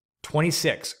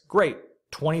 26, great.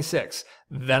 26.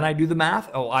 Then I do the math.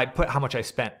 Oh, I put how much I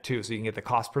spent too, so you can get the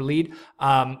cost per lead,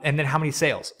 and then how many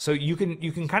sales. So you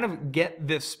can kind of get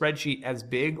this spreadsheet as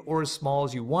big or as small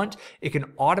as you want. It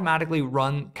can automatically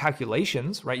run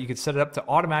calculations, right? You could set it up to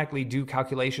automatically do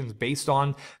calculations based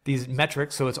on these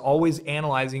metrics. So it's always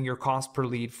analyzing your cost per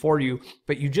lead for you,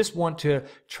 but you just want to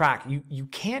track. You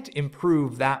can't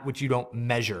improve that which you don't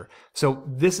measure. So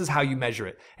this is how you measure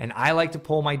it. And I like to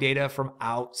pull my data from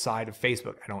outside of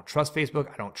Facebook. I don't trust Facebook.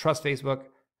 I don't trust Facebook.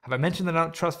 Have I mentioned that I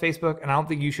don't trust Facebook? And I don't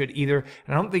think you should either.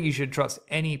 And I don't think you should trust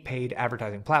any paid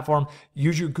advertising platform.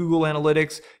 Use your Google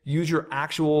Analytics. Use your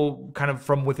actual kind of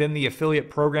from within the affiliate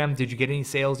program. Did you get any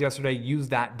sales yesterday? Use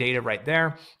that data right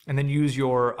there. And then use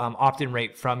your opt-in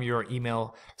rate from your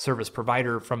email service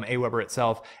provider from Aweber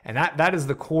itself. And that is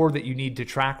the core that you need to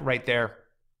track right there.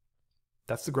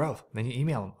 That's the growth. Then you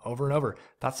email them over and over.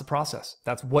 That's the process.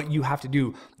 That's what you have to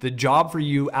do. The job for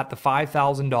you at the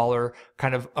 $5,000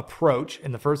 kind of approach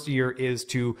in the first year is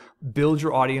to build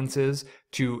your audiences,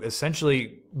 to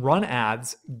essentially run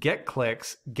ads, get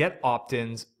clicks, get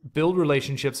opt-ins, build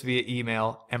relationships via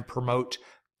email, and promote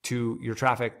to your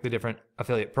traffic the different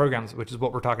affiliate programs, which is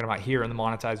what we're talking about here in the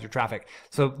monetize your traffic.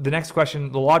 So the next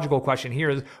question, the logical question here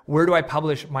is, where do I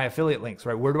publish my affiliate links,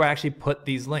 right? Where do I actually put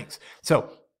these links? So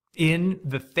in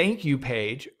the thank you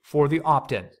page for the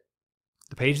opt-in,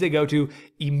 the page they go to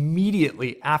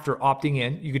immediately after opting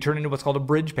in, you could turn into what's called a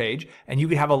bridge page, and you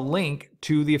could have a link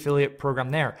to the affiliate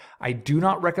program there. I do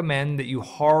not recommend that you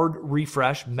hard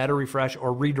refresh, meta refresh,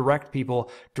 or redirect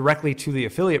people directly to the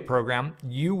affiliate program.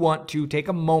 You want to take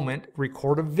a moment,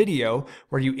 record a video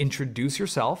where you introduce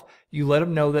yourself. You let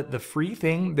them know that the free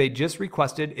thing they just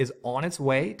requested is on its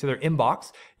way to their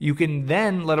inbox. You can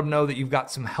then let them know that you've got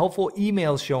some helpful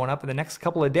emails showing up in the next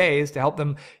couple of days to help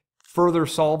them further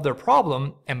solve their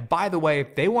problem. And by the way,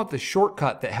 if they want the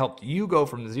shortcut that helped you go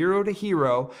from zero to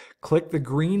hero, click the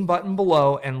green button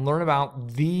below and learn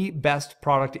about the best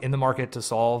product in the market to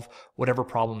solve whatever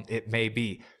problem it may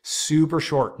be. Super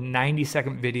short,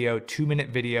 90-second video, 2-minute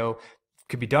video,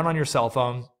 could be done on your cell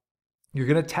phone. You're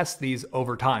going to test these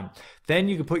over time. Then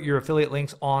you can put your affiliate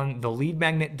links on the lead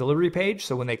magnet delivery page.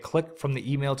 So when they click from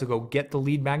the email to go get the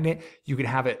lead magnet, you can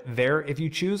have it there if you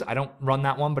choose. I don't run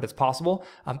that one, but it's possible.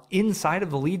 Inside of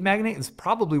the lead magnet is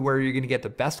probably where you're going to get the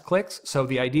best clicks. So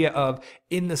the idea of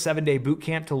in the 7-day boot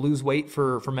camp to lose weight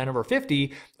for men over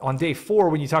 50, on day 4,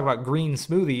 when you talk about green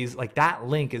smoothies, like that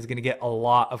link is going to get a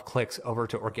lot of clicks over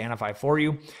to Organifi for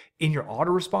you. In your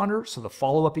autoresponder, so the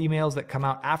follow-up emails that come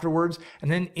out afterwards,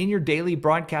 and then in your daily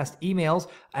broadcast emails.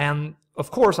 And of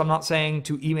course, I'm not saying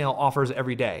to email offers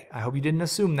every day. I hope you didn't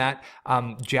assume that.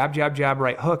 Jab, jab, jab,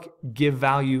 right hook, give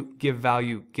value, give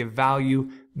value, give value,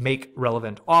 make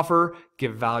relevant offer,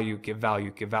 give value, give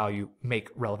value, give value, make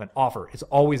relevant offer. It's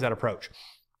always that approach.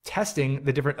 Testing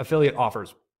the different affiliate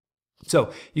offers.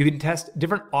 So you can test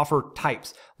different offer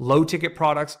types, low ticket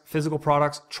products, physical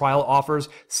products, trial offers,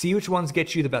 see which ones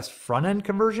get you the best front end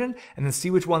conversion, and then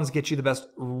see which ones get you the best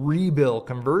rebill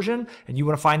conversion. And you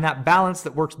want to find that balance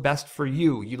that works best for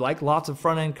you. You like lots of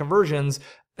front end conversions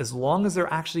as long as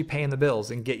they're actually paying the bills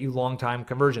and get you long time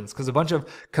conversions, because a bunch of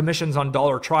commissions on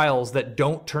dollar trials that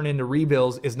don't turn into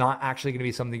rebills is not actually going to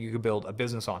be something you could build a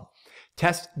business on.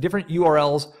 Test different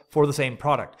URLs for the same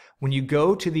product. When you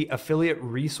go to the affiliate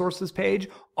resources page,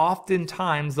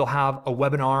 oftentimes they'll have a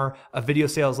webinar, a video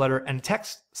sales letter, and a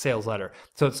text sales letter.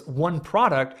 So it's one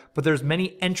product, but there's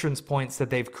many entrance points that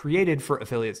they've created for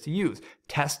affiliates to use.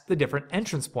 Test the different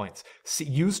entrance points.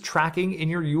 Use tracking in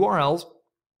your URLs.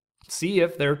 See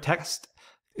if their text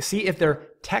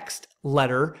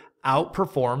letter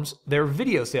outperforms their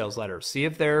video sales letter. See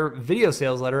if their video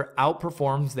sales letter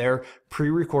outperforms their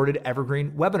pre-recorded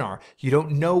evergreen webinar. You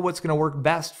don't know what's going to work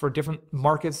best for different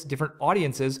markets, different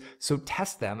audiences, so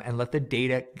test them and let the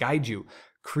data guide you.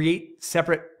 Create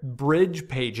separate bridge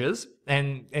pages,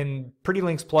 and Pretty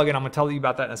Links plugin, I'm going to tell you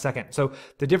about that in a second. So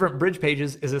the different bridge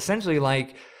pages is essentially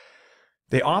like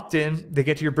they opt in, they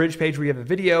get to your bridge page where you have a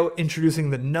video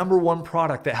introducing the number one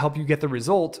product that helped you get the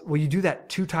result. Well, you do that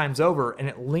 2 times over and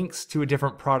it links to a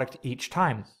different product each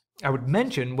time. I would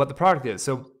mention what the product is.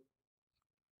 So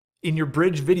in your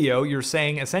bridge video, you're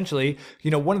saying essentially,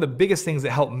 one of the biggest things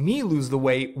that helped me lose the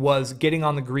weight was getting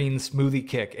on the green smoothie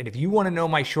kick. And if you want to know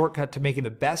my shortcut to making the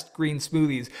best green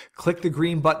smoothies, click the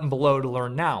green button below to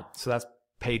learn now. So that's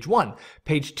page 1.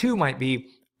 Page 2 might be,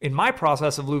 in my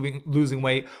process of losing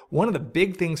weight, one of the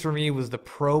big things for me was the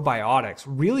probiotics.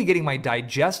 Really getting my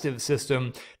digestive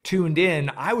system tuned in,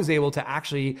 I was able to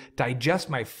actually digest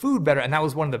my food better, and that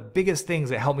was one of the biggest things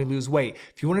that helped me lose weight.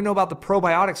 If you want to know about the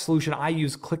probiotic solution I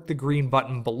use, click the green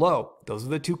button below. Those are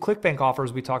the 2 ClickBank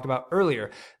offers we talked about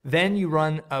earlier. Then you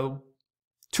run a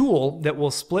tool that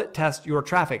will split test your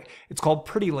traffic. It's called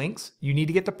Pretty Links. You need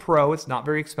to get the Pro. It's not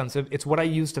very expensive. It's what I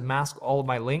use to mask all of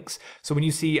my links. So when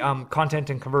you see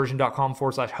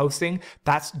contentandconversion.com/hosting,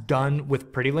 that's done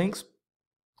with Pretty Links.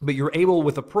 But you're able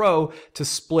with a Pro to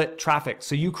split traffic.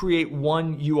 So you create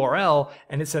one URL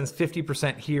and it sends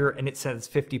 50% here and it sends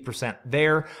 50%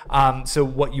 there. So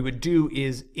what you would do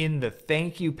is in the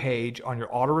thank you page on your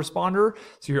autoresponder,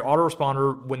 so your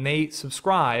autoresponder, when they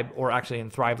subscribe, or actually in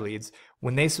Thrive Leads,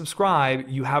 when they subscribe,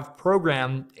 you have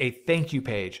programmed a thank you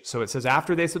page. So it says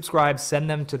after they subscribe, send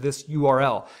them to this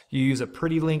URL. You use a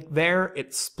Pretty Link there.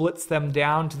 It splits them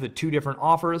down to the 2 different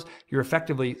offers. You're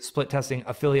effectively split testing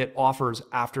affiliate offers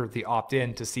after the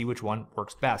opt-in to see which one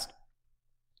works best.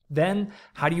 Then,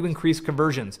 how do you increase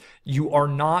conversions? You are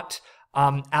not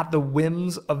at the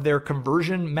whims of their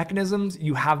conversion mechanisms.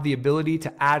 You have the ability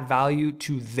to add value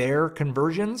to their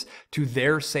conversions, to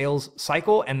their sales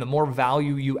cycle. And the more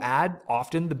value you add,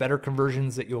 often the better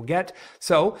conversions that you'll get.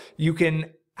 So you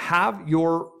can have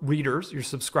your readers, your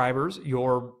subscribers,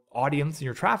 your audience, and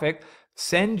your traffic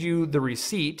send you the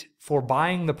receipt for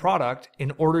buying the product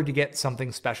in order to get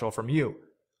something special from you.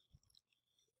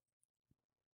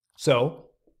 So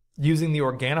using the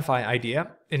Organifi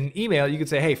idea, in an email, you could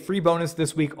say, hey, free bonus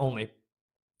this week only.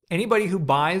 Anybody who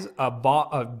buys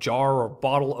a jar or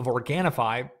bottle of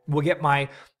Organifi will get my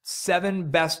 7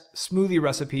 best smoothie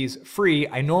recipes free.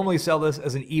 I normally sell this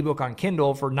as an ebook on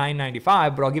Kindle for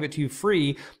 $9.95, but I'll give it to you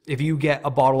free if you get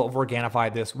a bottle of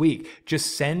Organifi this week.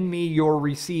 Just send me your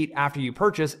receipt after you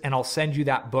purchase and I'll send you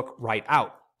that book right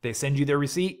out. They send you their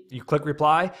receipt, you click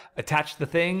reply, attach the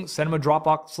thing, send them a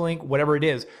Dropbox link, whatever it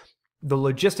is. The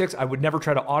logistics, I would never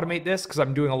try to automate this because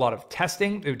I'm doing a lot of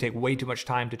testing. It would take way too much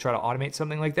time to try to automate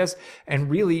something like this. And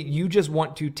really, you just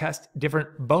want to test different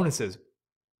bonuses.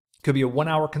 Could be a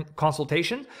 1-hour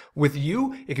consultation with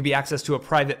you. It could be access to a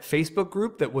private Facebook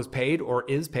group that was paid or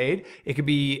is paid. It could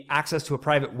be access to a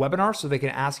private webinar so they can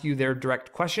ask you their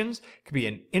direct questions. It could be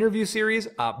an interview series,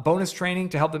 bonus training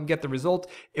to help them get the result.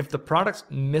 If the product's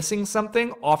missing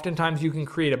something, oftentimes you can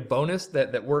create a bonus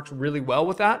that works really well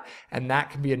with that. And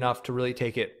that can be enough to really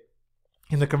take it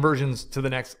in the conversions to the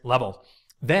next level.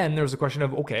 Then there's a question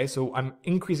of, okay, so I'm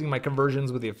increasing my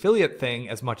conversions with the affiliate thing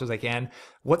as much as I can.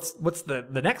 What's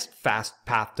the next fast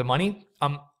path to money?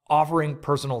 Offering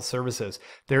personal services.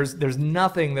 There's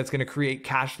nothing that's going to create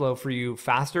cash flow for you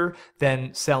faster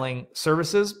than selling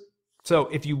services. So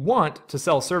if you want to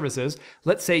sell services,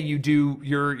 let's say you do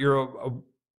you're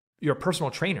a personal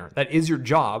trainer. That is your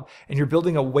job, and you're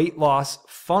building a weight loss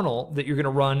funnel that you're going to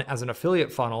run as an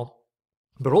affiliate funnel.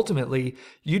 But ultimately,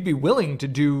 you'd be willing to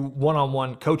do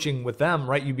one-on-one coaching with them,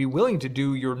 right? You'd be willing to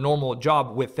do your normal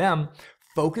job with them.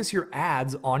 Focus your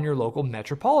ads on your local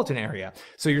metropolitan area.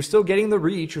 So you're still getting the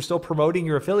reach, you're still promoting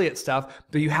your affiliate stuff,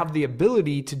 but you have the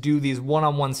ability to do these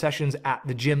one-on-one sessions at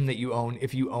the gym that you own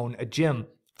if you own a gym,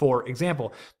 for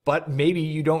example. But maybe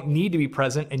you don't need to be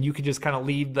present and you could just kind of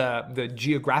leave the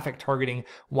geographic targeting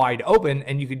wide open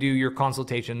and you could do your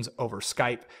consultations over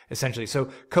Skype, essentially.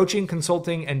 So coaching,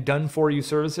 consulting, and done-for-you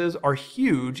services are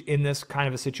huge in this kind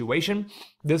of a situation.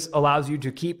 This allows you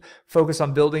to keep focused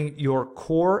on building your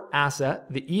core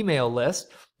asset, the email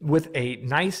list, with a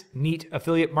nice, neat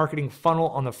affiliate marketing funnel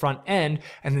on the front end,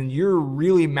 and then you're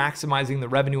really maximizing the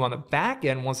revenue on the back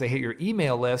end once they hit your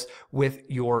email list with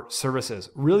your services.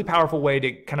 Really powerful way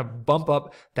to kind of bump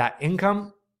up that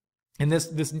income And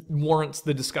this warrants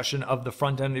the discussion of the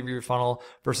front end of your funnel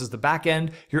versus the back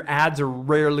end. Your ads are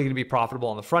rarely going to be profitable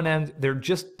on the front end. They're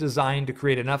just designed to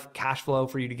create enough cash flow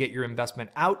for you to get your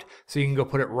investment out so you can go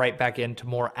put it right back into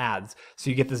more ads. So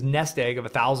you get this nest egg of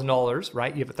 $1,000,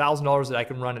 right? You have $1,000 that I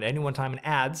can run at any one time in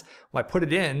ads. Well, I put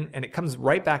it in and it comes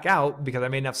right back out because I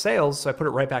made enough sales. So I put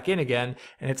it right back in again.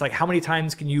 And it's like, how many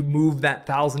times can you move that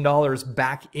 $1,000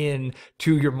 back in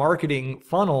to your marketing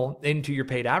funnel, into your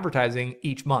paid advertising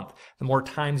each month? The more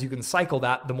times you can cycle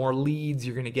that, the more leads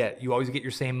you're going to get. You always get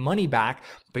your same money back,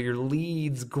 but your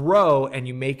leads grow and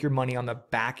you make your money on the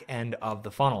back end of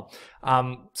the funnel.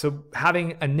 So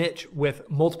having a niche with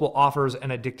multiple offers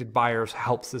and addicted buyers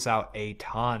helps this out a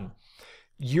ton.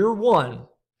 Year one,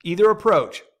 either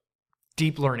approach,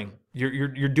 deep learning. You're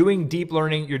doing deep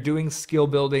learning, you're doing skill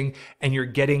building, and you're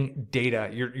getting data.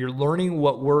 You're learning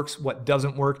what works, what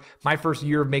doesn't work. My first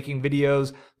year of making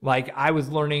videos, like I was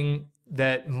learning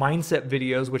that mindset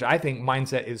videos, which I think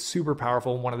mindset is super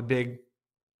powerful, one of the big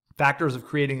factors of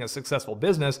creating a successful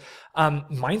business,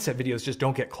 mindset videos just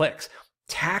don't get clicks.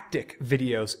 Tactic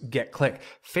videos get click.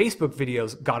 Facebook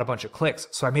videos got a bunch of clicks.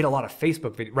 So I made a lot of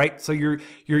Facebook videos, right? So you're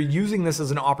using this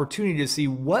as an opportunity to see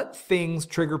what things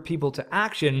trigger people to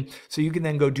action so you can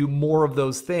then go do more of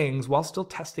those things while still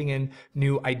testing in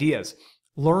new ideas.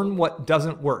 Learn what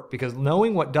doesn't work, because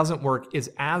knowing what doesn't work is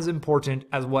as important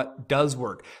as what does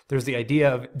work. There's the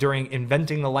idea of during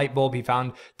inventing the light bulb, he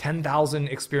found 10,000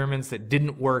 experiments that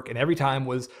didn't work. And every time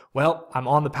was, well, I'm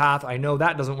on the path. I know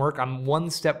that doesn't work. I'm one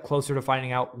step closer to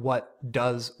finding out what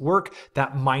does work.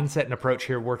 That mindset and approach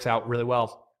here works out really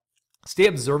well. Stay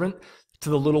observant to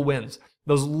the little wins.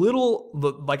 Those little,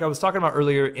 like I was talking about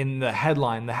earlier in the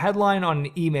headline on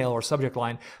an email or subject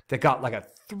line that got like a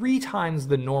 3 times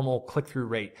the normal click-through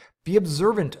rate. Be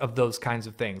observant of those kinds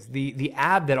of things. The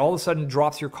ad that all of a sudden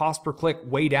drops your cost per click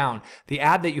way down. The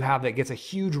ad that you have that gets a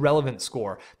huge relevance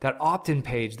score. That opt-in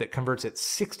page that converts at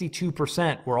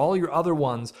 62%, where all your other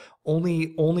ones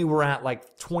only were at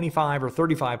like 25 or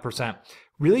 35%.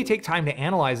 Really take time to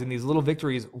analyze in these little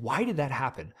victories. Why did that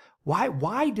happen?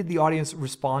 Why did the audience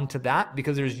respond to that?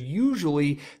 Because there's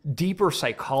usually deeper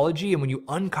psychology. And when you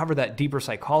uncover that deeper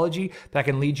psychology, that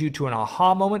can lead you to an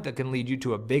aha moment, that can lead you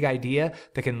to a big idea,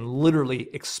 that can literally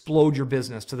explode your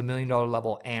business to the $1 million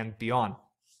level and beyond.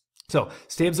 So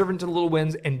stay observant to the little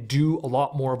wins and do a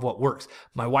lot more of what works.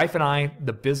 My wife and I,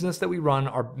 the business that we run,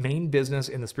 our main business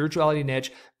in the spirituality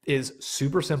niche, is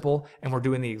super simple. And we're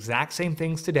doing the exact same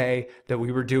things today that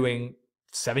we were doing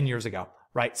 7 years ago.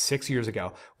 Right? 6 years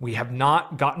ago. We have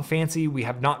not gotten fancy. We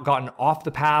have not gotten off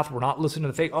the path. We're not listening to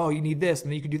the fake, oh, you need this,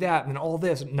 and then you can do that, and then all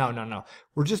this. No.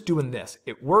 We're just doing this.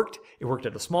 It worked. It worked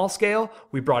at a small scale.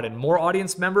 We brought in more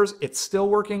audience members. It's still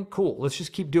working. Cool. Let's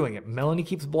just keep doing it. Melanie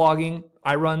keeps blogging.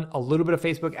 I run a little bit of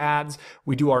Facebook ads.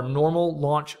 We do our normal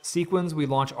launch sequence. We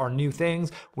launch our new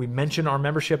things. We mention our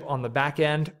membership on the back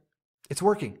end. It's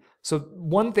working. So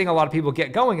one thing a lot of people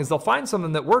get going is they'll find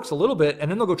something that works a little bit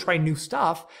and then they'll go try new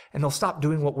stuff and they'll stop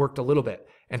doing what worked a little bit.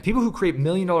 And people who create $1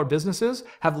 million businesses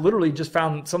have literally just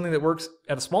found something that works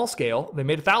at a small scale. They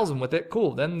made 1,000 with it.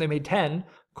 Cool. Then they made 10.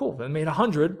 Cool. Then they made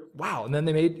 100. Wow. And then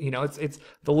they made, it's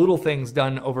the little things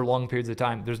done over long periods of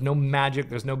time. There's no magic.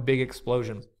 There's no big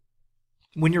explosions.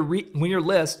 When your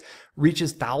list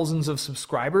reaches thousands of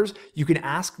subscribers, you can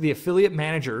ask the affiliate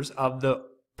managers of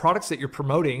the products that you're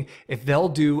promoting if they'll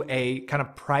do a kind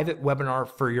of private webinar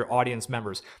for your audience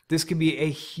members. This can be a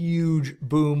huge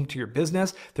boom to your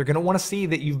business. They're going to want to see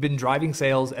that you've been driving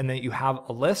sales and that you have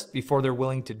a list before they're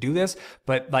willing to do this.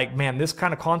 But like, man, this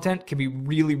kind of content can be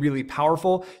really, really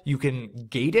powerful. You can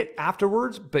gate it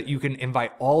afterwards, but you can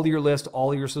invite all of your list,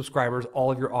 all of your subscribers,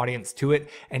 all of your audience to it,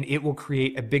 and it will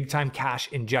create a big time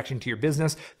cash injection to your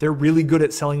business. They're really good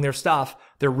at selling their stuff.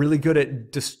 They're really good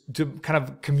at just kind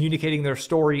of communicating their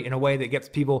story in a way that gets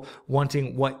people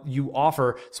wanting what you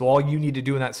offer. So all you need to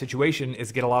do in that situation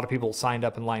is get a lot of people signed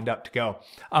up and lined up to go.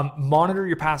 Monitor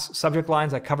your past subject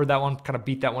lines. I covered that one, kind of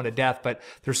beat that one to death, but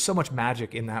there's so much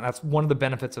magic in that. That's one of the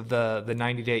benefits of the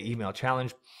 90-day email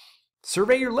challenge.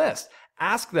 Survey your list.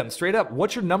 Ask them straight up,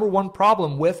 what's your number one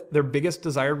problem with their biggest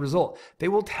desired result? They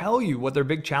will tell you what their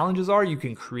big challenges are. You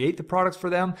can create the products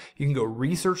for them. You can go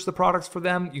research the products for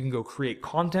them. You can go create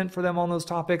content for them on those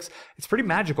topics. It's pretty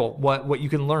magical what you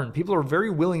can learn. People are very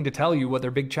willing to tell you what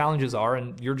their big challenges are,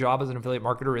 and your job as an affiliate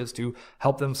marketer is to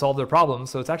help them solve their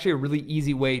problems. So it's actually a really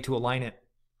easy way to align it.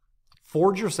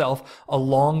 Forge yourself a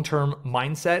long-term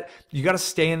mindset. You got to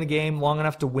stay in the game long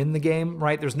enough to win the game,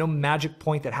 right? There's no magic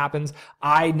point that happens.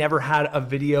 I never had a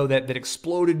video that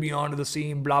exploded me onto the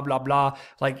scene, blah, blah, blah.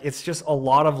 Like, it's just a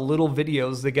lot of little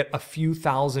videos that get a few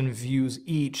thousand views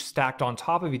each stacked on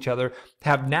top of each other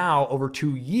have now over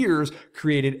 2 years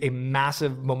created a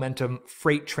massive momentum,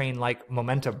 freight train-like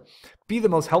momentum. Be the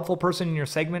most helpful person in your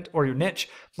segment or your niche.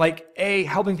 Like,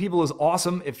 helping people is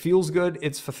awesome. It feels good.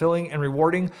 It's fulfilling and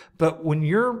rewarding. But when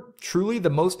you're truly the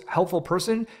most helpful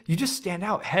person, you just stand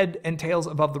out head and tails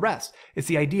above the rest. It's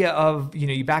the idea of,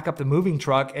 you back up the moving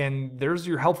truck and there's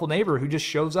your helpful neighbor who just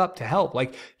shows up to help.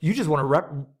 Like, you just want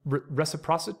to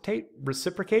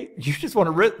reciprocate. You just want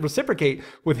to reciprocate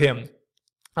with him.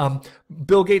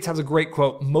 Bill Gates has a great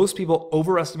quote. Most people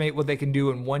overestimate what they can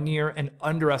do in 1 year and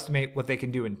underestimate what they can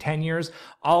do in 10 years.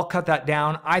 I'll cut that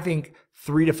down. I think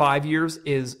 3 to 5 years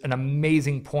is an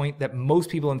amazing point that most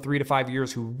people in 3 to 5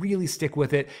 years who really stick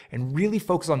with it and really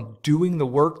focus on doing the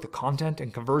work, the content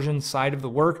and conversion side of the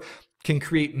work, can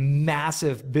create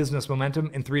massive business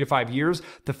momentum in 3 to 5 years.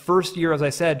 The first year, as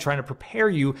I said, trying to prepare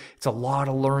you, it's a lot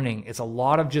of learning. It's a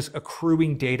lot of just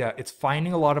accruing data. It's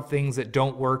finding a lot of things that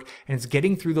don't work, and it's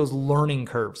getting through those learning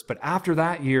curves. But after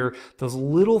that year, those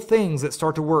little things that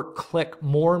start to work click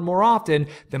more and more often.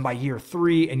 Then by year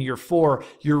 3 and year 4,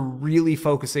 you're really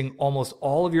focusing almost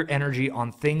all of your energy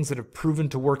on things that have proven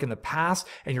to work in the past,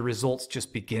 and your results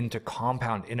just begin to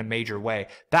compound in a major way.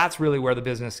 That's really where the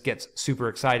business gets super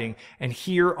exciting. And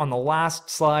here on the last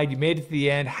slide, you made it to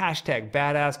the end. Hashtag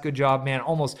badass. Good job, man.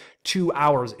 Almost 2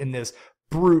 hours in this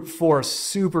brute force,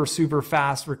 super, super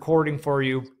fast recording for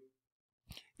you.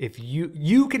 If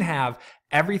you can have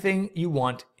everything you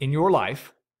want in your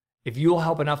life, if you'll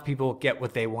help enough people get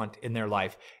what they want in their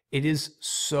life. It is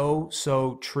so,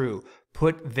 so true.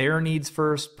 Put their needs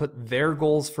first, put their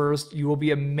goals first. You will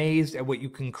be amazed at what you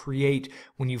can create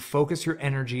when you focus your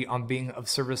energy on being of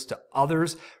service to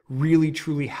others, really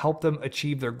truly help them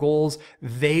achieve their goals.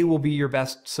 They will be your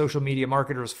best social media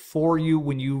marketers for you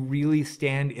when you really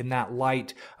stand in that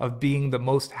light of being the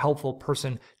most helpful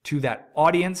person to that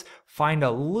audience. Find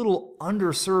a little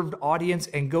underserved audience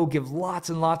and go give lots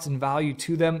and lots in value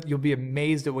to them. You'll be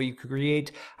amazed at what you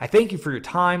create. I thank you for your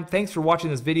time. Thanks for watching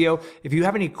this video. If you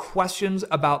have any questions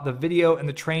about the video and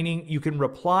the training, you can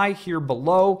reply here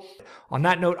below. On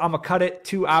that note, I'm gonna cut it.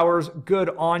 2 hours. Good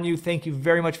on you. Thank you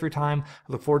very much for your time.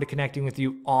 I look forward to connecting with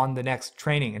you on the next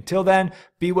training. Until then,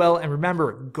 be well, and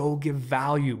remember, go give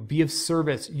value. Be of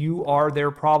service. You are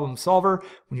their problem solver.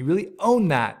 When you really own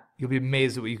that, you'll be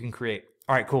amazed at what you can create.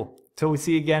 All right, cool. Till we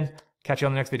see you again, catch you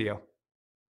on the next video.